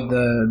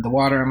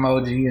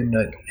emoji and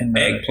the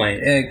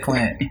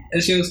eggplant.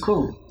 That shit was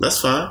cool.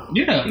 That's fine.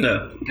 Yeah.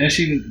 And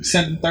she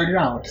sent him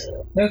 $30.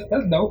 That's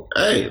dope.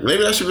 Hey,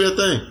 maybe that should be a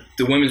thing.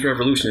 The women's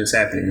revolution is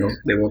happening. You know?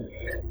 They want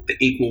the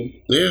equal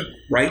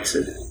rights.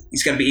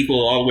 It's got to be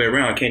equal all the way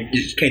around.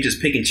 You can't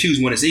just pick and choose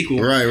when it's equal.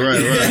 Right.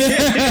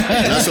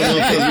 That's what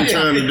motherfuckers be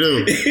trying to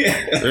do.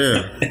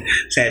 Yeah.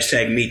 It's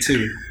hashtag me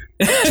too.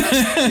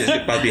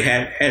 It's about to be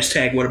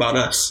hashtag what about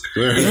us?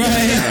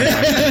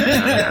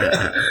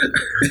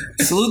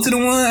 Salute to the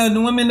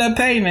women that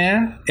pay,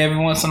 man. Every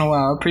once in a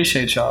while. I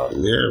appreciate y'all.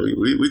 Yeah,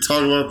 we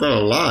talk about that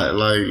a lot.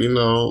 Like, you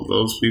know,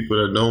 those people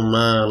that don't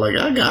mind, like,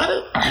 I got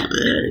it.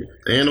 Yeah.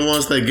 And the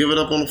ones that give it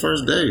up on the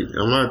first date.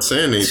 I'm not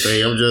saying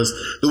anything. I'm just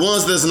the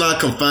ones that's not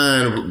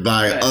confined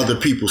by other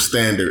people's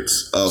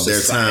standards of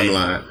their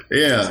timeline.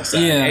 Yeah.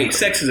 Hey,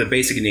 sex is a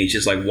basic need,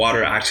 just like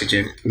water,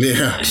 oxygen.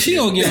 Yeah. She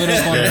gonna give it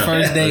up on the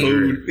first date.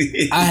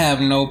 I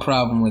have no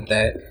problem with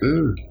that.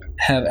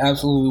 Have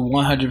absolutely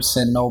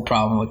 100% no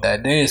problem with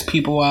that. There's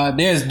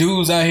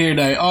dudes out here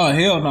that, oh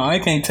hell no, I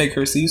can't take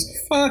her seats.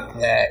 Fuck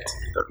that.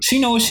 She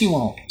know what she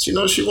want. She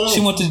knows she wants. She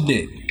want this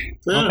dick.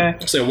 Yeah. Okay.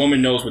 So a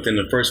woman knows within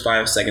the first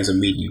 5 seconds of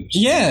meeting you.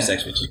 She wants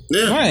sex with you.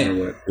 Yeah.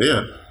 Right.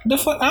 Yeah. The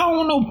fuck? I don't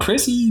want no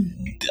prissy.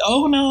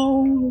 Oh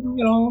no,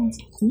 you know,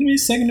 give me a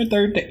second or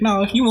third date.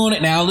 No, if you want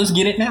it now, let's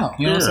get it now.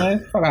 You know what I'm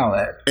saying? Fuck all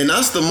that. And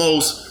that's the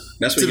most.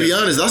 To be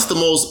honest, that's the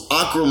most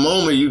awkward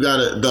moment you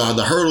gotta,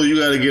 the hurdle you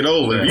gotta get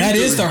over. That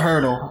is the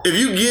hurdle. If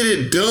you get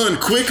it done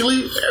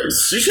quickly,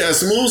 she should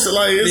smooth. So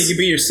like, you can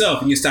be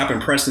yourself. You stop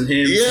impressing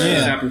him.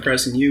 Yeah. Stop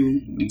impressing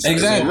you.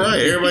 Exactly. Right.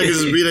 Everybody can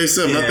just be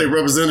themselves, not their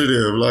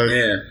representative. Like,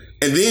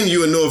 and then you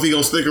would know if he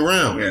gonna stick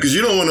around because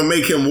you don't want to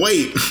make him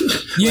wait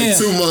like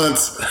 2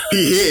 months.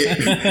 He hit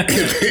and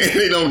then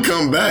he don't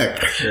come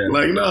back.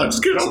 Like, no,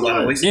 just get it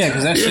over. Yeah,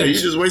 because that shit. You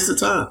just wasted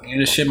time. And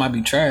this shit might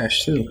be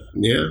trash too.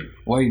 Yeah.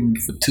 Waiting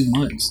for 2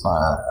 months.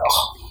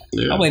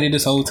 I waited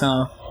this whole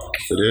time.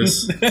 For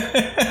this?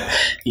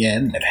 Yeah,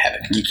 it never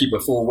happened. You keep a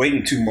fool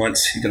waiting 2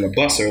 months, you're gonna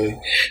bust early.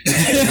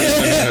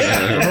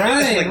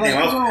 Right. Like, damn, I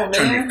was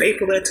trying to be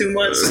faithful that 2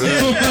 months.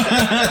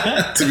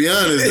 To be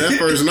honest, that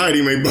first night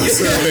he may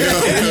bust early.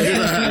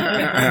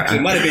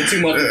 It might have been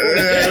 2 months before.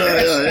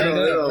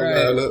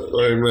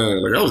 Like,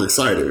 man, like I was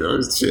excited. I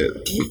was shit.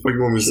 What the fuck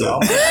you want me to say?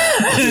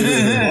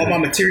 All my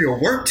material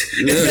worked.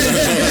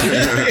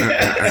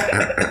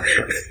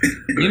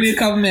 Give me a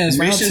couple minutes.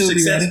 Mission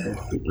successful.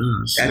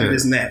 After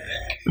this nap.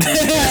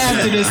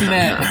 After this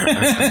nap.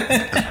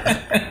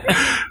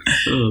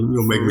 You're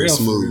gonna make me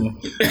smooth.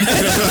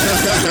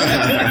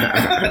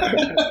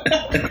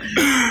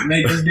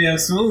 Make this damn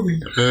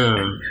smoothie.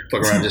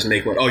 Fuck around, just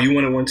make one. Oh, you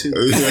wanted one too?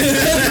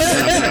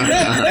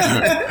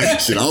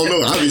 Shit, I don't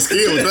know. I'll be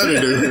scared what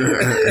that do.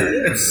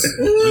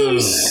 Oh,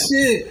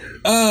 shit.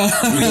 I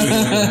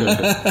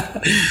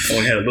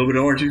only had a little bit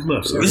of orange juice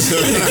left. So.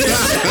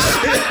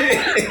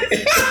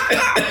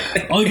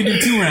 Only can do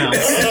 2 rounds.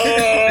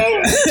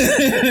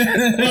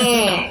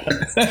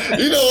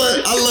 You know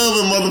what? I love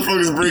when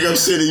motherfuckers bring up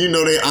shit and you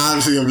know they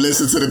obviously have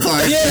listened to the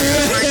podcast.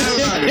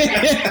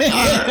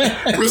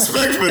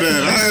 Respect for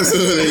that. I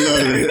absolutely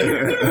love it.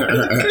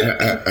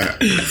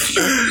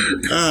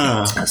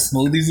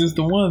 Smoothies is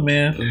the one,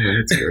 man.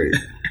 Yeah, it's great.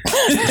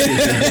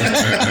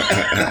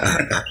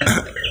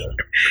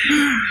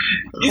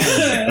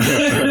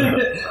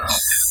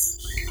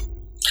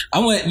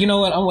 You know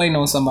what? I'm waiting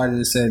on somebody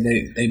that said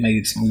they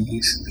made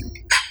smoothies.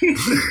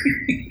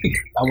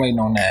 I'm waiting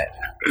on that.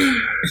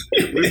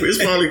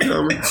 It's probably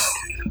coming.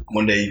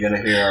 One day you're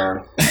gonna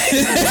hear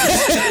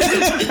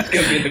it's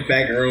gonna be in the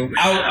back room.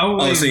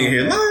 I'll sing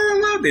here. La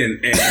la then.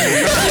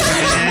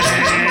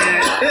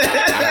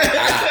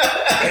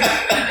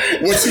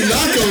 What you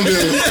not gonna do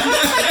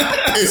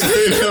is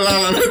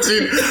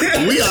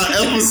we are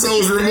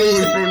episodes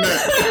removed from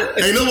that.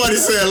 Ain't nobody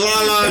said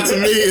la la to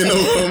me in a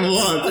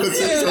month.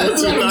 What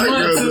you not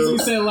gonna do? You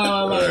said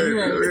la la la.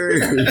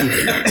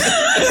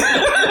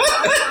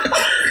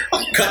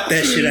 Cut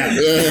that shit out.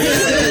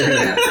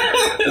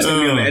 It's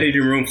gonna be on the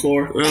editing room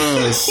floor.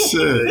 Oh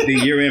shit! The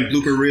year-end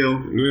blooper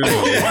reel.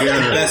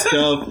 Yeah. That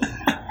stuff.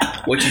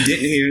 What you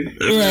didn't hear.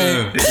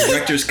 Right. The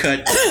director's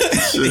cut.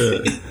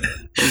 Shit.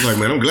 I was like,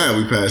 man, I'm glad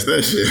we passed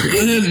that shit.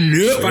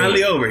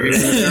 Finally over here.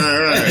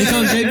 All right. Here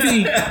comes JP.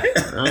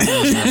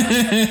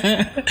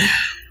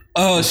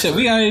 Oh shit,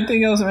 we got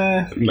anything else,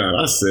 man? Nah,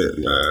 that's it,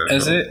 man.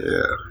 That's it?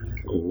 Yeah.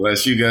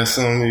 Unless you got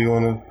something you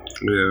want to...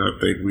 Yeah, I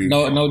think we...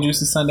 No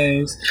Juicy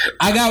Sundays.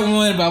 I got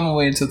one, but I'm going to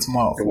wait until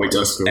tomorrow. Wait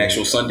till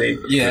actual Sunday?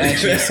 Yeah,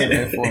 actual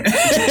Sunday for it.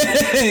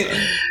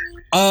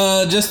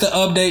 Just to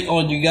update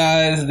on you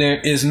guys, there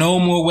is no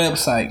more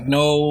website.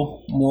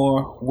 No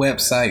more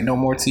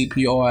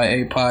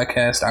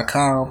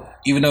TPOIApodcast.com.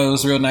 Even though it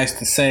was real nice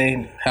to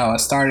say how I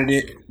started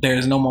it, there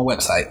is no more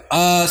website.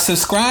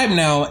 Subscribe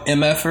now,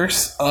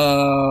 MFers.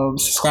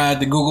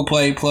 Subscribe to Google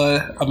Play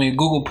Plus.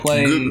 Google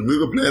Play.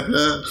 Google Play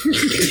Plus.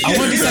 I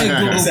wanted to say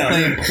Google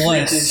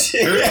Play Plus,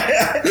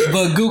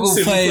 but Google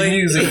Play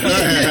Music.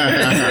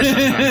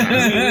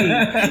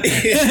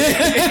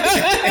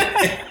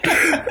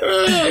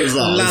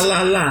 La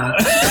la la.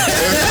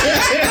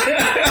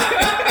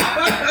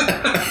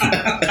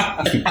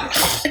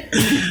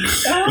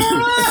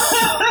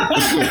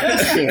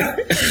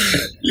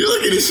 You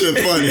look at this shit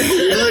funny.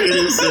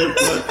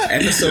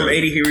 Episode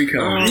 80, here we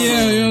come.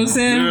 Yeah, you know what I'm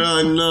saying? Yeah,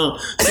 I know.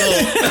 So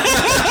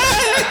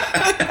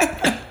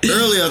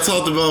earlier I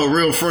talked about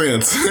real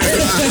friends.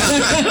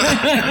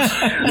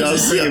 Y'all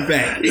see it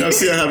back. Y'all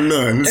see I have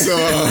none. So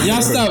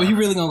y'all stop. He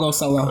really gonna go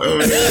solo.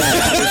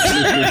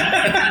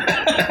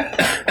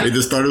 They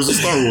just thought it was a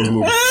Star Wars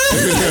movie.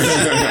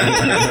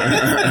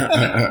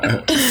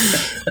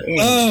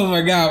 Oh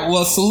my God.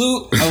 Well,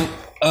 salute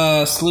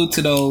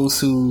to those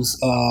who's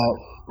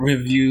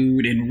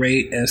reviewed and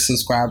rate and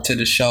subscribe to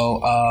the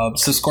show.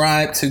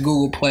 Subscribe to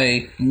Google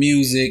Play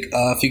Music.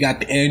 If you got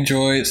the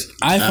Androids,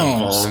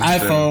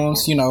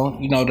 iPhones, you know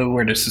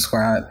where to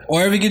subscribe. Or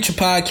wherever you get your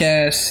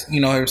podcasts,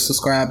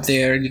 subscribe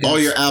there. All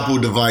your Apple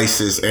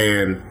devices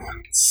and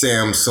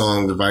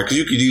Samsung device, because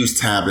you could use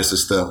tablets and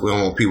stuff. We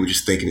don't want people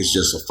just thinking it's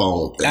just a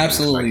phone thing.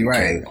 Absolutely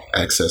right.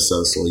 Access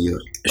us or your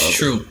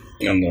true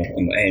on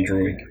the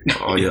Android,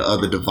 all your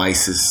other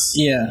devices.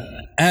 Yeah,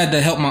 I had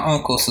to help my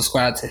uncle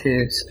subscribe to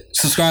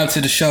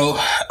the show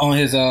on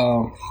his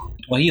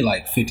he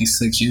like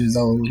 56 years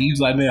old. He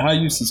was like, man, how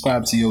you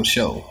subscribe to your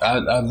show?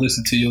 I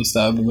listened to your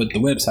stuff, but the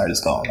website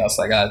is gone. I was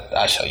like,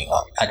 I'll show you.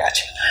 I got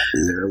you.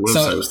 Yeah, the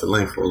website was the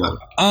link for a lot.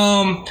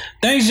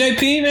 Thanks,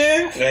 JP,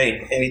 man.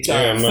 Hey,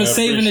 anytime. For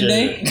saving the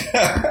day.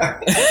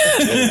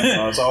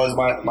 It's always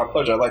my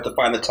pleasure. I like to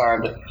find the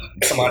time to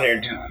come out here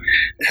and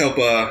help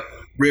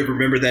Riv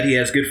remember that he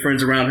has good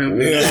friends around him.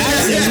 Yeah.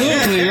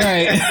 Absolutely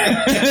right.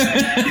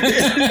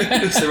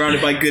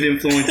 Surrounded by good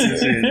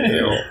influences. And,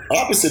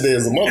 opposite day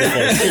is a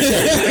motherfucker.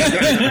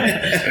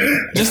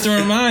 Just to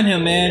remind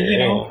him, man.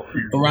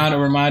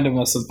 Remind him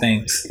of some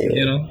things.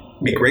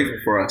 Be grateful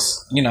for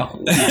us.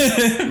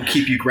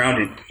 Keep you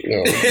grounded.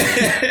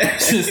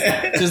 Just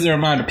a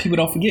reminder. People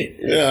don't forget.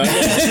 Yeah,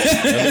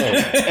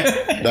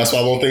 I know. That's why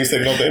I want things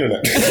taken off the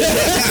internet.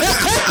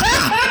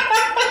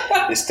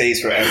 It stays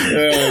forever.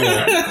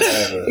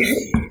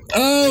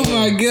 Oh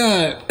my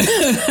God.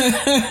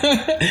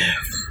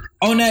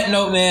 On that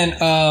note, man,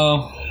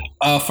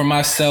 for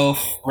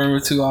myself,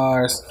 River 2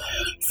 R's,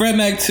 Fred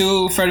Mac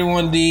 2, Freddie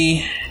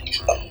 1D,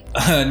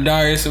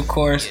 Darius, of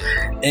course,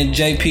 and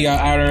JP,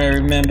 our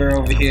honorary member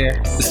over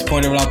here. This is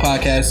Point of Our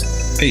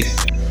Podcast. Peace.